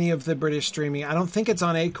on any of the British streaming. I don't think it's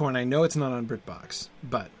on Acorn. I know it's not on BritBox,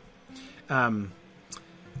 but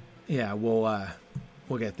Yeah, we'll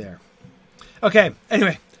get there. Okay.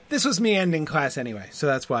 Anyway, this was me ending class anyway, so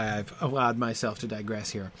that's why I've allowed myself to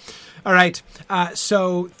digress here. All right.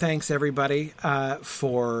 So thanks everybody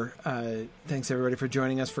for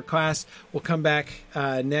joining us for class. We'll come back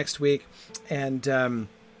next week and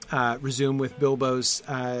resume with Bilbo's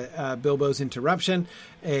interruption.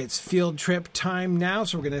 It's field trip time now,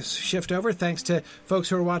 so we're going to shift over. Thanks to folks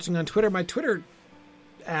who are watching on Twitter. My Twitter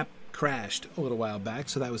app crashed a little while back,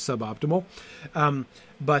 so that was suboptimal. And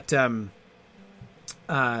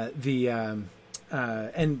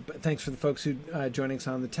thanks for the folks who joining us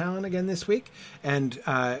on the Talon again this week. And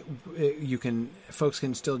folks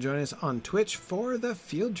can still join us on Twitch for the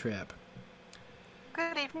field trip.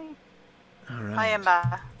 Good evening. All right.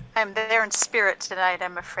 I'm there in spirit tonight.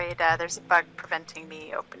 I'm afraid there's a bug preventing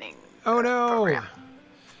me opening. Oh no! Program.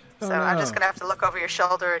 Oh, so no. I'm just gonna have to look over your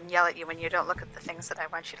shoulder and yell at you when you don't look at the things that I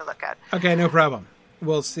want you to look at. Okay, no problem.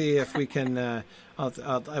 We'll see if we can. I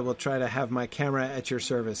will try to have my camera at your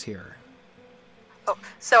service here. Oh,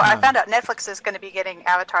 so I found out Netflix is going to be getting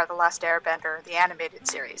Avatar: The Last Airbender, the animated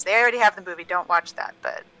series. They already have the movie. Don't watch that,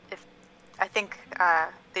 but I think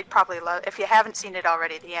they'd probably love. If you haven't seen it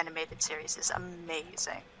already, the animated series is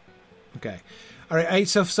amazing. Okay, all right.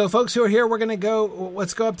 So folks who are here, we're gonna go.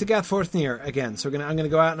 Let's go up to Gathforthnier again. So I'm gonna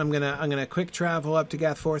go out and I'm gonna quick travel up to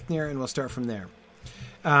Gathforthnier, and we'll start from there.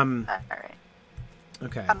 All right.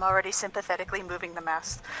 Okay. I'm already sympathetically moving the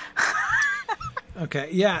mouse. Okay.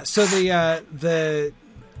 Yeah. So the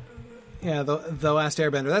Last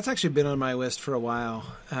Airbender. That's actually been on my list for a while.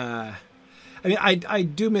 I mean, I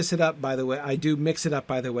do mix it up, by the way,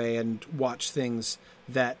 and watch things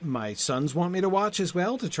that my sons want me to watch as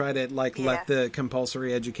well to try to let the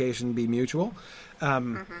compulsory education be mutual.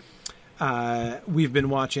 We've been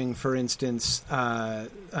watching, for instance,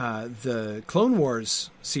 the Clone Wars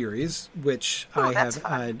series, which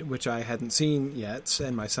I hadn't seen yet,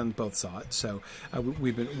 and my sons both saw it. So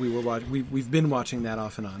we've been watching that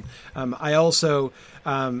off and on. I also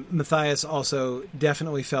Matthias also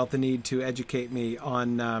definitely felt the need to educate me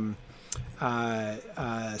on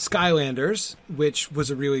Skylanders, which was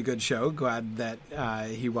a really good show. Glad that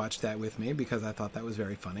he watched that with me because I thought that was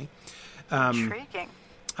very funny. Intriguing.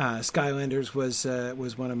 Skylanders was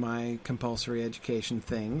one of my compulsory education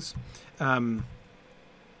things.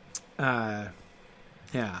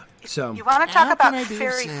 Yeah. So you want to talk about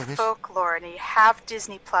fairy folklore, and you have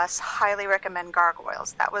Disney Plus. Highly recommend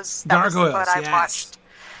Gargoyles. That was what I watched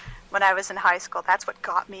when I was in high school. That's what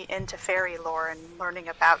got me into fairy lore and learning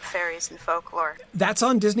about fairies and folklore. That's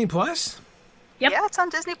on Disney Plus? Yep. Yeah, it's on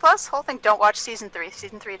Disney Plus. Whole thing. Don't watch season 3.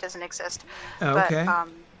 Season 3 doesn't exist. Oh, okay. But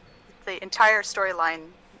the entire storyline,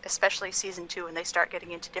 especially season 2, when they start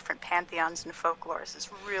getting into different pantheons and folklores, is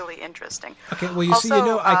really interesting. Okay, well, you see,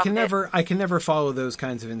 I can never follow those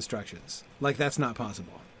kinds of instructions. Like, that's not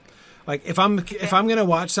possible. Like, if I'm going to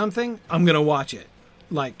watch something, I'm going to watch it.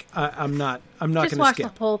 Like, I'm not going to skip. Just watch the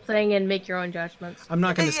whole thing and make your own judgments. I'm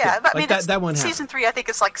not going to skip. But like, that one happened. Season 3, I think,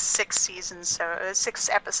 is like 6 seasons, so 6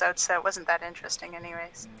 episodes, so it wasn't that interesting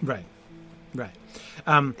anyways. Right.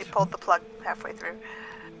 They pulled the plug halfway through.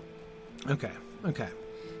 Okay.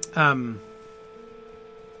 Yeah,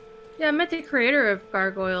 I met the creator of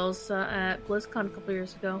Gargoyles at BlizzCon a couple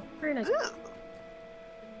years ago. Very nice. Ooh.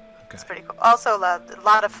 It's pretty cool. Also, a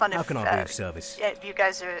lot of fun. How can I be of service? If you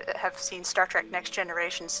guys have seen Star Trek Next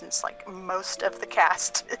Generation, since like most of the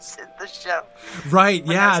cast is in the show. Right?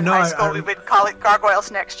 When yeah. I was in high school, we would call it Gargoyles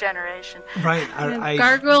Next Generation. Right.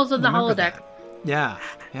 Gargoyles of the holodeck. That. Yeah.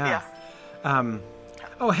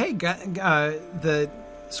 Oh, hey, the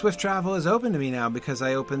Swift Travel is open to me now because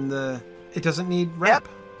I opened it doesn't need rep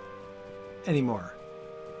anymore.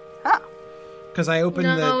 Huh. Because I opened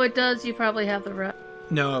No, it does. You probably have the rep.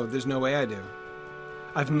 No, there's no way I do.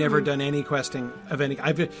 I've never done any questing of any.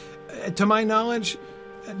 To my knowledge,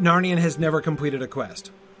 Narnian has never completed a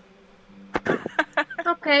quest.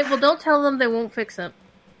 Okay, well, don't tell them, they won't fix it.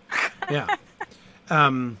 Yeah.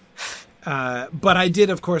 But I did,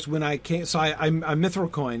 of course, when I came. So I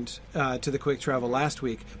mithril coined to the quick travel last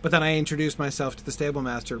week, but then I introduced myself to the stable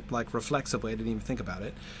master like reflexively. I didn't even think about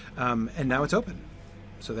it, and now it's open.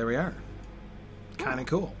 So there we are. Kind of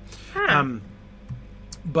cool. Huh.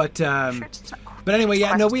 But anyway,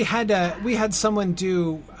 yeah. No, we had someone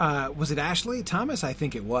do. Was it Ashley Thomas? I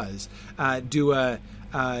think it was. Do a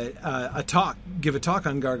talk, give a talk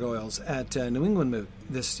on gargoyles at New England Moot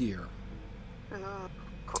this year.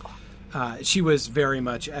 Cool. She was very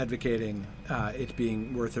much advocating it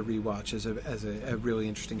being worth a rewatch as a really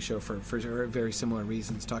interesting show for very similar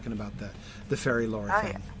reasons, talking about the fairy lore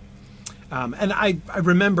thing. Yeah. And I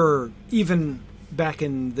remember even back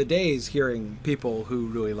in the days hearing people who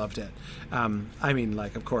really loved it. I mean,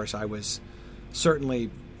 like, of course, I was certainly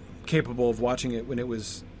capable of watching it when it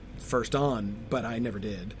was first on, but I never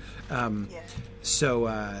did.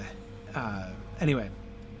 So, anyway.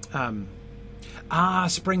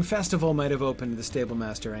 Spring Festival might have opened, the Stable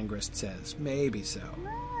Master Angrist says. Maybe so.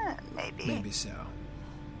 Maybe so.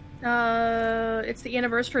 It's the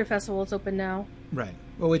Anniversary Festival. It's open now. Right.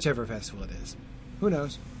 Well, whichever festival it is. Who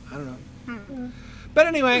knows? I don't know. But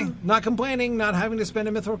anyway, not complaining, not having to spend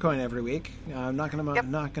a Mythor coin every week. I'm not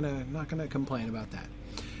gonna complain about that.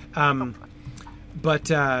 But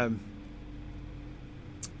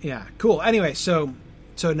yeah, cool. Anyway, so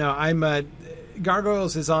no, I'm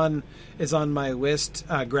Gargoyles is on my list.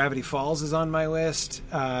 Gravity Falls is on my list.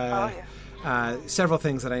 Several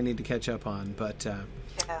things that I need to catch up on, but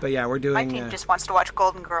yeah, we're doing. My team just wants to watch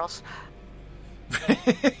Golden Girls.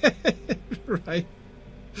 Right.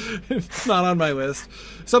 It's not on my list.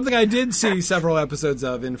 Something I did see several episodes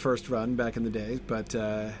of in first run back in the day, but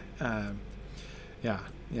yeah.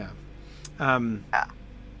 All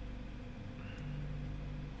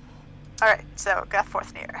right, so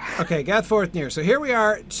Gathforthnier. Okay, Gathforthnier. So here we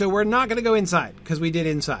are. So we're not going to go inside because we did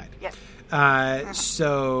inside. Yes.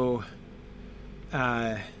 So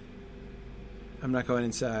I'm not going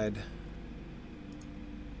inside.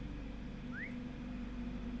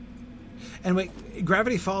 And wait,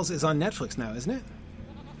 Gravity Falls is on Netflix now, isn't it?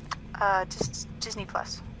 Just Disney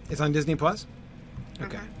Plus. It's on Disney Plus?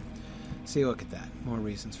 Okay. See, look at that. More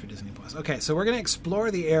reasons for Disney Plus. Okay, so we're going to explore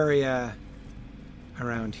the area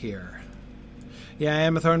around here. Yeah,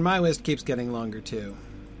 Amathorn, my list keeps getting longer too.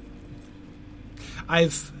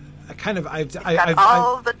 I've all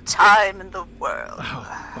the time in the world.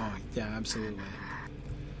 Oh, yeah, absolutely.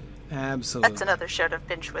 Absolutely. That's another show to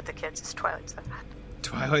binge with the kids, is Twilight Zone.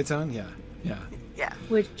 Twilight Zone? Yeah. Yeah.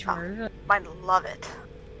 Which one? Mine love it.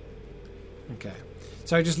 Okay.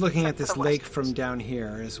 So I'm just looking at this lake from down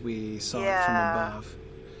here as we saw it from above.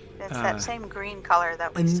 It's that same green color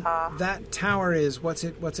that we saw. That tower is, what's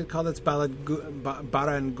it called? It's Barad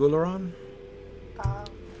Gularon?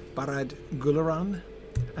 Barad Gularon?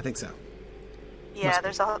 I think so. Yeah,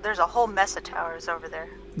 there's a whole mess of towers over there.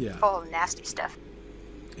 Yeah. Full of nasty stuff.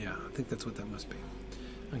 Yeah, I think that's what that must be.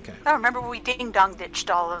 Okay. I remember we ding-dong ditched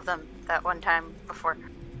all of them that one time before.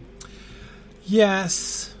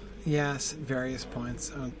 Yes, at various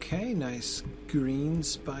points. Okay, nice green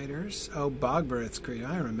spiders. Oh, Bogbirth's great.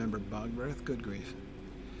 I remember Bogbirth. Good grief.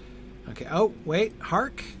 Okay, oh, wait,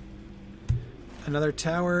 hark. Another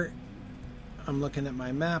tower. I'm looking at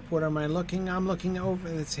my map. What am I looking? I'm looking over.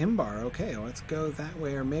 It's Himbar. Okay, let's go that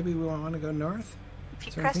way, or maybe we want to go north. If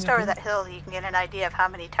you crest over that hill, you can get an idea of how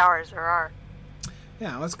many towers there are.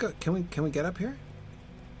 Yeah, let's go. Can we get up here?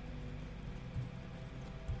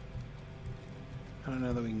 I don't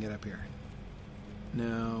know that we can get up here.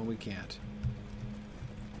 No, we can't.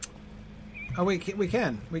 Oh, we can. We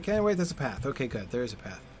can. Wait, there's a path. Okay, good. There is a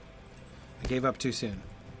path. I gave up too soon.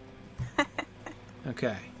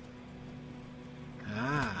 Okay.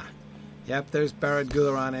 Yep, there's Barad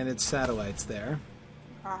Gularon and its satellites there.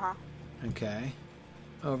 Uh-huh. Okay.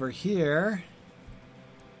 Over here,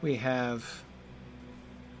 we have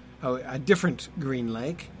a different green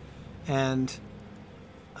lake, and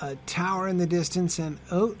a tower in the distance, and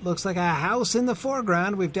looks like a house in the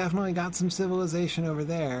foreground. We've definitely got some civilization over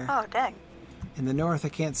there. Oh, dang. In the north, I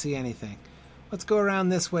can't see anything. Let's go around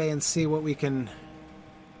this way and see what we can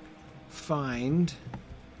find.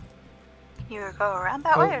 You go around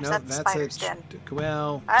that way, or is that the spider's den?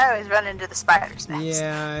 Well, I always run into the spider's nest.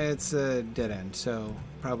 Yeah, it's a dead end, so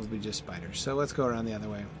probably just spiders. So let's go around the other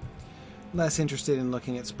way. Less interested in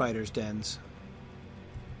looking at spiders' dens.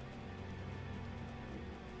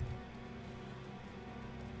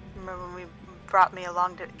 Remember when we brought me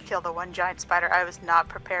along to kill the one giant spider? I was not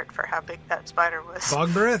prepared for how big that spider was.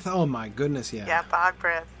 Bogbirth? Oh my goodness, yeah. Yeah,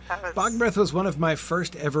 Bogbirth. Bogbirth was one of my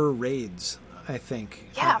first ever raids, I think.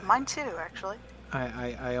 Yeah, mine too, actually.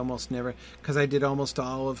 I almost never, because I did almost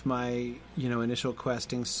all of my, initial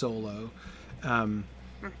questing solo.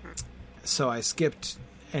 So I skipped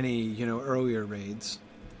any, earlier raids.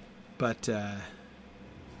 But, I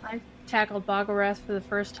tackled Bogorath for the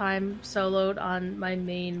first time soloed on my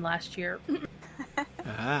main last year.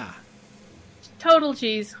 Total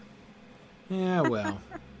cheese. Yeah, well.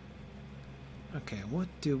 Okay, what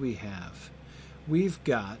do we have? We've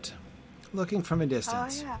got, looking from a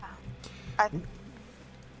distance. Oh, yeah.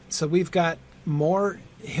 So we've got more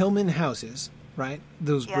Hillman houses, right?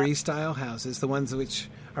 Those Bree-style houses, the ones which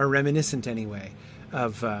are reminiscent, anyway,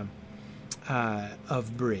 of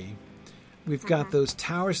Bree. We've got those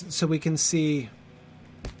towers, so we can see...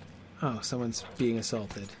 Oh, someone's being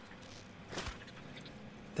assaulted.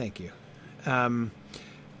 Thank you.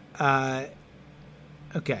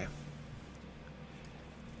 Okay.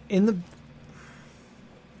 I'm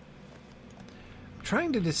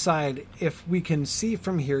trying to decide if we can see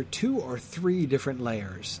from here 2 or 3 different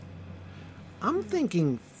layers. I'm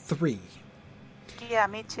thinking 3. Yeah,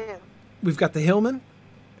 me too. We've got the hillman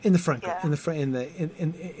in the front, Yeah. in the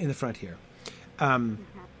front here.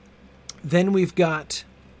 Then we've got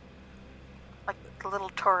Like the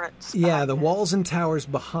little turrets. the walls and towers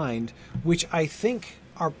behind, which I think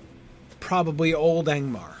are probably old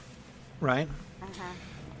Angmar, right?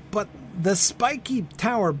 But the spiky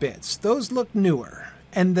tower bits, those look newer.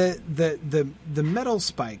 And the metal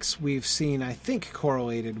spikes we've seen, I think,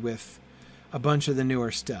 correlated with a bunch of the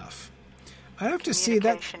newer stuff. I'd have to see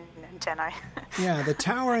that. Communication antennae. Yeah, the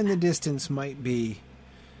tower in the distance might be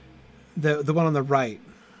the one on the right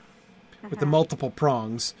with the multiple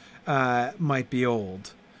prongs might be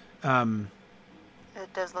old.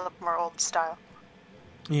 It does look more old style.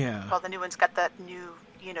 Yeah. Well, the new one's got that new,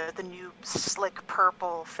 the new slick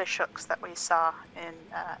purple fish hooks that we saw in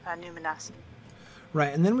Numinas.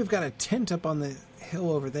 Right, and then we've got a tent up on the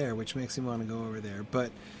hill over there, which makes me want to go over there.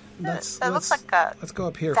 But let's looks like a let's go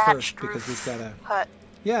up here thatched first because we've got a hut.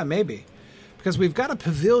 Yeah, maybe. Because we've got a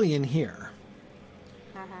pavilion here.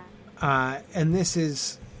 And this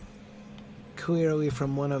is clearly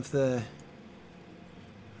from one of the...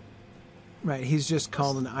 Right, he's just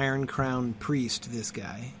called an Iron Crown priest, this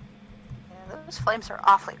guy. Yeah, those flames are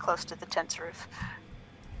awfully close to the tent's roof.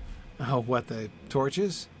 Oh, what, the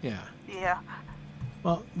torches? Yeah. Yeah.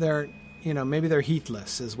 Well, they're, maybe they're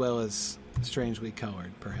heatless as well as strangely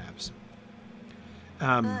colored, perhaps.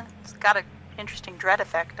 It's got an interesting dread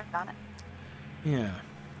effect on it. Yeah.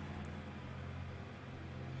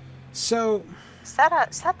 So... Is that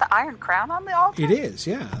the Iron Crown on the altar? It is,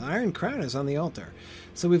 yeah. The Iron Crown is on the altar.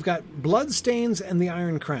 So we've got bloodstains and the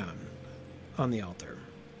Iron Crown on the altar.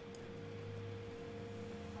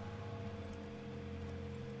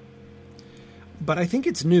 But I think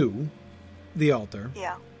it's new, the altar.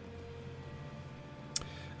 Yeah.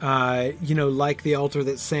 Like the altar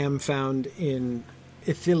that Sam found in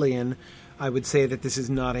Ithilien, I would say that this is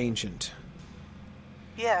not ancient.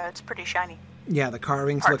 Yeah, it's pretty shiny. Yeah, the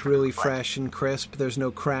carvings Apart look from really the blood. fresh and crisp. There's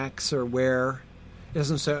no cracks or wear.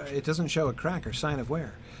 It doesn't show a crack or sign of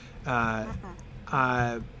wear.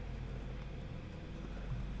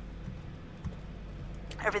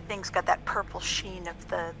 Everything's got that purple sheen of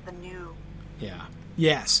the new. Yeah.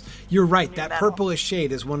 Yes, you're right. New That metal. purplish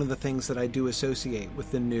shade is one of the things that I do associate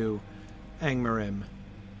with the new Angmarim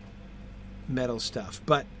metal stuff.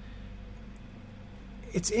 But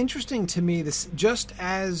it's interesting to me, this just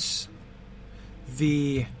as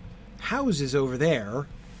the houses over there,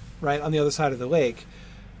 right on the other side of the lake,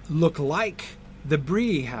 look like the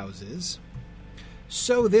Bree houses,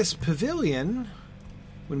 so this pavilion,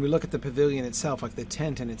 when we look at the pavilion itself, like the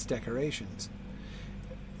tent and its decorations,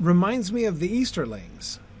 reminds me of the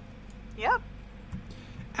Easterlings. Yep.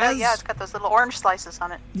 Yeah, it's got those little orange slices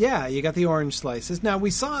on it. Yeah, you got the orange slices. Now, we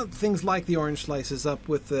saw things like the orange slices up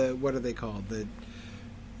with the, what are they called? The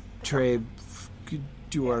Tre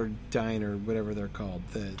Duardine or whatever they're called.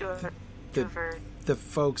 The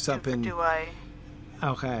folks up in Duai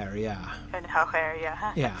Auxerre, yeah. and Haucher,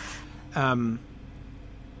 yeah. Yeah.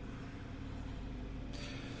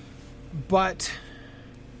 But,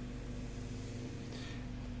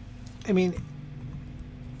 I mean,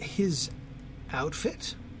 his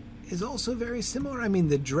outfit is also very similar. I mean,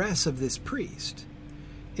 the dress of this priest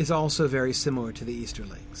is also very similar to the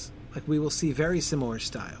Easterlings. Like, we will see very similar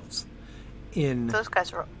styles in... Those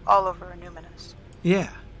guys are all over Numinous. Yeah.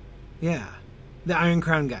 Yeah. The Iron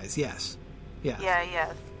Crown guys, yes. Yeah.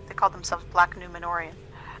 Yeah. They call themselves Black Numenorian.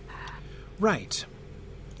 Right.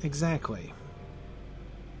 Exactly.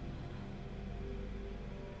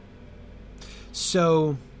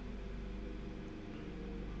 So,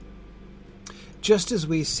 just as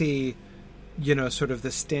we see, sort of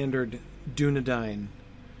the standard Dunedain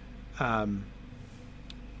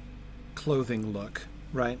clothing look,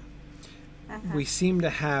 right? We seem to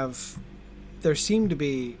have... There seem to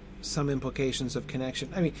be some implications of connection.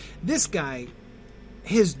 I mean, this guy,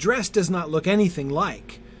 his dress does not look anything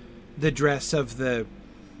like the dress of the...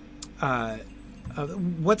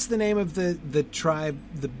 what's the name of the tribe,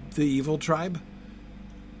 the evil tribe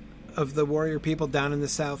of the warrior people down in the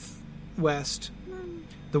southwest?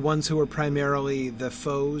 The ones who were primarily the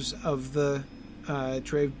foes of the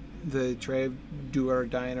Tre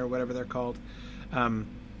Duardine or whatever they're called.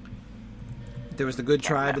 There was the good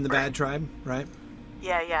tribe and the bad tribe, right?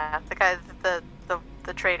 Yeah. The guy,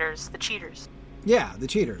 the traitors, the cheaters. Yeah, the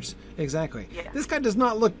cheaters. Exactly. Yeah. This guy does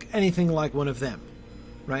not look anything like one of them,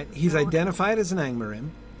 right? He's identified as an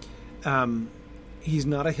Angmarim. He's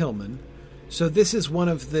not a Hillman. So this is one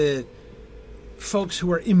of the folks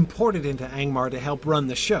who are imported into Angmar to help run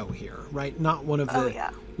the show here, right? Not one of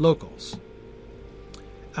the locals.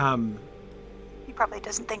 He probably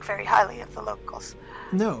doesn't think very highly of the locals.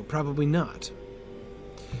 No, probably not.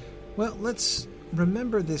 Well, let's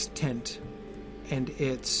remember this tent and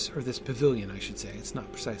or this pavilion, I should say. It's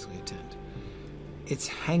not precisely a tent. Its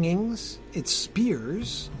hangings, its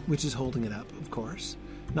spears, which is holding it up, of course.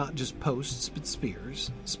 Not just posts, but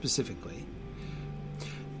spears, specifically.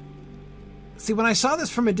 See, when I saw this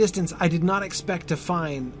from a distance, I did not expect to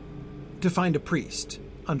find a priest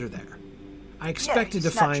under there. I expected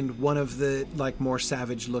to find one of the, more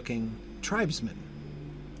savage-looking tribesmen.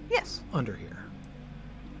 Yes. Under here.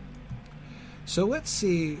 So let's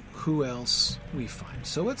see who else we find.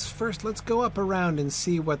 So let's go up around and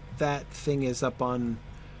see what that thing is up on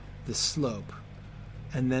the slope.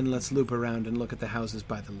 And then let's loop around and look at the houses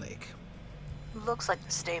by the lake. Looks like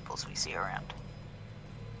the stables we see around.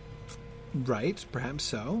 Right, perhaps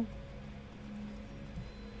so.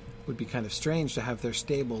 Would be kind of strange to have their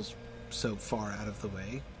stables so far out of the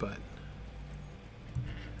way, but...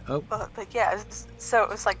 Oh. But yeah, so it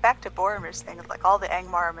was back to Boromir's thing, all the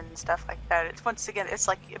Angmarim and stuff like that. It's once again, it's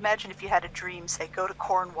imagine if you had a dream, say, go to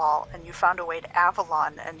Cornwall, and you found a way to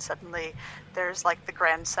Avalon, and suddenly there's the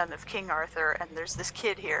grandson of King Arthur, and there's this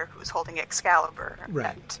kid here who's holding Excalibur.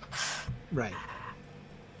 Right. Right.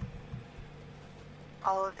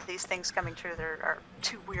 All of these things coming true are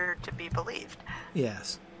too weird to be believed.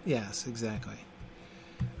 Yes, exactly.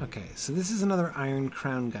 Okay, so this is another Iron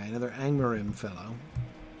Crown guy, another Angmarim fellow.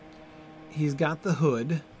 He's got the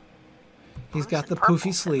hood. He's got the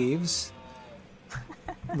poofy sleeves.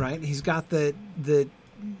 Right? He's got the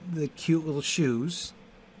cute little shoes.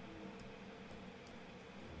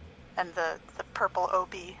 And the purple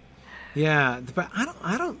OB. Yeah, but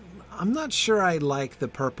I'm not sure I like the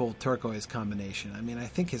purple turquoise combination. I mean, I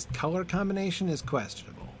think his color combination is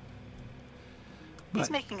questionable. He's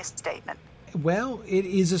making a statement. Well, it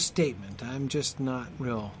is a statement. I'm just not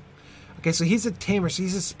real. Okay, so he's a tamer. So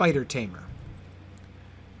he's a spider tamer,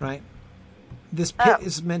 right? This pit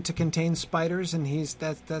is meant to contain spiders, and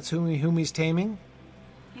that's whom he's taming.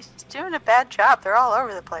 He's doing a bad job. They're all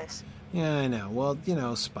over the place. Yeah, I know. Well,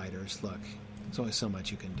 spiders. Look, there's only so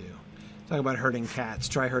much you can do. Talk about herding cats.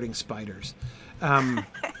 Try herding spiders. No,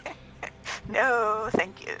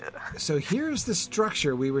 thank you. So here's the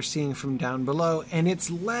structure we were seeing from down below, and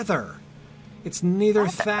it's leather. It's neither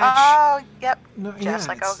thatch. Oh, yep. No, just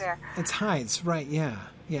over there. It's hides, right? Yeah.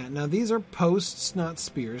 Now these are posts, not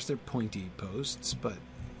spears. They're pointy posts, but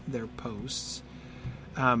they're posts.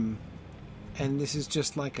 And this is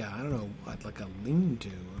just like a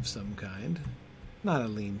lean-to of some kind. Not a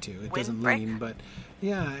lean-to. It doesn't lean, but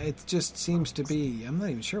yeah, it just seems to be. I'm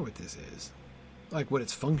not even sure what this is. What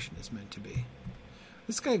its function is meant to be.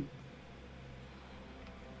 This guy.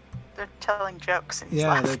 They're telling jokes and he's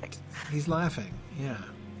laughing. He's laughing, yeah.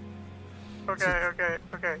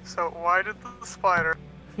 Okay. So why did the spider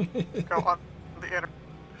go on the internet?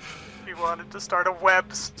 He wanted to start a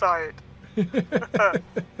website.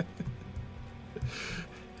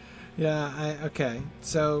 Yeah, okay.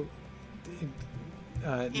 So...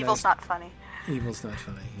 Evil's not funny. Evil's not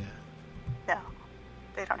funny, yeah. No,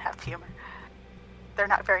 they don't have humor. They're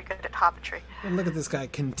not very good at hobbitry. And look at this guy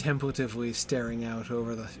contemplatively staring out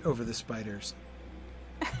over the spiders.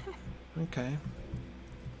 Okay.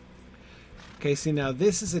 Okay, see, now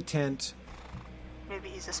this is a tent. Maybe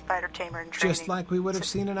he's a spider tamer in training. Just like we would have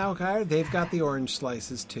seen in Alkire. They've got the orange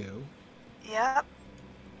slices, too. Yep.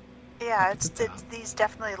 Yeah, these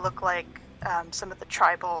definitely look like some of the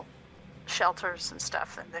tribal shelters and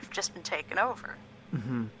stuff, and they've just been taken over.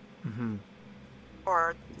 Mm-hmm. Mm-hmm.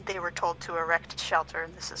 Or they were told to erect a shelter,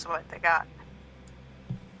 and this is what they got.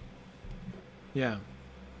 Yeah.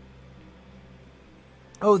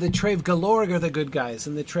 Oh, the Trave Galorg are the good guys,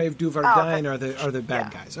 and the Trave Duvardain are the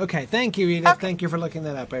bad guys. Okay, thank you, Edith. Okay. Thank you for looking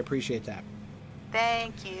that up. I appreciate that.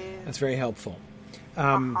 Thank you. That's very helpful.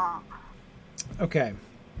 Okay,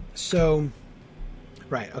 so...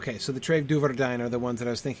 Right, okay, so the Trave Duvardain are the ones that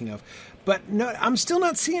I was thinking of. But no, I'm still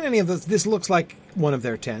not seeing any of those. This looks like one of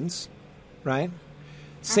their tents, right?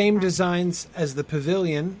 Same designs as the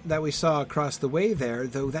pavilion that we saw across the way there,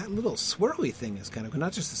 though that little swirly thing is kind of...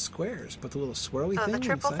 Not just the squares, but the little swirly thing. The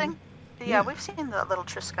triple inside. thing? Yeah, we've seen the little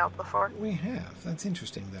Triskel before. We have. That's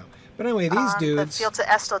interesting, though. But anyway, these dudes... The fields of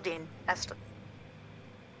Esteldine.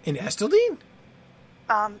 In Esteldine?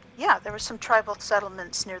 Yeah, there were some tribal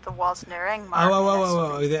settlements near the walls near Angmar.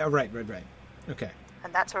 Oh, right. Okay.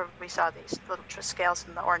 And that's where we saw these little scales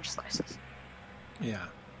and the orange slices. Yeah.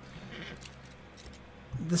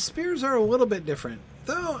 The spears are a little bit different,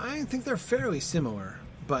 though I think they're fairly similar.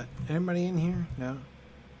 But anybody in here? No?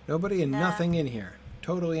 Nobody and nothing in here.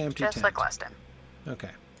 Totally empty Just tent. like last time. Okay.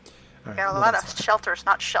 All right. Got a lot of shelters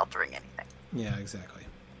not sheltering anything. Yeah, exactly.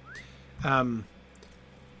 But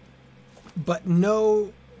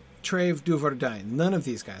no Trave Duvardine. None of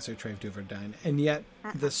these guys are Trave Duvardine. And yet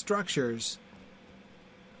the structures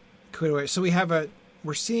could... So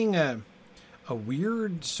we're seeing a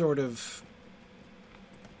weird sort of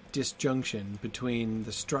disjunction between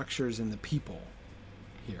the structures and the people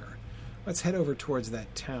here. Let's head over towards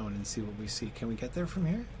that town and see what we see. Can we get there from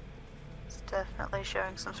here? It's definitely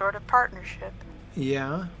showing some sort of partnership.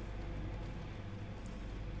 Yeah.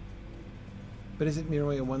 But is it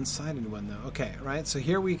merely a one-sided one, though? Okay, right? So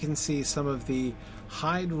here we can see some of the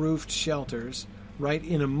hide-roofed shelters right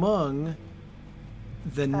in among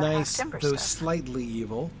the nice, though stuff. slightly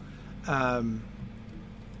evil,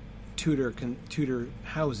 Tudor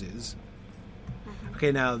houses. Mm-hmm.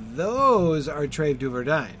 Okay, now those are Trave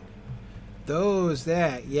Duvardine. Those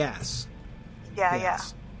there, yes. Yeah,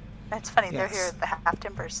 yes. Yeah. It's funny, Yes. they're here at the Half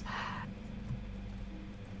Timbers.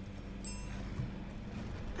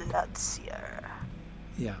 Bloodseer.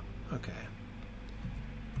 Yeah, okay.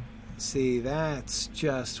 See, that's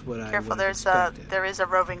just what I Careful, would have expected. there is a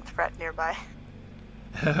roving threat nearby.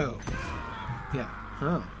 Oh. Yeah.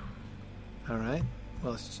 Oh. All right.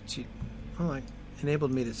 Well, she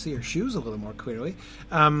enabled me to see her shoes a little more clearly.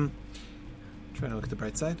 Trying to look at the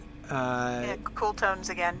bright side. Yeah, cool tones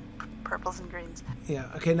again. Purples and greens. Yeah.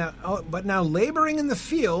 Okay. But now laboring in the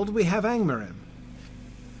field, we have Angmarim.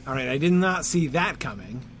 All right. I did not see that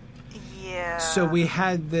coming. Yeah. So we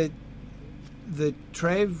had the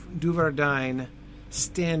Trave Duvardine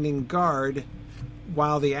standing guard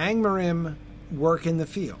while the Angmarim work in the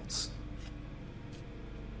fields.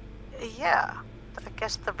 Yeah. I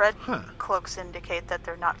guess the red Huh. cloaks indicate that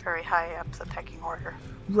they're not very high up the pecking order.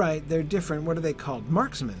 Right, they're different. What are they called?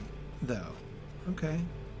 Marksmen, though. Okay.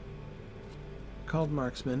 Called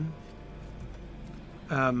marksmen.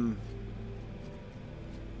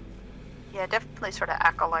 Yeah, definitely sort of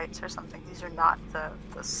acolytes or something. These are not the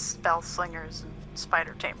spell slingers and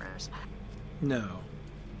spider tamers. No.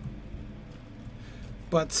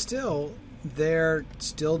 But still, they're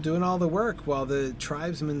still doing all the work while the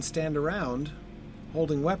tribesmen stand around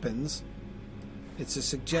holding weapons. It's a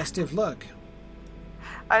suggestive look.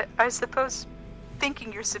 I suppose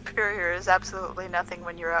thinking you're superior is absolutely nothing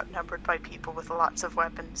when you're outnumbered by people with lots of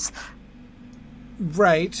weapons.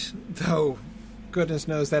 Right, though goodness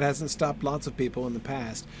knows that hasn't stopped lots of people in the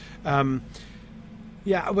past.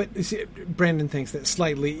 Yeah, but see, Brandon thinks that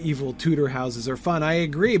slightly evil Tudor houses are fun. I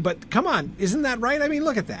agree, but come on, isn't that right? I mean,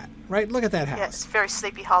 look at that, right? Look at that house. Yes, very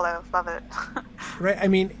Sleepy Hollow. Love it. Right? I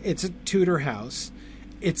mean, it's a Tudor house.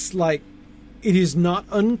 It's like, it is not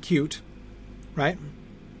uncute, right?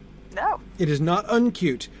 No. It is not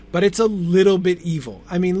uncute, but it's a little bit evil.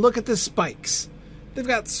 I mean, look at the spikes. They've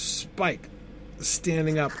got Spike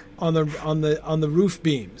standing up on the roof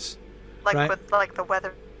beams, Like right? like the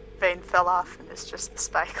weather vane fell off and it's just the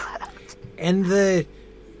spike left. And the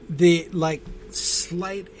like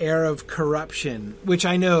slight air of corruption, which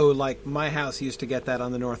I know, like my house used to get that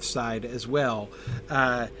on the north side as well,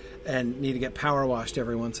 and need to get power washed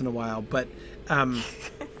every once in a while. But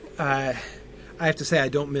I have to say I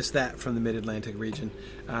don't miss that from the Mid-Atlantic region.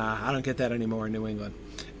 I don't get that anymore in New England.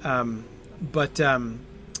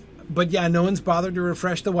 But yeah, no one's bothered to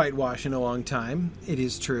refresh the whitewash in a long time. It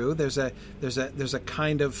is true. There's a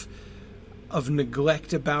kind of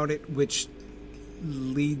neglect about it, which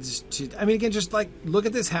leads to. I mean, again, just like look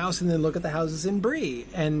at this house and then look at the houses in Bree,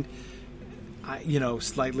 and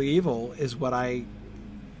slightly evil is what I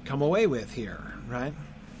come away with here, right?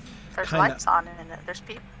 There's lights on in it. There's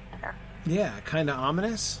people there. Yeah, kind of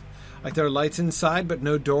ominous. Like there are lights inside, but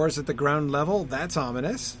no doors at the ground level. That's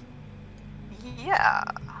ominous. Yeah.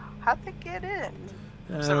 How'd they get in?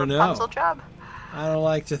 I don't know. Rapunzel job? I don't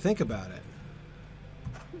like to think about it.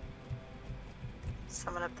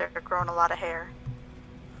 Someone up there growing a lot of hair.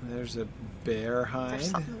 There's a bear There's hide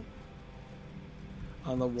something.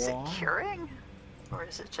 on the Is it wall. curing? Or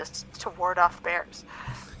is it just to ward off bears?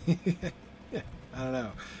 I don't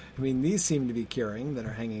know. I mean, these seem to be curing that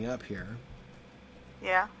are hanging up here.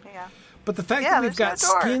 Yeah. But the fact Yeah, that we've got there's no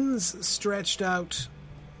door. skins stretched out,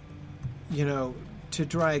 to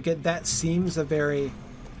dry, again, that seems a very...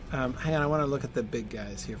 hang on, I want to look at the big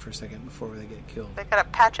guys here for a second before they get killed. They gotta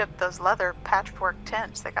patch up those leather patchwork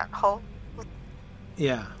tents. They got holes.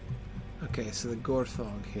 Yeah. Okay, so the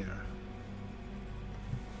Gorthog here.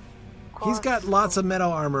 He's got lots of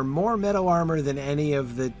metal armor, more metal armor than any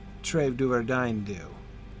of the Treve Duverdain do.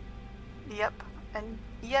 Yep, and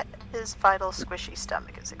yet his vital squishy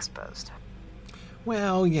stomach is exposed.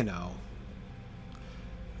 Well, you know,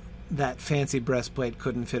 that fancy breastplate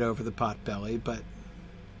couldn't fit over the pot belly, but...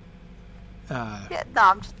 yeah, no,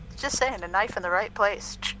 I'm just saying, a knife in the right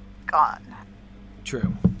place, gone.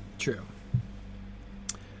 True.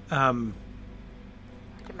 I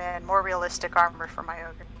demand more realistic armor for my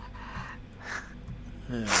ogre.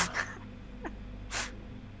 Yeah.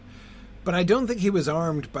 But I don't think he was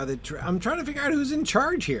armed by the... I'm trying to figure out who's in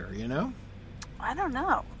charge here, you know? I don't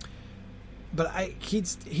know. But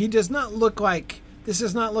he does not look like... This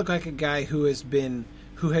does not look like a guy who has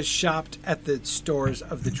shopped at the stores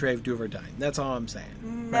of the Treve Duverdain. That's all I'm saying.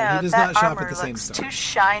 No, right? He does that not shop armor at the same looks store. too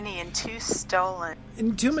shiny and too stolen.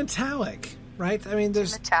 And too metallic, right? I mean,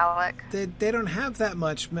 there's... Metallic. They don't have that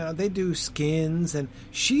much metal. They do skins, and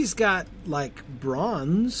she's got, like,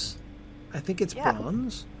 bronze. I think it's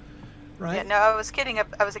bronze, right? Yeah, no, I was kidding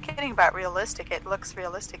about realistic. It looks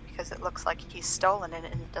realistic because it looks like he's stolen it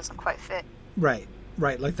and it doesn't quite fit.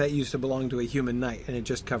 Right, like that used to belong to a human knight, and it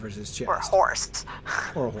just covers his chest. Or a horse.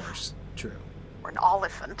 Or a horse, true. Or an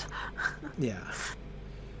elephant. Yeah.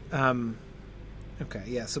 Okay,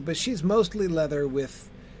 yeah, so, but she's mostly leather with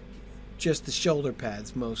just the shoulder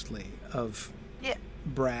pads, mostly, of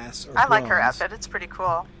brass or I like her bronze. outfit. It's pretty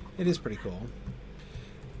cool. It is pretty cool.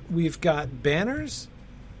 We've got banners.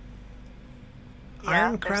 Yeah,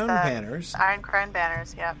 Iron Crown banners. Iron Crown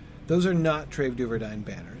banners, yeah. Those are not Treve Duverdain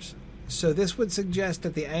banners. So this would suggest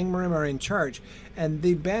that the Angmarim are in charge. And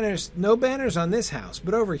the banners, no banners on this house,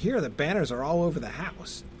 but over here the banners are all over the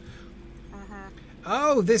house. Mm-hmm.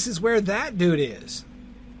 Oh, this is where that dude is.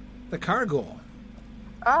 The Kargul.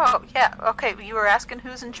 Oh, yeah. Okay, you were asking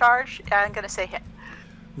who's in charge? I'm going to say him.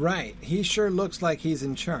 Right. He sure looks like he's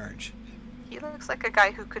in charge. He looks like a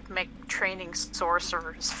guy who could make training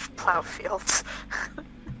sorcerers plow fields.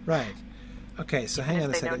 Right. Okay, so hang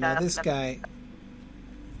on a second. Now this guy...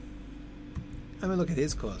 Let me look at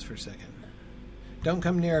his clothes for a second. Don't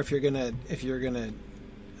come near if you're gonna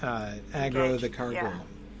aggro the Kargul.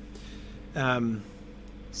 Yeah.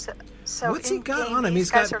 So what's he got on him? He's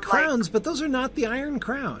got crowns, but those are not the Iron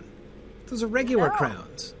Crown. Those are regular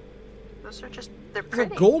crowns. Those are just they're They're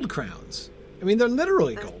pretty. gold crowns. I mean, they're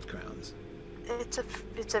literally gold crowns.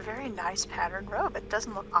 It's a very nice patterned robe. It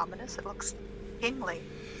doesn't look ominous. It looks kingly.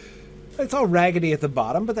 It's all raggedy at the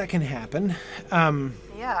bottom, but that can happen.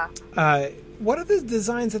 Yeah. What are the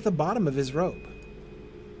designs at the bottom of his robe?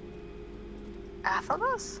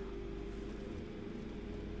 Athelos?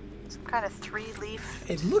 Some kind of 3-leaf.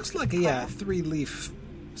 It looks like a 3-leaf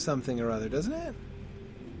something or other, doesn't it?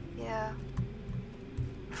 Yeah.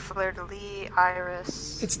 Fleur-de-lis,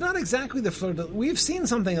 iris. It's not exactly the fleur-de-lis. We've seen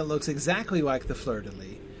something that looks exactly like the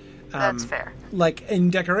fleur-de-lis. That's fair. Like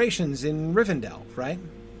in decorations in Rivendell, right?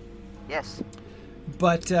 Yes.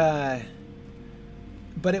 But it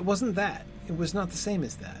wasn't that. It was not the same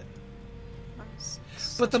as that.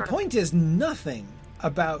 But the point is, nothing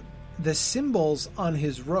about the symbols on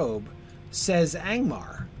his robe says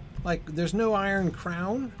Angmar. Like, there's no iron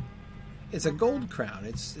crown. It's a gold crown.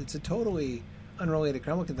 It's a totally unrelated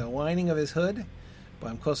crown. Look at the lining of his hood. Boy,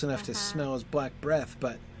 I'm close enough to smell his black breath,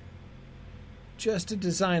 but just a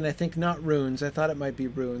design. I think not runes. I thought it might be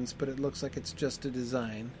runes, but it looks like it's just a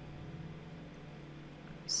design.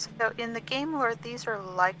 So in the game lore, these are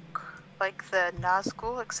like the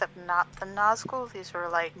Nazgul, except not the Nazgul. These are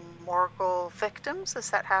like Morgul victims.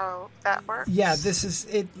 Is that how that works? Yeah, this is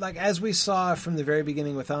it. Like as we saw from the very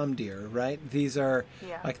beginning with Omdir, right? These are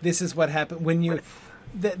like this is what happened when you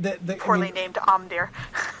the poorly named Omdir.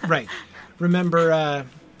 Right. Remember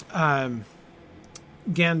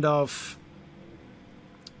Gandalf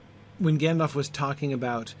when Gandalf was talking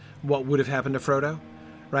about what would have happened to Frodo,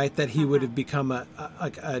 right? That he would have become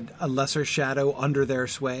a lesser shadow under their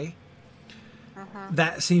sway.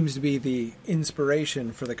 That seems to be the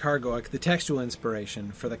inspiration for the Kargul, like the textual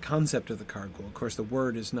inspiration for the concept of the Kargul. Of course, the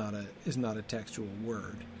word is not a textual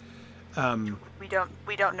word. We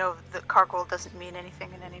don't know that Kargul doesn't mean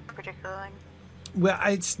anything in any particular language. Well,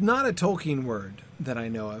 it's not a Tolkien word that I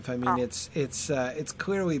know of. I mean, it's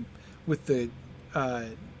clearly with the.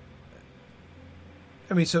 So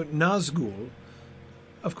Nazgul,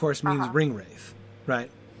 of course, means ringwraith, right?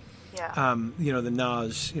 Yeah. The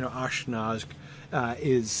Naz, Ashnaz,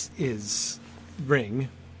 is ring,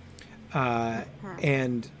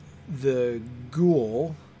 and the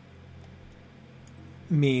ghoul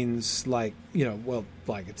means like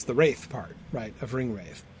it's the wraith part, right, of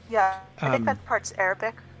ringwraith. Yeah, I think that part's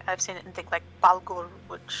Arabic. I've seen it in things like Balgur,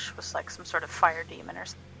 which was like some sort of fire demon or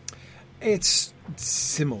something. It's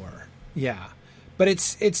similar, yeah. But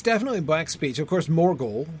it's definitely black speech. Of course,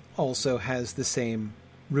 Morgul also has the same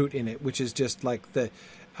root in it, which is just like the...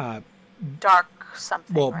 dark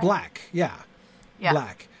something, well, right? black, yeah.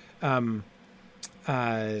 Black.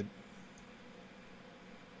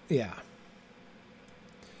 Yeah.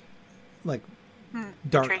 Like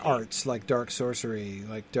dark intriguing. arts, like dark sorcery,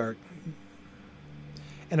 like dark...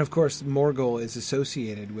 And of course, Morgul is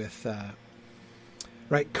associated with...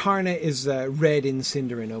 right, Karna is red in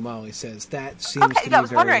Sindarin, O'Malley says. That seems to be I was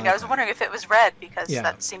very wondering. I like was that. wondering if it was red, because Yeah.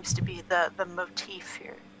 that seems to be the motif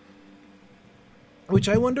here. Which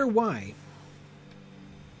I wonder why.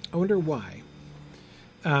 Why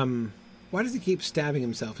does he keep stabbing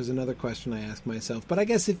himself is another question I ask myself. But I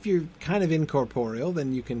guess if you're kind of incorporeal,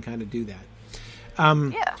 then you can kind of do that.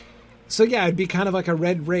 Yeah. So yeah, it'd be kind of like a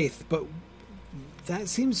red wraith, but that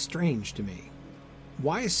seems strange to me.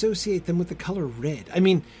 Why associate them with the color red? I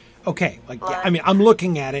mean, okay, like Blood. I mean, I'm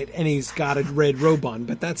looking at it and he's got a red robe on,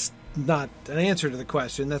 but that's not an answer to the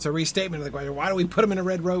question. That's a restatement of the question. Why do we put him in a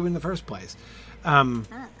red robe in the first place?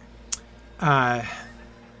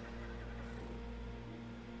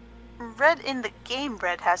 Red in the game,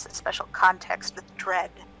 red has a special context with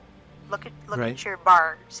dread. Look Right. at your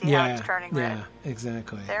bar. See how Yeah, it's turning red yeah,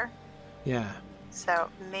 exactly. there? Yeah, So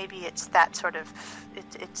maybe it's that sort of...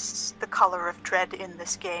 It's the color of dread in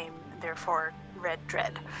this game, therefore red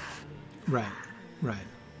dread. right.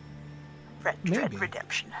 Red Maybe. dread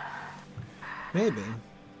redemption. Maybe.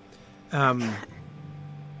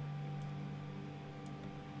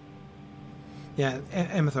 Yeah,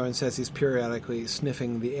 Amathorn says he's periodically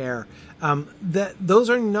sniffing the air. Those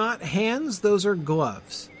are not hands; those are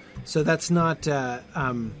gloves. So that's not.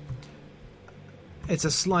 It's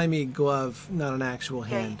a slimy glove, not an actual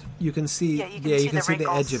hand. You can see. Yeah, you can see the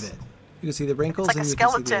the edge of wrinkles. it. You can see the wrinkles, like a and you can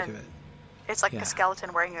see the edge skeleton. of it. It's like Yeah. a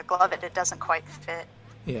skeleton wearing a glove, and it doesn't quite fit.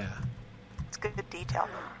 Yeah. It's good detail.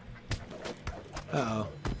 Uh oh.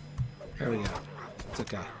 There we go. It's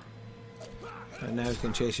okay. Now he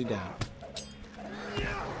can chase you down.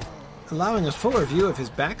 Allowing a fuller view of his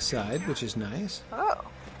backside, which is nice. Oh,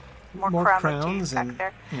 more More crown crowns motif back and-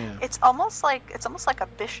 there. yeah. It's almost like a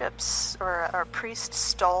bishop's or a priest's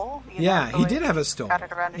stole. You Yeah, know, the he way did have a stole. Got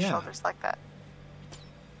it around his Yeah. shoulders like that.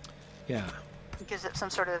 Yeah. It gives it some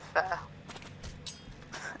sort of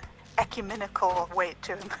ecumenical weight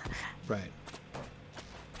to him. Right.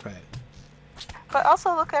 Right. But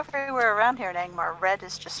also look everywhere around here in Angmar. Red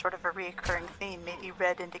is just sort of a reoccurring theme. Maybe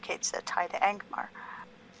red indicates a tie to Angmar.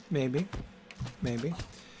 Maybe.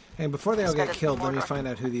 And before they all Instead get of killed, let me Mordor. find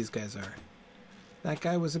out who these guys are. That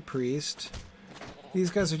guy was a priest.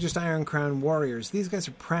 These guys are just Iron Crown warriors. These guys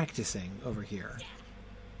are practicing over here.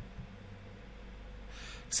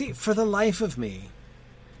 See, for the life of me,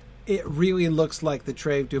 it really looks like the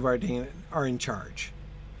Trave Duvardain are in charge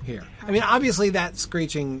here. I mean, obviously that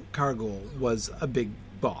screeching Kargul was a big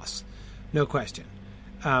boss. No question.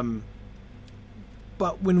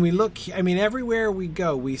 But when we look, I mean, everywhere we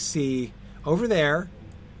go, we see over there,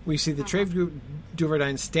 we see the Trave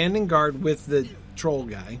Duvardain standing guard with the troll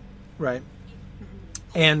guy, right?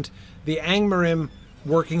 And the Angmarim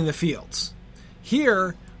working the fields.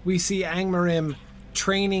 Here, we see Angmarim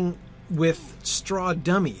training with straw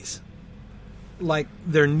dummies, like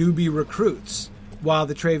they're newbie recruits, while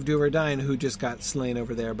the Trave Duvardain, who just got slain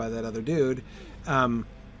over there by that other dude,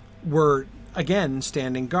 were again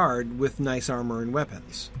standing guard with nice armor and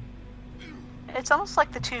weapons. It's almost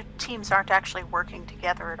like the two teams aren't actually working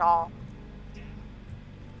together at all.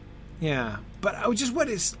 Yeah, but just what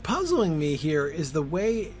is puzzling me here is the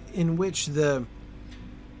way in which the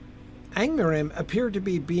Angmarim appear to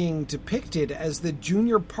be being depicted as the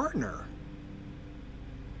junior partner,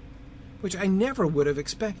 which I never would have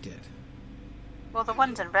expected. Well, the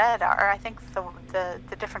ones in red are, I think the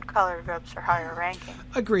different colored robes are higher ranking.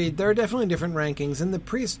 Agreed, there are definitely different rankings, and the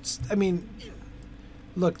priests, I mean,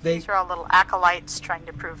 look, These are all little acolytes trying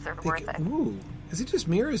to prove they're they worth it. ooh, is it just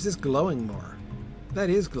me or is this glowing more? That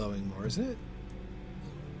is glowing more, isn't it?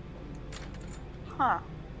 Huh.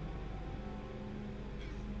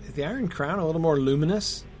 Is the Iron Crown a little more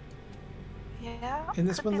luminous? Yeah. In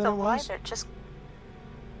this could one be than the it was? light. It just.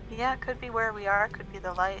 Yeah, it could be where we are. Could be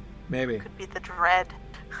the light. Maybe, Could be the dread.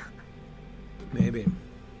 maybe.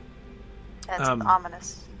 It's Um,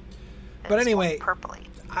 ominous. but It's anyway- all purpley.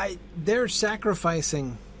 They're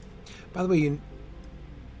sacrificing. By the way, you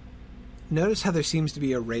notice how there seems to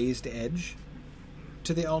be a raised edge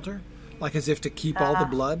to the altar, like as if to keep all the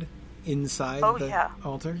blood inside Oh, the yeah.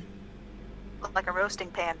 altar. Look like a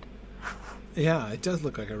roasting pan. Yeah, it does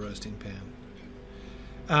look like a roasting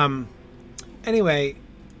pan. Anyway,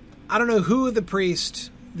 I don't know who the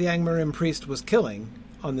priest the Angmarim priest was killing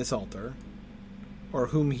on this altar, or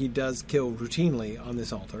whom he does kill routinely on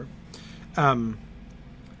this altar.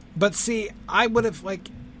 But see, I would have,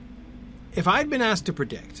 if I'd been asked to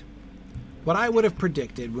predict, what I would have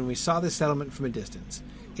predicted when we saw this settlement from a distance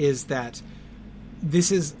is that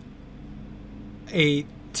this is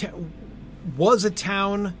was a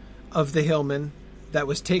town of the Hillmen that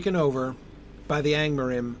was taken over by the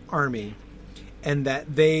Angmarim army, and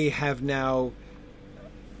that they have now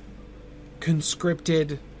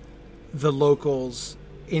conscripted the locals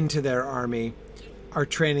into their army, are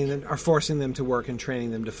training them, are forcing them to work and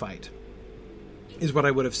training them to fight, is what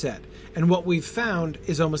I would have said. And what we've found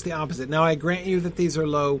is almost the opposite. Now, I grant you that these are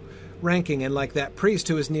low ranking, and like that priest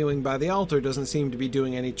who is kneeling by the altar doesn't seem to be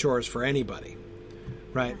doing any chores for anybody,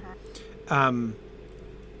 right?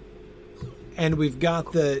 And we've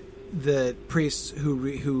got the priests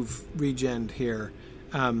who've regened here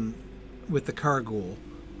with the Kargul,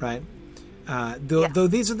 right? Though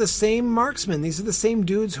these are the same marksmen, these are the same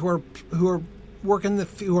dudes who are working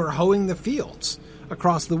who are hoeing the fields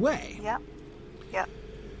across the way. Yeah.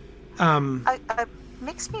 It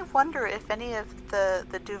makes me wonder if any of the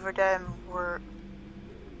Duverdain were,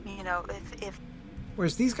 if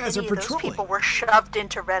whereas these guys are patrolling. Those people were shoved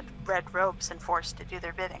into red robes and forced to do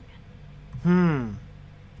their bidding.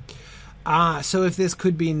 So if this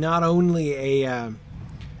could be not only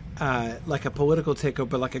like a political takeover,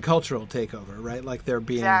 but like a cultural takeover, right? Like they're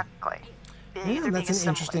being... Exactly. Yeah, that's an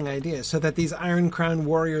interesting idea. So that these Iron Crown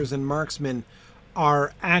warriors and marksmen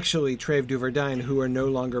are actually Treve Duverdain, who are no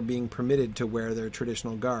longer being permitted to wear their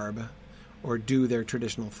traditional garb or do their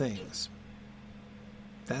traditional things.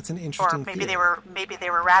 That's an interesting theory. Maybe they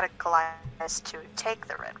were radicalized to take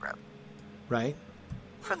the red robe. Right.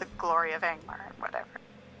 For the glory of Angmar and whatever.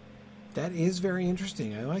 That is very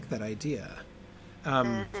interesting. I like that idea.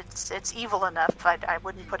 It's evil enough. I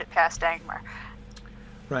wouldn't put it past Angmar.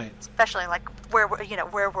 Right. Especially where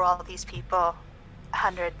were all these people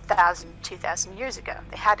 100,000, 2,000 years ago?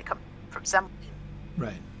 They had to come from somewhere.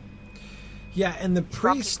 Right. Yeah, and the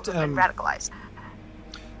priest radicalized.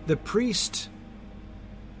 The priests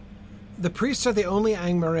are the only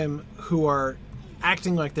Angmarim who are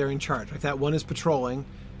acting like they're in charge. Like that one is patrolling,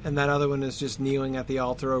 and that other one is just kneeling at the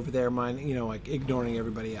altar over there, ignoring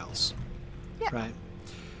everybody else. Yeah. Right.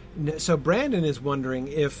 So Brandon is wondering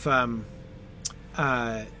if the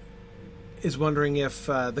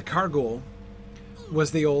Kargul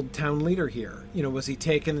was the old town leader here. Was he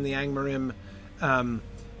taken and the Angmarim,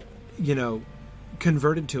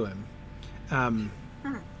 converted to him?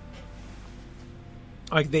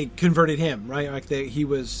 Like they converted him, right? Like he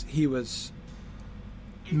was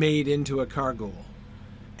made into a Kargul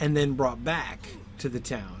and then brought back to the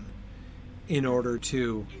town in order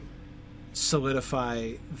to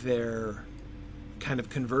solidify their kind of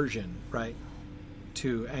conversion, right,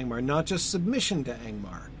 to Angmar. Not just submission to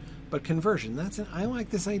Angmar, but conversion. I like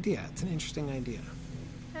this idea. It's an interesting idea.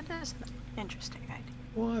 It is an interesting idea.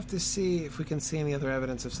 We'll have to see if we can see any other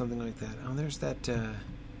evidence of something like that. Oh, there's that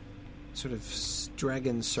sort of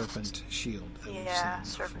dragon serpent shield that we've seen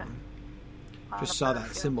serpent. Just saw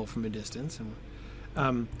that symbol from a distance. And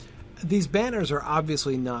these banners are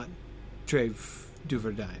obviously not Treve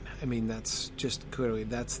Duverdain. I mean, that's just clearly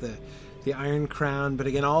that's the Iron Crown. But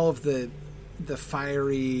again, all of the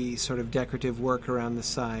fiery sort of decorative work around the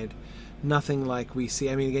side, nothing like we see.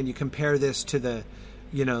 I mean, again, you compare this to the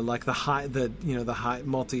high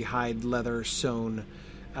multi-hide leather sewn,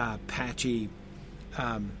 patchy,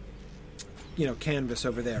 canvas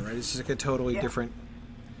over there, right? It's just like a totally different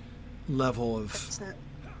level of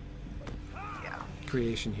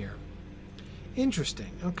creation here.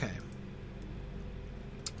 Interesting. Okay.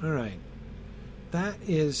 All right.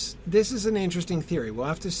 This is an interesting theory. We'll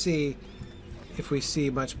have to see if we see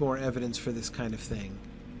much more evidence for this kind of thing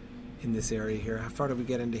in this area here. How far do we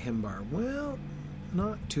get into Himbar? Well,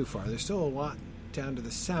 not too far. There's still a lot down to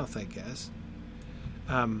the south, I guess.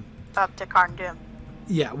 Up to Karn Dûm.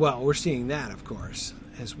 Yeah, well, we're seeing that, of course,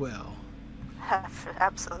 as well.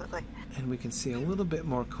 Absolutely. And we can see a little bit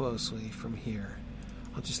more closely from here.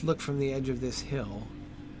 I'll just look from the edge of this hill.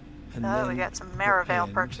 And then we got some Merivale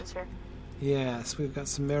perches here. Yes, we've got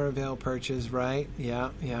some Merivale perches, right? Yeah.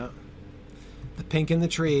 The pink in the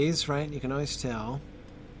trees, right? You can always tell.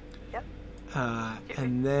 Yep.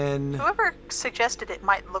 And then... Whoever suggested it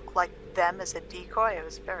might look like them as a decoy, it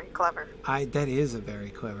was very clever. That is a very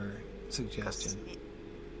clever suggestion.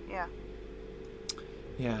 Yeah.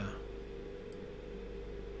 Yeah.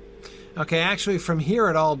 Okay, actually, from here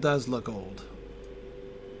it all does look old.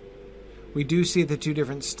 We do see the two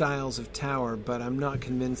different styles of tower, but I'm not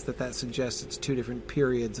convinced that suggests it's two different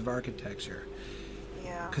periods of architecture. Yeah.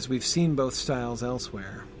 Yeah. Because we've seen both styles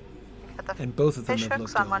elsewhere. We got the And both of them fish have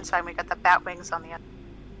hooks looked on one old. side, and we got the bat wings on the other.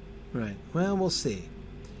 Right. Well, we'll see.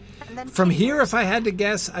 And then From fingers. here, if I had to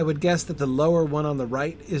guess, I would guess that the lower one on the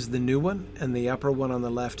right is the new one, and the upper one on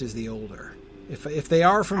the left is the older. If they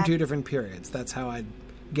are from two different periods, that's how I'd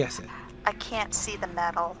guess it. I can't see the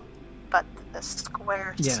metal, but the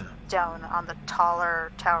square Yeah. stone on the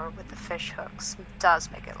taller tower with the fish hooks does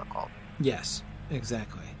make it look old. Yes,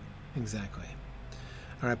 exactly. Exactly.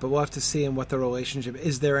 All right, but we'll have to see in what the relationship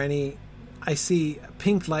is. There any... I see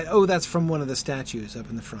pink light. Oh, that's from one of the statues up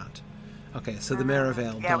in the front. Okay, so the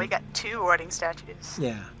Merivale. Yeah, we got 2 warding statues.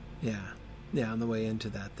 Yeah, on the way into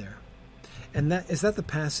that there. And that is that the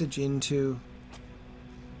passage into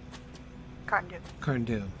Carndum.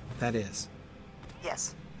 Carndum? That is.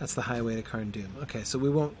 Yes. That's the highway to Carndum. Okay, so we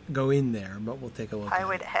won't go in there, but we'll take a look.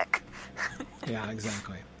 Highway at to heck. Yeah,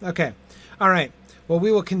 exactly. Okay, all right. Well,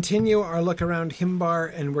 we will continue our look around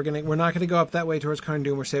Himbar, and we're not going to go up that way towards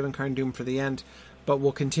Carndum. We're saving Carndum for the end, but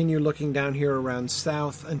we'll continue looking down here around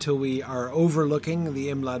south until we are overlooking the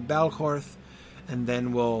Imlad Balchorth, and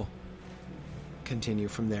then we'll continue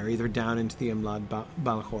from there, either down into the Imlad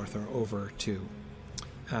Balchorth or over to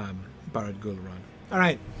Barad Gulran. All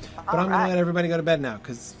right, but I'm going to let everybody go to bed now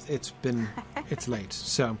because it's late.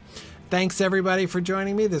 So, thanks everybody for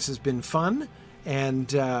joining me. This has been fun, and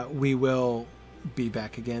we will be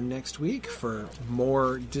back again next week for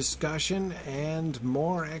more discussion and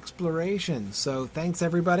more exploration. So, thanks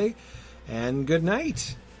everybody, and good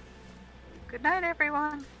night. Good night,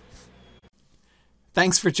 everyone.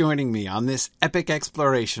 Thanks for joining me on this epic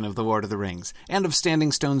exploration of The Lord of the Rings and of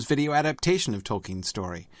Standing Stone's video adaptation of Tolkien's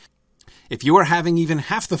story. If you are having even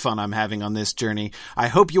half the fun I'm having on this journey, I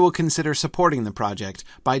hope you will consider supporting the project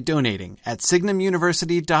by donating at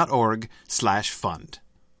signumuniversity.org/fund.